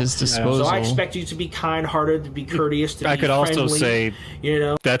 got at his disposal. So I expect you to be kind-hearted, to be courteous, to be I could also friendly, say,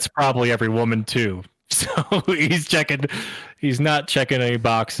 that's probably every woman too. So he's not checking any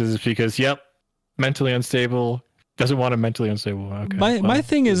boxes because, mentally unstable. Doesn't want a mentally unstable. Okay. My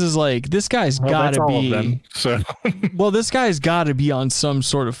thing is like this guy's that's gotta all of be. them, so. Well, this guy's gotta be on some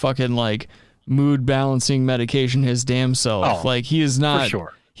sort of fucking like mood balancing medication his damn self. Oh, like he is not. for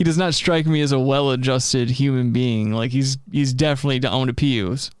sure. He does not strike me as a well-adjusted human being. Like he's definitely down to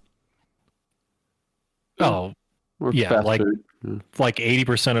pews. Oh, yeah, fast like food.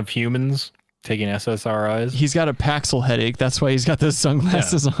 80% of humans taking SSRIs. He's got a Paxil headache. That's why he's got those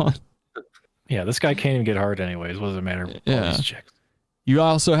sunglasses on. Yeah, this guy can't even get hard anyways. What does it matter? Yeah. You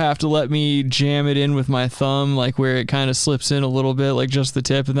also have to let me jam it in with my thumb, like where it kind of slips in a little bit, like just the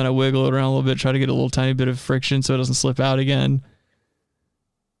tip, and then I wiggle it around a little bit, try to get a little tiny bit of friction so it doesn't slip out again.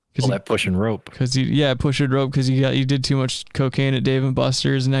 All that pushing rope. Pushing rope because you did too much cocaine at Dave and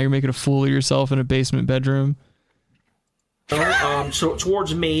Buster's, and now you're making a fool of yourself in a basement bedroom. So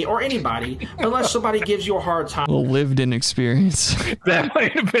towards me or anybody, unless somebody gives you a hard time. A lived-in experience. That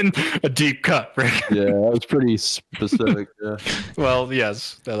might have been a deep cut, Rick. Yeah, that was pretty specific. Yeah. Well,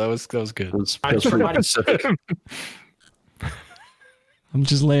 yes, that was good. That's pretty specific. I'm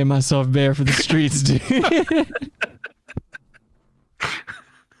just laying myself bare for the streets, dude.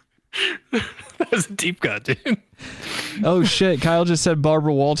 That was a deep cut, dude. Oh shit! Kyle just said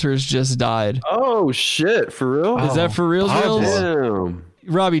Barbara Walters just died. Oh shit! For real? Is that for real? Damn.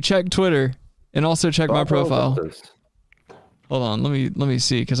 Robbie, check Twitter and also check my Barbara profile. Walters. Hold on, let me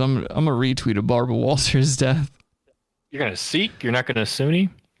see because I'm a retweet of Barbara Walters' death. You're gonna seek. You're not gonna Sunni.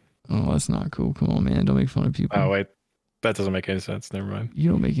 Oh, that's not cool. Come on, man, don't make fun of people. Oh wait, that doesn't make any sense. Never mind.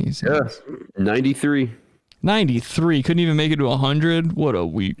 You don't make any sense. Yeah, 93. 93 couldn't even make it to 100. What a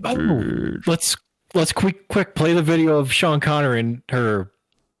weak bitch. Let's quick play the video of Sean Connery in her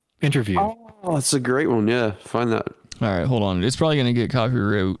interview. Oh, that's a great one. Yeah, find that. All right, hold on. It's probably gonna get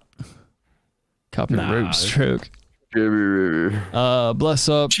copyright stroke. Bless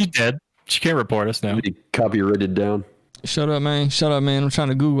up. She dead. She can't report us now. Copyrighted down. Shut up, man. Shut up, man. I'm trying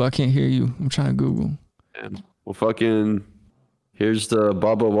to Google. I can't hear you. I'm trying to Google. Well, fucking. Here's the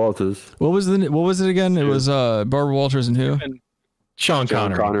Barbara Walters. What was it again? It was Barbara Walters and who? Sean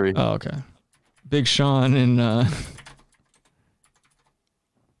Connery. Oh, okay. Big Sean and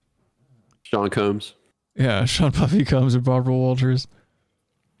Sean Combs. Yeah, Sean Puffy Combs and Barbara Walters.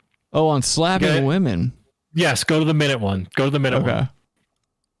 Oh, on slapping women. Yes, go to the minute one. Go to the minute one.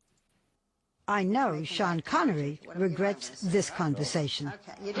 I know Sean Connery regrets this conversation.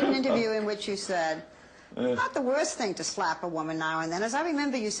 Okay, you did an interview in which you said, not the worst thing to slap a woman now and then. As I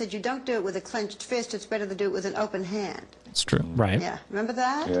remember, you said you don't do it with a clenched fist, it's better to do it with an open hand. It's true. Right. Yeah, remember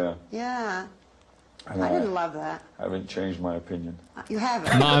that? Yeah. Yeah. And I didn't love that. I haven't changed my opinion. You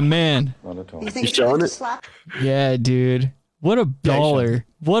haven't? My man. Not at all. You think it's good to slap? Yeah, dude. What a baller.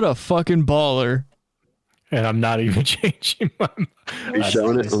 What a fucking baller. And I'm not even changing my mind. Are you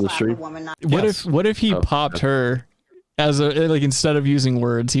showing it on the stream? What if he popped her as instead of using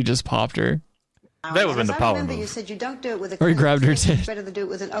words, he just popped her? That would have been the power remember, move. you said you don't do it with a Or he clenched grabbed her fist, it's tit. better to do it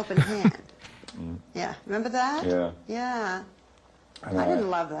with an open hand. Yeah, remember that? Yeah. Yeah. And I didn't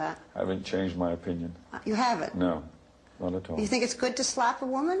love that. I haven't changed my opinion. You haven't? No, not at all. You think it's good to slap a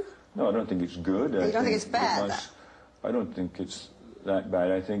woman? No, I don't think it's good. You don't think it's bad? I don't think it's that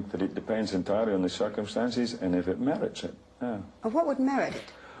bad. I think that it depends entirely on the circumstances and if it merits it. Yeah. What would merit it?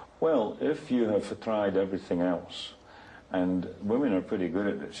 Well, if you have tried everything else, and women are pretty good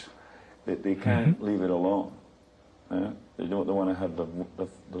at this, they can't leave it alone. They want to have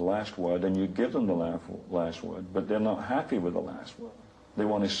the last word, and you give them the last word, but they're not happy with the last word. They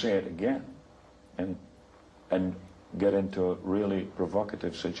want to say it again, and get into a really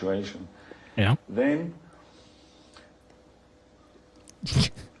provocative situation. Yeah. Then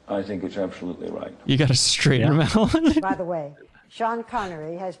I think it's absolutely right. You got to straighten him out. By the way, Sean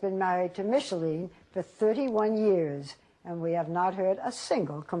Connery has been married to Micheline for 31 years, and we have not heard a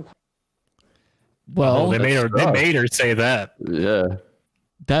single complaint. Well, they made her say that. Yeah.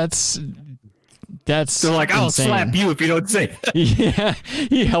 That's They're like, I'll insane. slap you if you don't say that. Yeah,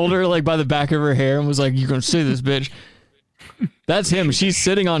 he held her like by the back of her hair and was like, "You're gonna say this, bitch." That's him. She's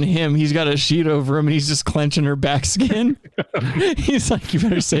sitting on him. He's got a sheet over him, and he's just clenching her back skin. He's like, "You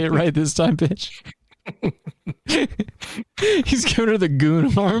better say it right this time, bitch." He's giving her the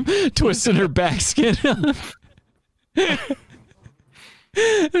goon arm, twisting her back skin up. An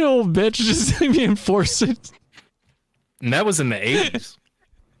old bitch just being forced. And that was in the 80s.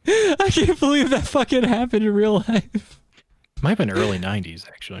 I can't believe that fucking happened in real life. Might have been early 90s,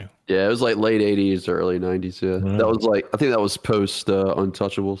 actually. Yeah, it was like late 80s or early 90s. Yeah, that was like, I think that was post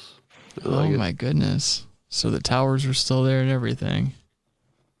Untouchables. Oh my goodness! So the towers were still there and everything.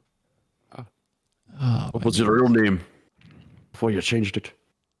 What was your real name before you changed it?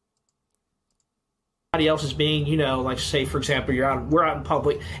 Somebody else is being, you know, like say for example, we're out in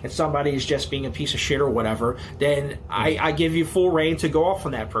public and somebody is just being a piece of shit or whatever, then I give you full reign to go off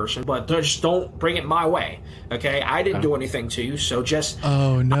on that person, but just don't bring it my way. Okay, I didn't do anything to you, so just.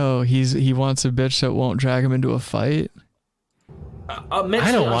 Oh no, he wants a bitch that won't drag him into a fight. I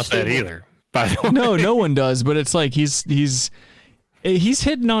don't want that either. By the way. No one does, but it's like he's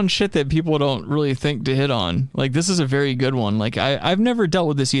hitting on shit that people don't really think to hit on. Like this is a very good one. Like I've never dealt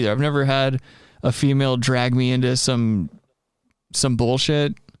with this either. I've never had a female drag me into some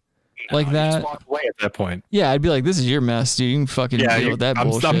bullshit like that. Just walk away at that point. Yeah, I'd be like, "This is your mess, dude. You can fucking deal with that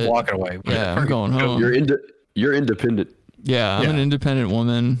bullshit." I'm walking away. Yeah, I'm going home. You're independent. Yeah, I'm an independent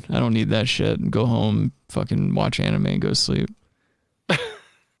woman. I don't need that shit. Go home, fucking watch anime, and go sleep.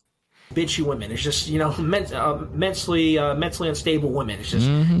 Bitchy women. It's just, you know, mentally unstable women. It's just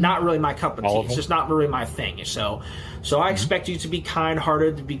not really my cup of tea. It's just not really my thing. So I expect you to be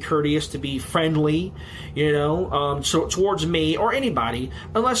kind-hearted, to be courteous, to be friendly, you know, towards me or anybody,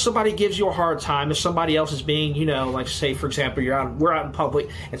 unless somebody gives you a hard time. If somebody else is being, you know, like say for example, we're out in public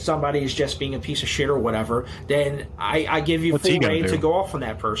and somebody is just being a piece of shit or whatever, then I give you full reign to go off on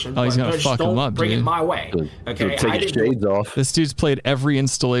that person. Oh, he's gonna just fuck him up, bring dude. it my way. Okay, Take his shades off. This dude's played every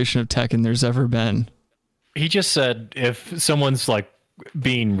installation of Tekken there's ever been. He just said if someone's like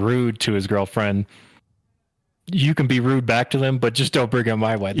being rude to his girlfriend, you can be rude back to them, but just don't bring it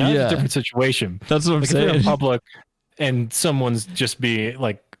my way. That's a different situation. That's what I'm saying. If you're in saying. public and someone's just being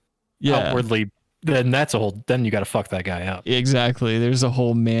like outwardly, then then you got to fuck that guy out. Exactly. There's a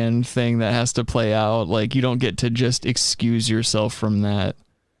whole man thing that has to play out. Like you don't get to just excuse yourself from that.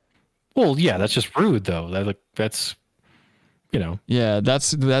 Well, yeah, that's just rude though. That's you know. Yeah,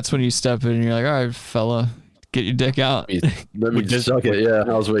 that's when you step in and you're like, "All right, fella, get your dick out." Let me just suck it. Yeah,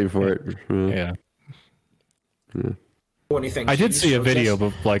 I was waiting for it. Yeah. Anything I did see a video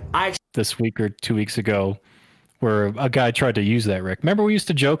of like this week or 2 weeks ago where a guy tried to use that, Rick. Remember we used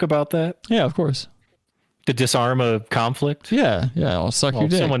to joke about that? Yeah, of course. To disarm a conflict? Yeah, I'll suck your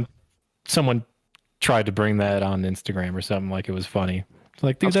dick. Someone tried to bring that on Instagram or something like it was funny.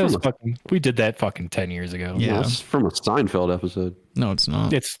 Like, dude, we did that fucking 10 years ago. Yeah, it's from a Seinfeld episode. No, it's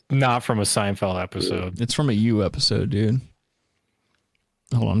not. It's not from a Seinfeld episode. It's from a You episode, dude.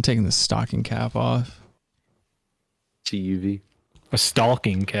 Hold on, I'm taking the stocking cap off. TUV. A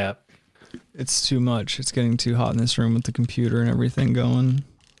stalking cap. It's too much. It's getting too hot in this room with the computer and everything going.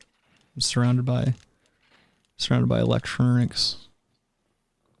 I'm surrounded by electronics.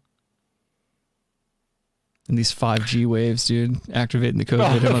 And these 5G waves, dude, activating the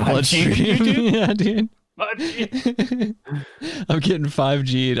COVID in my bloodstream. Yeah, dude. I'm getting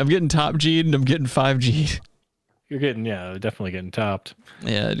 5G'd. I'm getting top G'd and I'm getting 5G'd. You're getting, definitely getting topped.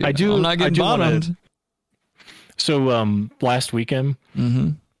 Yeah, dude. I'm not getting bottomed. So last weekend,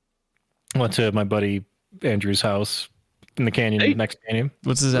 I went to my buddy Andrew's house in the canyon, next canyon.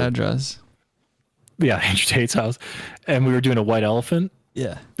 What's his address? Yeah, Andrew Tate's house. And we were doing a white elephant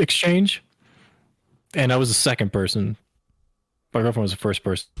exchange. And I was the second person. My girlfriend was the first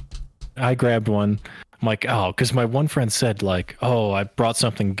person. I grabbed one. I'm like, oh, because my one friend said like, oh, I brought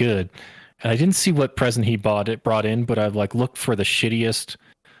something good. And I didn't see what present he brought in, but I like looked for the shittiest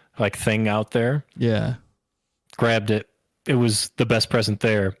like thing out there. Yeah. Grabbed it. It was the best present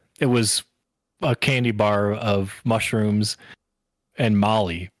there. It was a candy bar of mushrooms and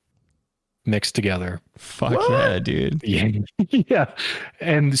Molly mixed together. Fuck yeah, dude. Yeah. Yeah.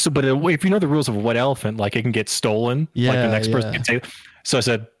 And so, but if you know the rules of a white elephant, like it can get stolen. Like the next person can take. So I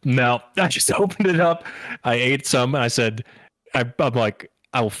said, no, I just opened it up. I ate some. And I said, I'm like,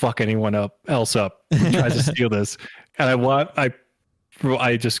 I will fuck anyone else up who tries to steal this. And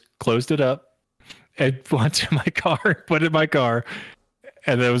I just closed it up and went to my car, put it in my car.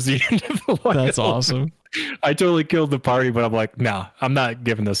 And that was the end of the white That's elephant. awesome. I totally killed the party, but I'm like, nah, I'm not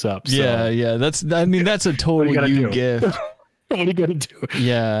giving this up. So. Yeah. That's a total you gift. What are you gonna do?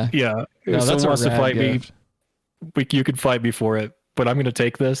 Yeah. Yeah. No, If that's someone a wants to rad fight gift. me, you can fight me for it, but I'm gonna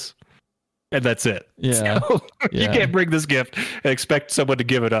take this, and that's it. Yeah. So, you Yeah. can't bring this gift and expect someone to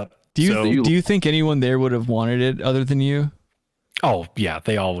give it up. Do you think anyone there would have wanted it other than you? Oh yeah,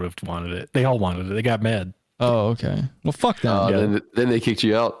 they all would have wanted it. They all wanted it. They got mad. Oh, okay. Well, fuck them. Then they kicked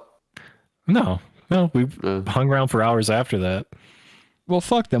you out. No, we hung around for hours after that. Well,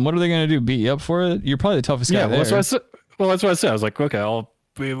 fuck them. What are they gonna do? Beat you up for it? You're probably the toughest guy Yeah, there. that's what I said. I was like, okay,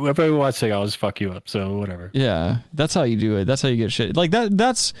 if I watch thing, I'll just fuck you up. So whatever. Yeah, that's how you do it. That's how you get shit. Like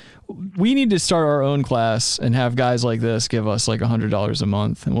that's we need to start our own class and have guys like this give us like $100 a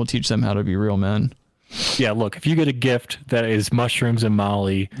month, and we'll teach them how to be real men. Yeah, look, if you get a gift that is mushrooms and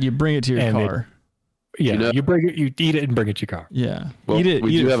Molly, you bring it to your car. You bring it, you eat it and bring it to your car. Yeah, Well, eat it.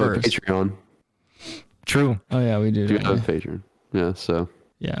 we Eat do it have first. a Patreon. True. Oh yeah, we do. We do have a Patreon. Yeah, so.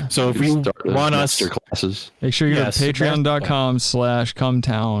 Yeah. So if you want us, classes, make sure you go to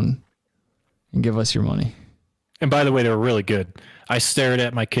patreon.com/cometown and give us your money. And by the way, they were really good. I stared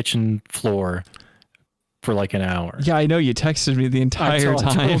at my kitchen floor for like an hour. Yeah, I know. You texted me the entire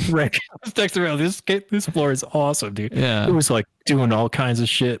time. I was texting around. This floor is awesome, dude. Yeah. It was like doing all kinds of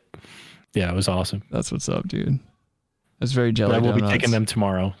shit. Yeah, it was awesome. That's what's up, dude. That's very jelly. I will donuts. be taking them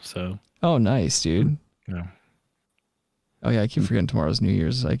tomorrow. So. Oh, nice, dude. Yeah. Oh yeah, I keep forgetting tomorrow's New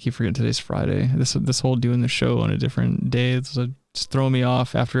Year's. I keep forgetting today's Friday. This whole doing the show on a different day, it's just throwing me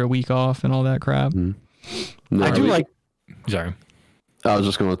off after a week off and all that crap. No, I do like. Sorry. I was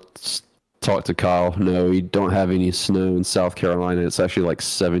just going to talk to Kyle. No, we don't have any snow in South Carolina. It's actually like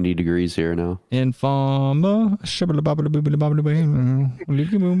 70 degrees here now. Informa.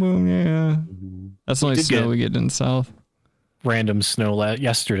 Yeah. That's the only did snow get we get in the South. Random snow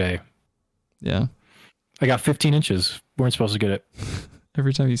yesterday. Yeah. I got 15 inches. Weren't supposed to get it.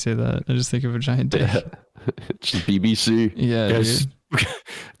 Every time you say that, I just think of a giant dick. Just BBC. Yeah, Yes. dude.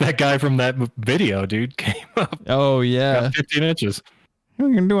 That guy from that video, dude, came up. Oh yeah. Got 15 inches.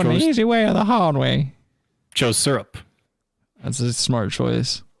 We can do it the Chose- easy way or the hard way. Chose syrup. That's a smart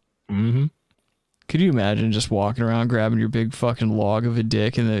choice. Mm-hmm. Could you imagine just walking around grabbing your big fucking log of a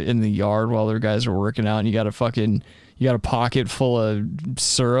dick in the yard while their guys are working out, and you got a pocket full of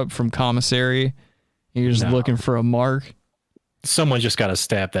syrup from commissary, and you're just looking for a mark? Someone just got to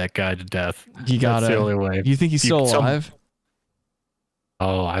stab that guy to death. You gotta. That's the only way. You think he's still alive?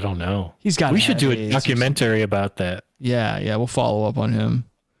 Oh, I don't know. He's got. We should do a AIDS. documentary about that. Yeah, we'll follow up on him.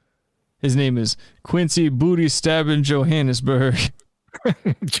 His name is Quincy Booty Stabbing Johannesburg.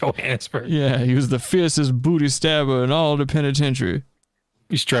 Johannesburg. Yeah, he was the fiercest booty stabber in all the penitentiary.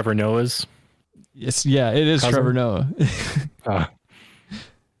 He's Trevor Noah's. Yes, yeah, it is cousin? Trevor Noah.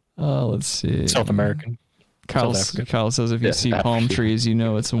 Uh, Let's see. South American. Kyle South African. says if you Yeah, see palm African. trees, you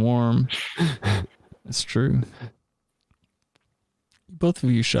know it's warm. It's true. Both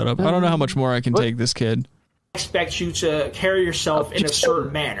of you shut up. I don't know how much more I can take this kid. Expect you to carry yourself in a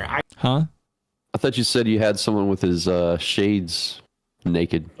certain manner. Huh? I thought you said you had someone with his shades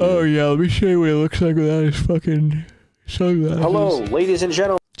naked. Oh yeah, let me show you what it looks like without his fucking sunglasses. Hello, ladies and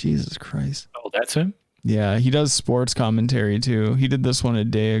gentlemen. Jesus Christ. Oh, that's him? Yeah, he does sports commentary too. He did this one a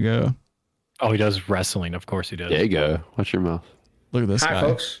day ago. Oh, he does wrestling. Of course he does. There you go. Watch your mouth. Look at this Hi, guy.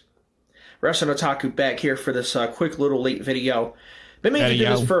 folks. Wrestling Otaku back here for this quick little late video. Been meaning to do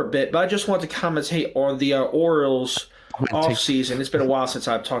this for a bit, but I just want to commentate on the Orioles off-season. It's been a while since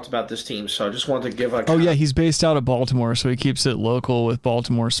I've talked about this team, so I just wanted to give a... Oh yeah, he's based out of Baltimore, so he keeps it local with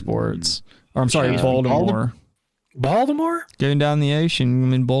Baltimore sports. Or I'm sorry, Yeah. Baltimore. Baltimore? Going down the ocean,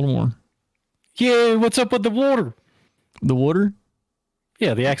 I'm in Baltimore. Yeah, what's up with the water? The water?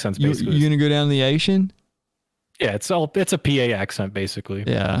 Yeah, the accent's You basically. gonna go down the ocean? Yeah, it's a PA accent basically.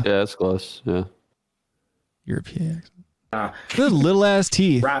 Yeah. Yeah, it's close. Yeah. You're a PA accent. Those little ass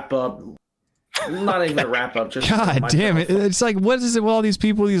teeth. Wrap up. Not even a wrap up. Just God damn it! It's like, what is it with all these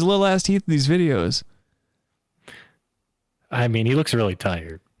people, these little ass teeth, in these videos? I mean, he looks really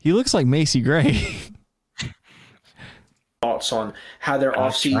tired. He looks like Macy Gray. Thoughts on how their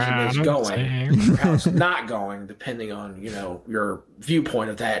off-season is going, or how it's not going, depending on your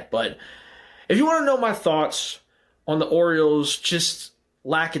viewpoint of that. But if you want to know my thoughts on the Orioles, just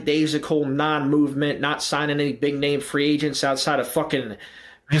lackadaisical non-movement, not signing any big-name free agents outside of fucking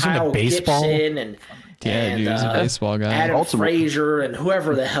Kyle Gibson and Yeah, dude, he's a baseball guy. Adam Frazier and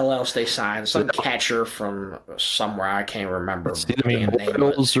whoever the hell else they signed, some catcher from somewhere I can't remember.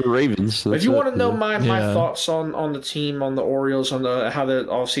 Orioles or Ravens. But if you want to know my thoughts on the team, on the Orioles, on how the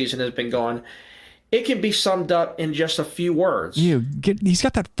offseason has been going, it can be summed up in just a few words. He's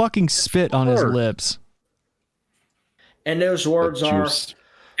got that fucking spit on his lips. And those words are,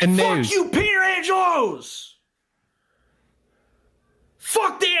 and fuck you, Peter Angelos!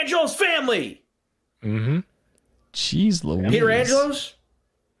 Fuck the Angelos family! Mm-hmm. Jeez Louise. Peter Angelos,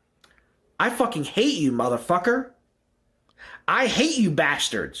 I fucking hate you, motherfucker. I hate you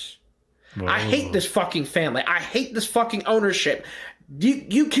bastards. Whoa. I hate this fucking family. I hate this fucking ownership.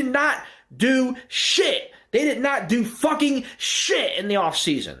 You cannot do shit. They did not do fucking shit in the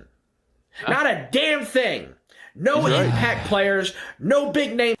offseason. Not a damn thing. No impact players, no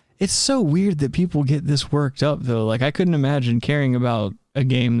big name. It's so weird that people get this worked up, though. Like, I couldn't imagine caring about a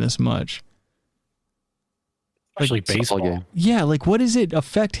game this much. Especially baseball. Game. Yeah, like, what does it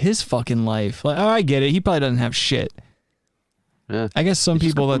affect his fucking life? Like, oh, I get it. He probably doesn't have shit. Yeah. I guess some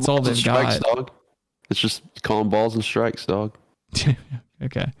people, that's all they've strikes, got. dog. It's just calling balls and strikes, dog.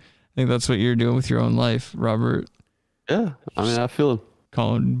 Okay. I think that's what you're doing with your own life, Robert. Yeah. I mean, I feel it.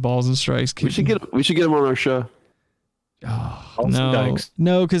 Calling balls and strikes. We should get him on our show.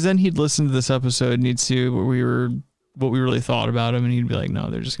 No, because then he'd listen to this episode and he'd see what we really thought about him, and he'd be like, "No,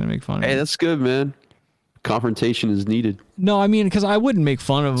 they're just gonna make fun of him." Hey, that's good, man. Confrontation is needed. No, I mean, because I wouldn't make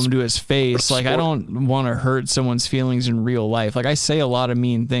fun of him to his face. Like, I don't want to hurt someone's feelings in real life. Like, I say a lot of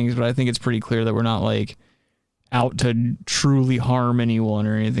mean things, but I think it's pretty clear that we're not like out to truly harm anyone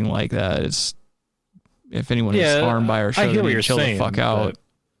or anything like that. It's if anyone is harmed by our show, I hear what you're chill saying, the fuck out.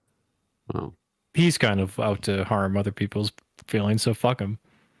 Well, he's kind of out to harm other people's feelings, so fuck him.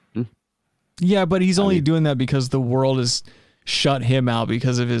 Yeah, but he's only doing that because the world has shut him out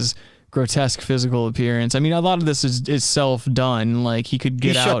because of his grotesque physical appearance. I mean, a lot of this is self-done. Like, he could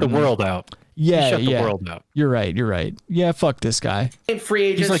get out. Shut the world out. Yeah, he shut the world out. You're right. Yeah, fuck this guy. Free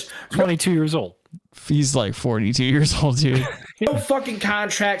agents. He's like 22 years old. He's like 42 years old, dude. No fucking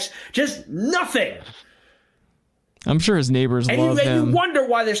contracts. Just nothing. I'm sure his neighbors love him. You wonder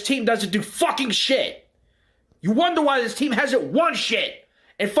why this team doesn't do fucking shit. You wonder why this team hasn't won shit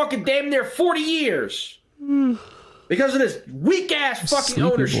in fucking damn near 40 years. Because of this weak-ass fucking Sleepy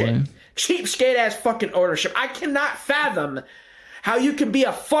ownership. boy. Cheapskate-ass fucking ownership. I cannot fathom how you can be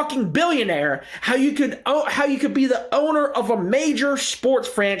a fucking billionaire, how you could be the owner of a major sports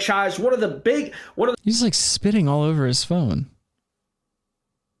franchise, He's like spitting all over his phone.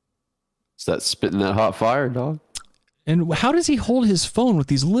 Is that spitting that hot fire, dog? And how does he hold his phone with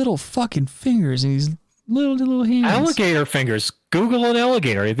these little fucking fingers and these little hands? Alligator fingers. Google an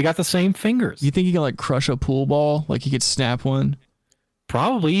alligator. They got the same fingers. You think he can like crush a pool ball? Like he could snap one?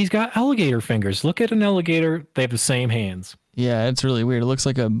 Probably. He's got alligator fingers. Look at an alligator. They have the same hands. Yeah, it's really weird. It looks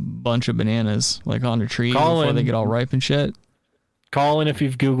like a bunch of bananas like on a tree before they get all ripe and shit. Call in if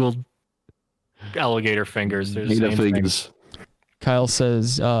you've Googled alligator fingers. There's the same things. Kyle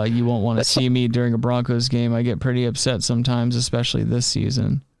says, you won't want to see me during a Broncos game. I get pretty upset sometimes, especially this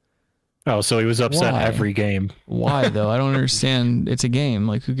season. Oh, so he was upset Why? every game. Why, though? I don't understand. It's a game.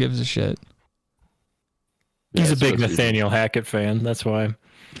 Like, who gives a shit? He's a big Nathaniel Hackett fan. That's why.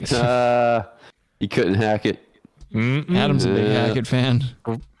 He couldn't hack it. Adam's a big Hackett fan.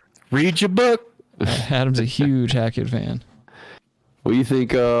 Read your book. Adam's a huge Hackett fan. What do you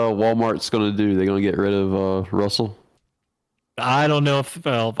think Walmart's going to do? They're going to get rid of Russell? I don't know if...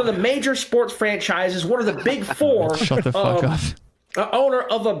 One of the major sports franchises, one of the big four... Shut the fuck up. Owner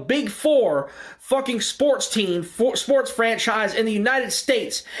of a big four fucking sports team, sports franchise in the United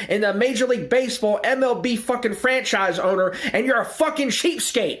States, in the Major League Baseball MLB fucking franchise owner, and you're a fucking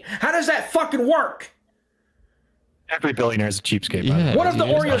cheapskate. How does that fucking work? Every billionaire is a cheapskate. Yeah, What have the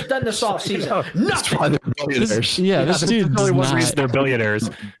Orioles done this offseason? Nothing. Why they're billionaires. This dude That's only does one not- reason they're billionaires.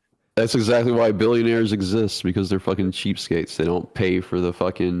 That's exactly why billionaires exist, because they're fucking cheapskates. They don't pay for the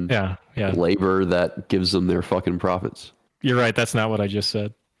fucking labor that gives them their fucking profits. You're right. That's not what I just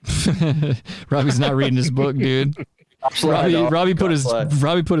said. Robbie's not reading his book, dude. Robbie put his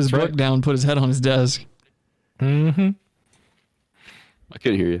book down, put his head on his desk. Mm-hmm. I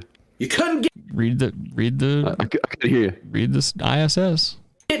couldn't hear you. You couldn't Read the I couldn't hear you. Read this ISS.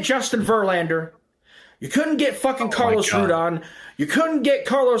 get Justin Verlander. You couldn't get fucking Carlos Rodon. You couldn't get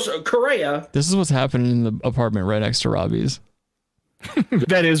Carlos Correa. This is what's happening in the apartment right next to Robbie's.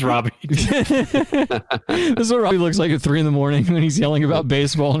 That is Robbie. This is what Robbie looks like at 3 a.m. when he's yelling about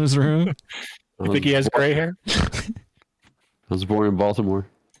baseball in his room. You think he has gray hair? I was born in Baltimore.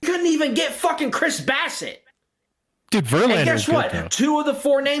 You couldn't even get fucking Chris Bassett. Dude, Verlander. And guess what? 2 of the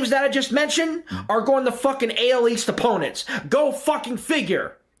 4 names that I just mentioned are going to fucking AL East opponents. Go fucking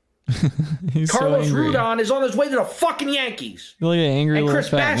figure. He's Carlos so angry. Rodon is on his way to the fucking Yankees. Look at angry And little Chris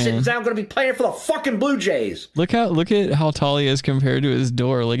fat Bassett man. is now going to be playing for the fucking Blue Jays. Look at how tall he is compared to his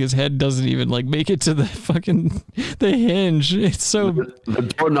door. Like his head doesn't even like make it to the fucking the hinge. It's so.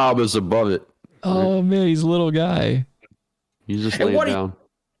 The doorknob is above it. Oh man, he's a little guy. He's just And laying what are down.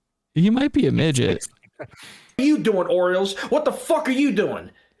 He might be a midget. What are you doing, Orioles? What the fuck are you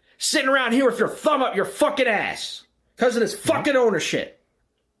doing? Sitting around here with your thumb up your fucking ass because of this fucking ownership.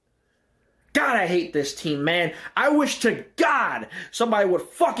 God, I hate this team, man. I wish to God somebody would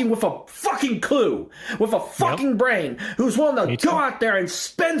with a fucking clue, with a fucking brain, who's willing to go out there and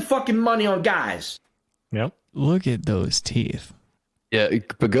spend fucking money on guys. Yep. Look at those teeth. Yeah,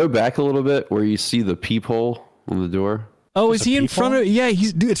 but go back a little bit where you see the peephole on the door. Oh, is he in front of? Yeah,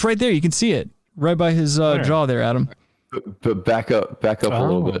 dude, it's right there. You can see it right by his jaw there, Adam. But back up a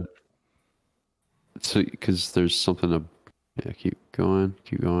little bit. So, because there's something to. Yeah, keep going.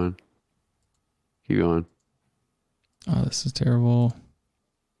 Oh, this is terrible.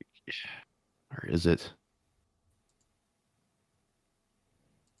 Where is it?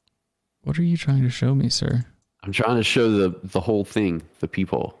 What are you trying to show me, sir? I'm trying to show the whole thing, the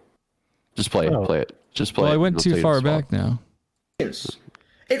peephole. Just play it. Just play it. Well, I went too far back now.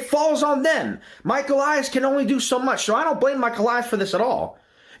 It falls on them. Michael Elias can only do so much, so I don't blame Michael Elias for this at all.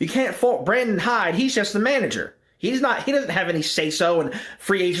 You can't fault Brandon Hyde. He's just the manager. He doesn't have any say-so in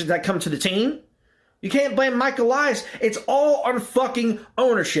free agents that come to the team. You can't blame Michael Elias. It's all on fucking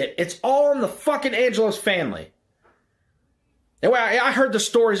ownership. It's all on the fucking Angelos family. And I heard the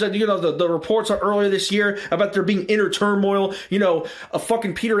stories that, the reports earlier this year about there being inner turmoil, a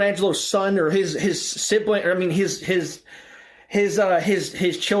fucking Peter Angelo's son or his sibling, or I mean, his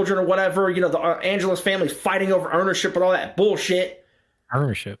children or whatever, the Angelos family fighting over ownership and all that bullshit.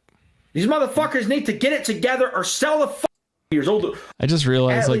 Ownership. These motherfuckers need to get it together or sell the years old. I just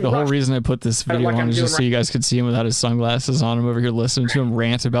realized the whole reason I put this video on is just so you guys could see him without his sunglasses on. I'm over here listening to him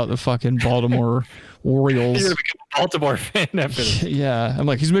rant about the fucking Baltimore Orioles. You're gonna become a Baltimore fan after this. Yeah, I'm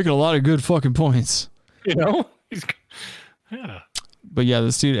like, he's making a lot of good fucking points. Yeah. But yeah,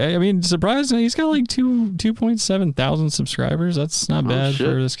 this dude, I mean, surprisingly, he's got like 2.7 thousand subscribers. That's not bad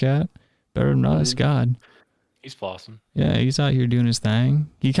for this cat. Better than us, God. He's flossing. Yeah, he's out here doing his thing.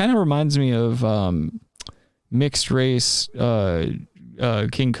 He kind of reminds me of mixed race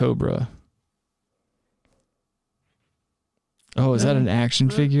King Cobra. Oh, is that an action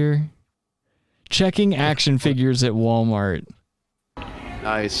figure? Checking action figures at Walmart.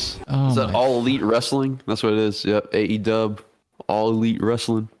 Nice. Oh, is that All Elite Wrestling? That's what it is. Yep. AEW. All Elite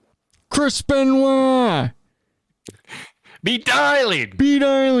Wrestling. Chris Benoit. Be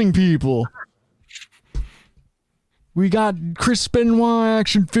dialing, people. We got Chris Benoit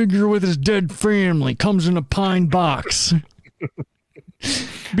action figure with his dead family. Comes in a pine box.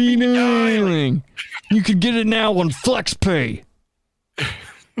 Be dialing. You can get it now on FlexPay.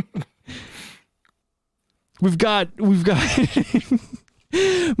 We've got the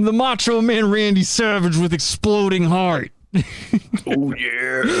Macho Man Randy Savage with exploding heart. Oh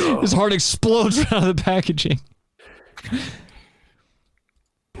yeah. His heart explodes out of the packaging.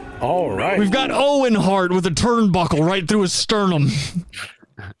 All right. We've got Owen Hart with a turnbuckle right through his sternum.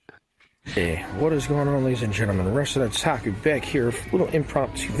 Hey, what is going on, ladies and gentlemen? Wrestling Taku back here, a little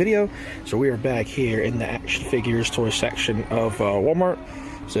impromptu video. So we are back here in the action figures toy section of Walmart.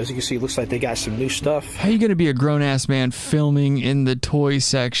 So as you can see, it looks like they got some new stuff. How are you going to be a grown-ass man filming in the toy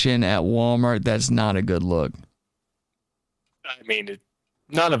section at Walmart? That's not a good look. I mean,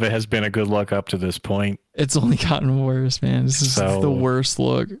 none of it has been a good look up to this point. It's only gotten worse, man. This is the worst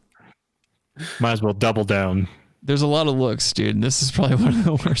look. Might as well double down. There's a lot of looks, dude. This is probably one of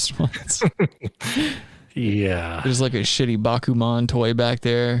the worst ones. Yeah. There's like a shitty Bakuman toy back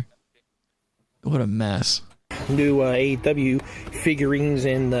there. What a mess. New AEW figurines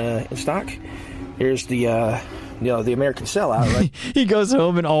in stock. Here's the American Sellout, right? He goes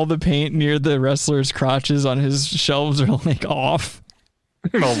home and all the paint near the wrestlers' crotches on his shelves are like off.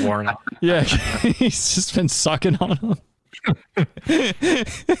 All worn out. Yeah, he's just been sucking on them.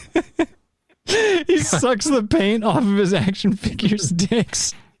 He sucks the paint off of his action figures'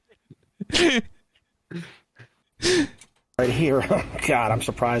 dicks. Right here. God, I'm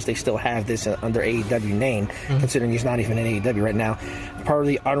surprised they still have this under AEW name, considering he's not even in AEW right now. Part of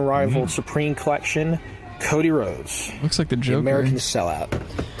the Unrivaled Supreme Collection, Cody Rhodes. Looks like the Joker. The American Sellout.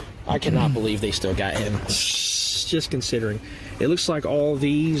 I cannot believe they still got him. Just considering. It looks like all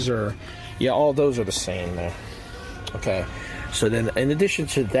these are, all those are the same there. Okay. So then, in addition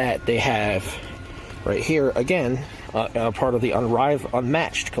to that, they have right here, again, part of the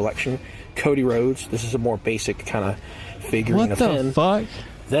Unmatched collection, Cody Rhodes. This is a more basic kind of figurine of him. What the fuck?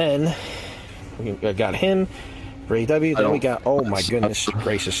 Then, we got him, for AEW. Then we got, oh my goodness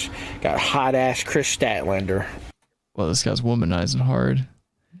gracious, got hot-ass Chris Statlander. Well, this guy's womanizing hard.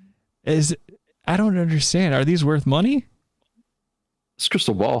 I don't understand. Are these worth money? It's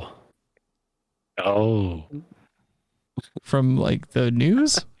Crystal Ball. Oh. from like the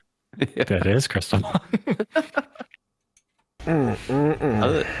news. That is Crystal.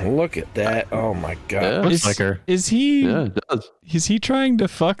 Look at that! Oh my god! Yeah. Looks like her. Is he? Yeah, it does. Is he trying to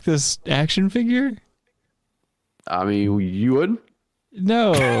fuck this action figure? I mean, you would?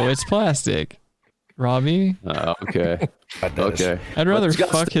 No, it's plastic. Robbie. Okay. Okay. I'd rather He's got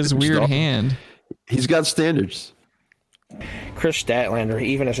fuck his standards, weird dog. hand. He's got standards. Chris Statlander,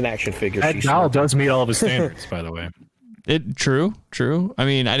 even as an action figure, That she's doll smart. does meet all of his standards, by the way. True. I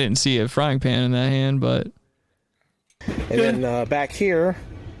mean, I didn't see a frying pan in that hand, but. And then back here,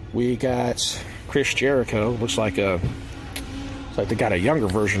 we got Chris Jericho. Looks like they got a younger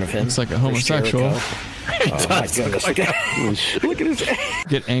version of him. Looks like a Chris homosexual. Jericho. Oh my goodness! Look at his.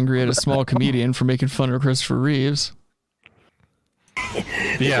 Get angry at a small comedian for making fun of Christopher Reeves.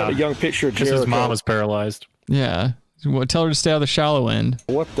 Yeah, a young picture of because Jericho. his mom is paralyzed. Yeah. Well, tell her to stay out of the shallow end.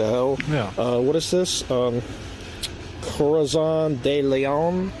 What the hell? Yeah. What is this? Corazon de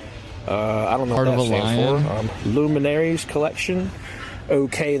Leon. I don't know Heart what of that a stands lion. for. Luminaries collection.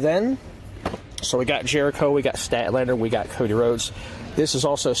 Okay, then. So we got Jericho, we got Statlander, we got Cody Rhodes. This is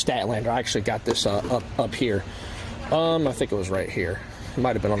also Statlander. I actually got this up here. I think it was right here. It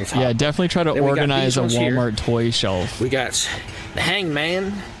might have been on the top. Yeah, definitely try to Then we got organize these a ones here. Walmart toy shelf. We got the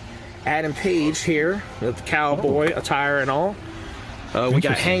Hangman, Adam Page here with the cowboy attire and all. We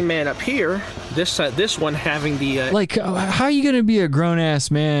got Hangman up here. This one having the Like, how are you going to be a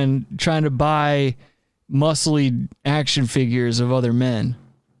grown-ass man trying to buy muscly action figures of other men?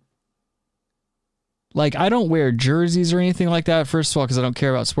 Like, I don't wear jerseys or anything like that, first of all, because I don't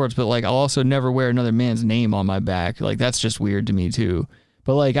care about sports, but, like, I'll also never wear another man's name on my back. Like, that's just weird to me, too.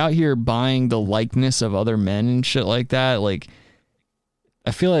 But, like, out here buying the likeness of other men and shit like that, like,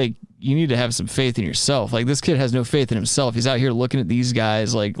 I feel like you need to have some faith in yourself. Like, this kid has no faith in himself. He's out here looking at these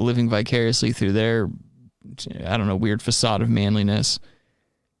guys, like, living vicariously through their, I don't know, weird facade of manliness.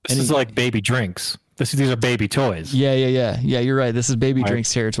 This is like baby drinks. These are baby toys. Yeah, you're right. This is baby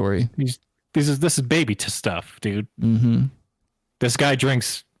drinks territory. This is baby stuff, dude. Mm-hmm. This guy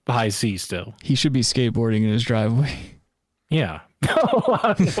drinks high C still. He should be skateboarding in his driveway. Yeah. All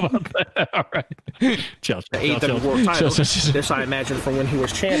right. Chill. the AEW title. This I imagine from when he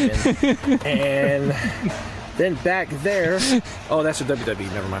was champion. And then back there, oh, that's a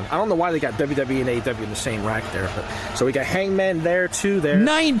WWE. Never mind. I don't know why they got WWE and AEW in the same rack there. But, so we got Hangman there too. There.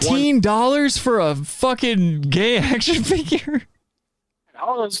 $19 for a fucking gay action figure.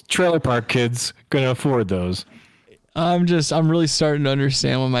 All those trailer park kids gonna afford those. I'm really starting to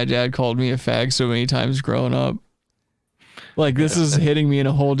understand when my dad called me a fag so many times growing up. Like, this is hitting me in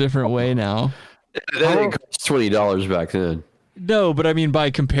a whole different way now. That didn't cost $20 back then. No, but I mean,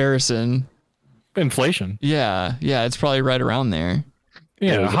 by comparison. Inflation. Yeah, it's probably right around there.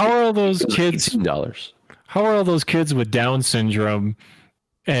 Yeah, how are all those kids $18? How are all those kids with Down syndrome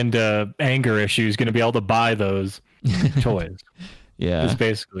and anger issues going to be able to buy those toys? Yeah, that's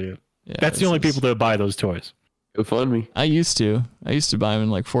basically it. Yeah, that's the only people that buy those toys. Go fund me. I used to buy them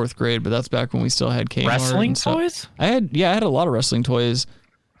in like 4th grade, but that's back when we still had Kmart. Wrestling toys? I had a lot of wrestling toys.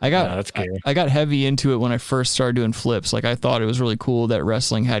 I got heavy into it when I first started doing flips. Like, I thought it was really cool that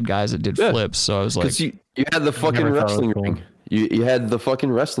wrestling had guys that did flips. So I was like, you had the fucking wrestling ring. You had the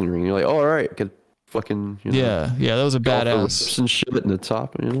fucking wrestling ring. You're like, oh, all right, get fucking. Yeah, that was a badass. And shit in the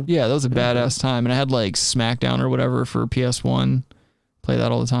top. You know? Yeah, that was a badass time. And I had like SmackDown or whatever for PS1. Play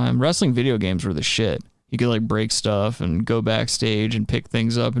that all the time. Wrestling video games were the shit. You could like break stuff and go backstage and pick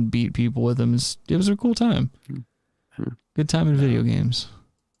things up and beat people with them. It was a cool time. Good time in video games.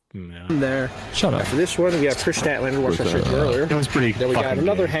 There. Shut up. After this one, we have Chris Statlander, which I showed you earlier. It was pretty. Then we got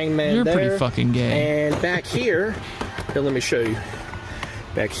another Hangman You're there. pretty fucking gay. And back here, let me show you.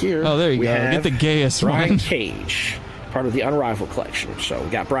 Back here. Oh, there you we go. have Get the gayest Brian one. Cage, part of the Unrivaled collection. So we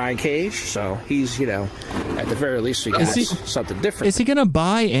got Brian Cage. So he's, at the very least, we got something different. Is he gonna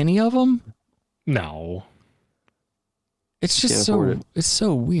buy any of them? No. It's just it's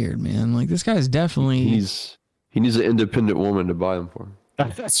so weird, man. Like, this guy's definitely he needs an independent woman to buy them for him.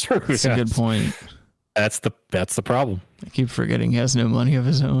 That's true. That's a good point. That's the problem. I keep forgetting he has no money of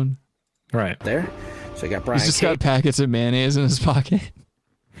his own. Right. There. So you got Brian He's just Cage. got packets of mayonnaise in his pocket.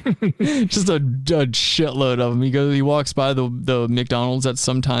 Just a shitload of them. He walks by the McDonald's that's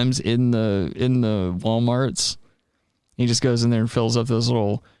sometimes in the Walmarts. He just goes in there and fills up those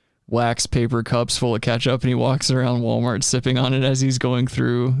little wax paper cups full of ketchup, and he walks around Walmart sipping on it as he's going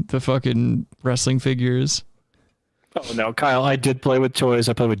through the fucking wrestling figures. Oh no, Kyle! I did play with toys.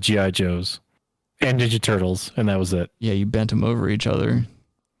 I played with GI Joes and Ninja Turtles, and that was it. Yeah, you bent them over each other.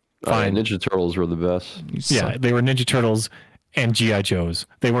 Fine. Ninja Turtles were the best. Yeah, they were Ninja Turtles and G.I. Joes.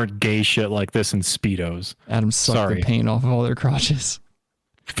 They weren't gay shit like this in Speedos. Adam sucked the paint off of all their crotches.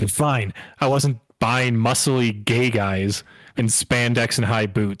 Fine. I wasn't buying muscly gay guys in spandex and high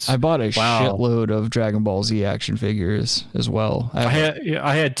boots. I bought a shitload of Dragon Ball Z action figures as well. I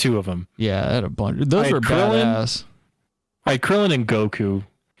had 2 of them. Yeah, I had a bunch. Those were badass. I had Krillin and Goku.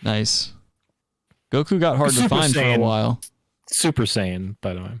 Nice. Goku got hard to find for a while. Super Saiyan,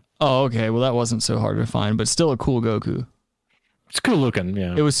 by the way. Oh, okay. Well, that wasn't so hard to find, but still a cool Goku. It's cool looking,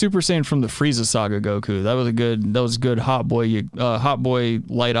 yeah. It was Super Saiyan from the Frieza Saga Goku. That was good hot boy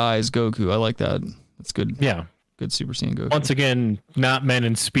light eyes Goku. I like that. That's good. Yeah. Good Super Saiyan Goku. Once again, not men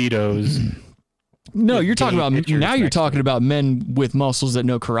in Speedos. No, you're talking about men with muscles that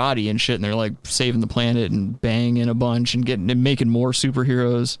know karate and shit, and they're like saving the planet and banging a bunch and making more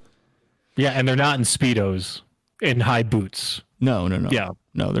superheroes. Yeah, and they're not in Speedos, in high boots. No. Yeah.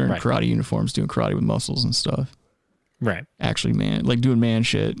 No, they're in karate uniforms doing karate with muscles and stuff. Right. Actually, doing man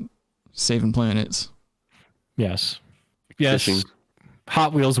shit, saving planets. Yes. Fishing.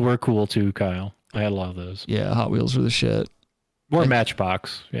 Hot Wheels were cool too, Kyle. I had a lot of those. Yeah, Hot Wheels were the shit. Or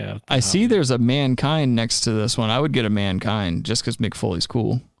Matchbox. Yeah. I see there's a Mankind next to this one. I would get a Mankind just because Mick Foley's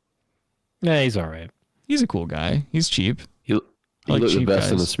cool. Yeah, he's all right. He's a cool guy. He's cheap. He looked the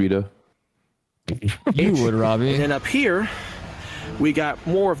best in the Speedo. You would, Robbie. And then up here, we got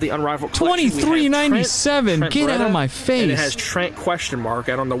more of the Unrivaled collection. $23.97. Get out of my face. And it has Trent ? I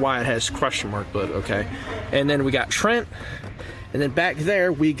don't know why it has question mark, but okay. And then we got Trent. And then back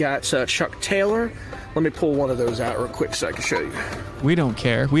there, we got Chuck Taylor. Let me pull one of those out real quick so I can show you. We don't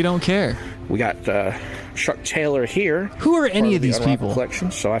care. We don't care. We got Chuck Taylor here. Who are any of these people?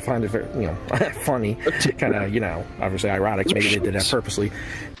 Collection, so I find it very, funny, kind of, obviously ironic. Maybe they did that purposely.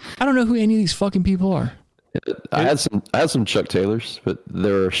 I don't know who any of these fucking people are. I had some Chuck Taylors, but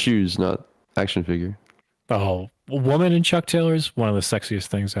there are shoes, not action figure. Oh, a woman in Chuck Taylors, one of the sexiest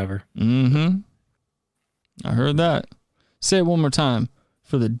things ever. Mm-hmm. I heard that. Say it one more time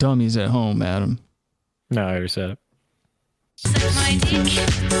for the dummies at home, Adam. No, I already said it. Suck my dick,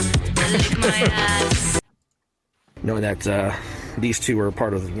 lick my ass. Knowing that these two are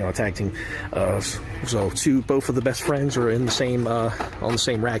part of a tag team, so both of the best friends are in the same on the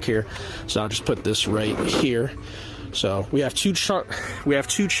same rack here. So I'll just put this right here. So we have two Chuck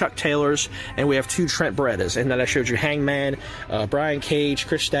Taylors, and we have 2 Trent Berettas, and then I showed you Hangman, Brian Cage,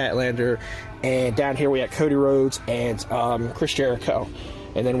 Chris Statlander, and down here we had Cody Rhodes and Chris Jericho,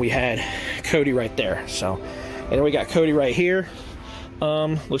 and then we had Cody right there. So, and then we got Cody right here.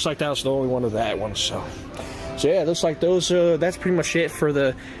 Looks like that was the only one of that one. So yeah, looks like those. That's pretty much it for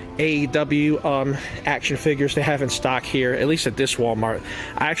the AEW action figures they have in stock here, at least at this Walmart.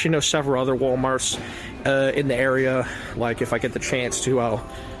 I actually know several other Walmarts in the area. Like if I get the chance to, I'll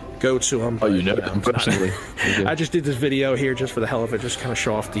go to them. Oh, you know them personally. I just did this video here just for the hell of it, just kind of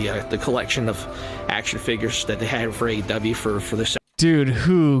show off the collection of action figures that they had for AEW for this. Dude,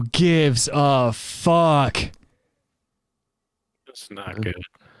 who gives a fuck? That's not good.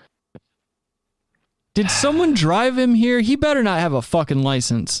 Did someone drive him here? He better not have a fucking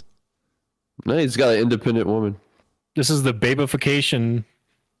license. No, he's got an independent woman. This is the babification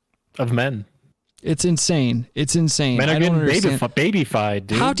of men. It's insane. It's insane. Men are getting babyfied,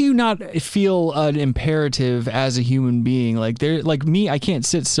 dude. How do you not feel an imperative as a human being? Like me, I can't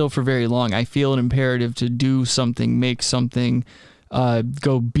sit still for very long. I feel an imperative to do something, make something,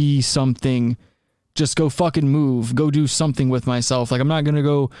 go be something. Just go fucking move. Go do something with myself. Like, I'm not going to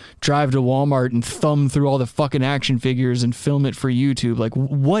go drive to Walmart and thumb through all the fucking action figures and film it for YouTube. Like,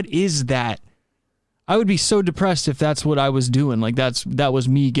 what is that? I would be so depressed if that's what I was doing. Like, that was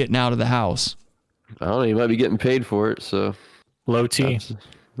me getting out of the house. I don't know. You might be getting paid for it, so. Low T.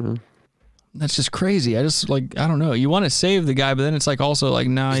 That's just crazy. I don't know. You want to save the guy, but then it's like also like,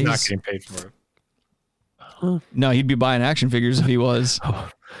 nah, he's not getting paid for it. No, he'd be buying action figures if he was.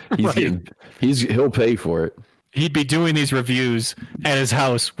 He'll pay for it. He'd be doing these reviews at his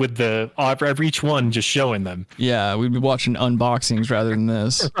house with each one just showing them. Yeah, we'd be watching unboxings rather than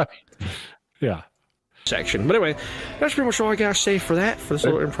this. Right. Yeah. Section. But anyway, that's pretty much all I gotta say for this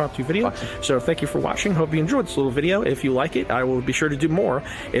little impromptu video. So thank you for watching. Hope you enjoyed this little video. If you like it, I will be sure to do more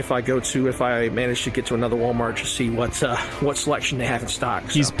if I manage to get to another Walmart to see what selection they have in stock.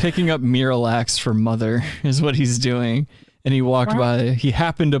 So. He's picking up Miralax for Mother is what he's doing. And he walked by, he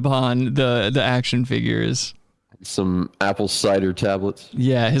happened upon the action figures. Some apple cider tablets.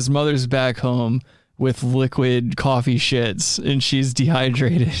 Yeah, his mother's back home with liquid coffee shits, and she's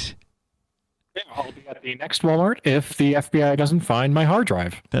dehydrated. Yeah, I'll be at the next Walmart if the FBI doesn't find my hard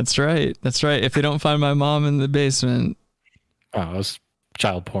drive. That's right. That's right. If they don't find my mom in the basement. Oh, it was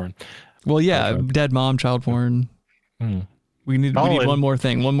child porn. Well, yeah, dead mom, child porn. We need one more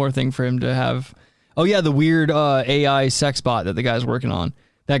thing. One more thing for him to have. Oh yeah, the weird AI sex bot that the guy's working on.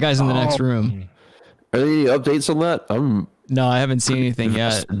 That guy's in the next room. Are there any updates on that? No, I haven't seen anything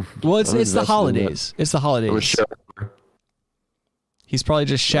yet. Well, it's the holidays. It's the holidays. He's probably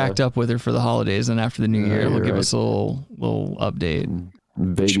just shacked up with her for the holidays, and after the new year, he'll give us a little update.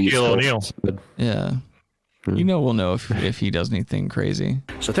 Baby O'Neal. Yeah. You know we'll know if he does anything crazy.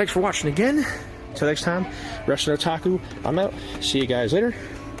 So thanks for watching again. Till next time, Wrestling Otaku, I'm out. See you guys later.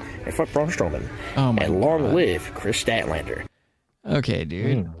 And fuck Braun Strowman. Oh my And long live Chris Statlander. Okay,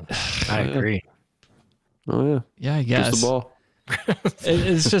 dude. I agree. Oh yeah. Yeah, I guess. Just the ball.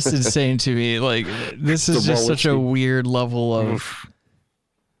 It's just insane to me. Like, this is just such a weird level of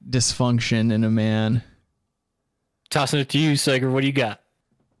dysfunction in a man. Tossing it to you, Sager. What do you got?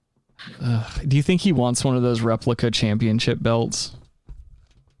 Do you think he wants one of those replica championship belts?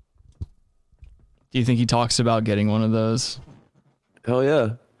 Do you think he talks about getting one of those? Hell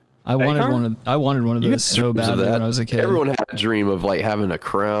yeah. I wanted one of those so badly when I was a kid. Everyone had a dream of like having a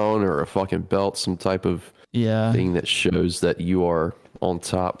crown or a fucking belt, some type of thing that shows that you are on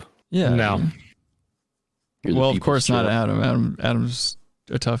top. Yeah. No. Well, of course not Adam. Adam's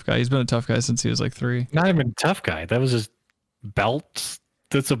a tough guy. He's been a tough guy since he was like 3. Not even a tough guy. That was his belt.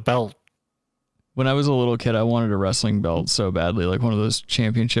 That's a belt. When I was a little kid, I wanted a wrestling belt so badly, like one of those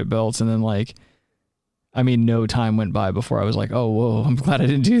championship belts. And then no time went by before I was like, oh, whoa, I'm glad I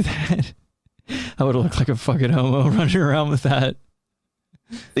didn't do that. I would have looked like a fucking homo running around with that.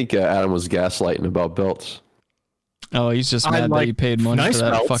 I think Adam was gaslighting about belts. Oh, he's just mad that he paid money for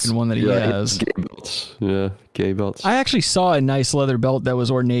that fucking one that he has. Gay belts. Yeah, gay belts. I actually saw a nice leather belt that was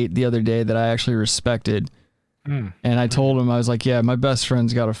ornate the other day that I actually respected. And I told him, I was like, yeah, my best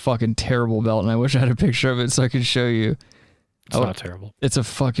friend's got a fucking terrible belt, and I wish I had a picture of it so I could show you. It's not terrible. It's a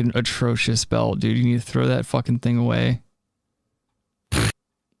fucking atrocious belt, dude. You need to throw that fucking thing away. It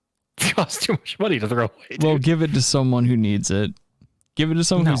costs too much money to throw away, dude. Well, give it to someone who needs it. Give it to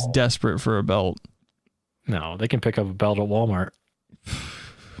someone who's desperate for a belt. No, they can pick up a belt at Walmart.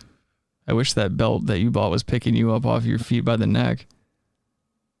 I wish that belt that you bought was picking you up off your feet by the neck.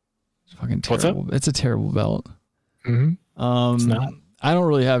 It's fucking terrible. It's a terrible belt. Mm-hmm. It's not. I don't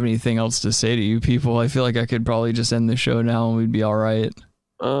really have anything else to say to you people. I feel like I could probably just end the show now and we'd be all right.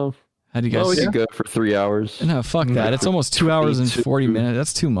 Oh. How do you guys? We could go for 3 hours. No, fuck that. It's almost 2 hours and 40 minutes.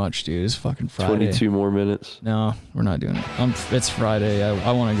 That's too much, dude. It's fucking Friday. 22 more minutes. No, we're not doing it. It's Friday.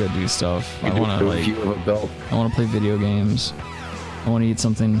 I want to go do stuff. I want to play video games. I want to eat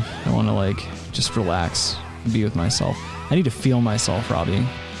something. I want to just relax, be with myself. I need to feel myself, Robbie.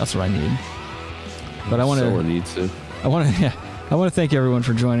 That's what I need. But I want to. Someone needs to. I want to. Yeah. I want to thank everyone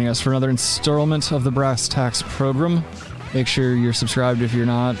for joining us for another installment of the Brass Tacks program. Make sure you're subscribed if you're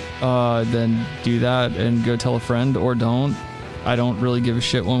not. Then do that and go tell a friend or don't. I don't really give a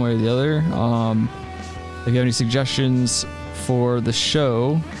shit one way or the other. If you have any suggestions for the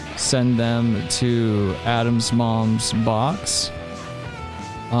show, send them to Adam's mom's box.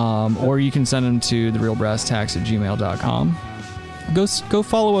 Or you can send them to therealbrasstacks@gmail.com. Go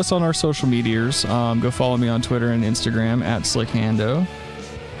follow us on our social medias. Go follow me on Twitter and Instagram @SlickHando.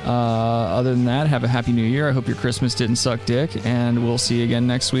 Other than that, have a happy new year. I hope your Christmas didn't suck dick, and we'll see you again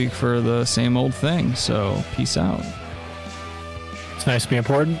next week for the same old thing. So peace out. It's nice to be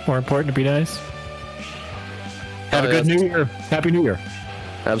important. More important to be nice. Have a good new year. Happy New Year.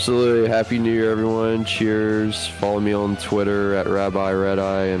 Absolutely. Happy New Year, everyone. Cheers. Follow me on Twitter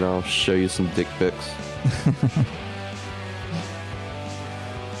 @RabbiRedEye, and I'll show you some dick pics.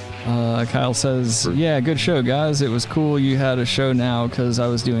 Kyle says, yeah, good show, guys. It was cool you had a show now because I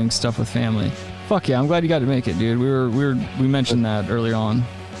was doing stuff with family. Fuck yeah, I'm glad you got to make it, dude. We mentioned that earlier on.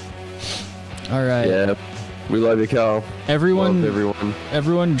 All right. Yeah, we love you, Kyle. Everyone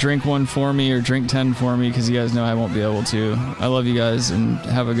drink one for me or drink 10 for me because you guys know I won't be able to. I love you guys and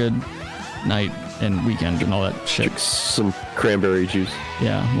have a good night and weekend and all that shit. Drink some cranberry juice.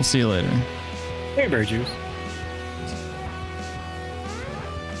 Yeah, we'll see you later. Cranberry juice.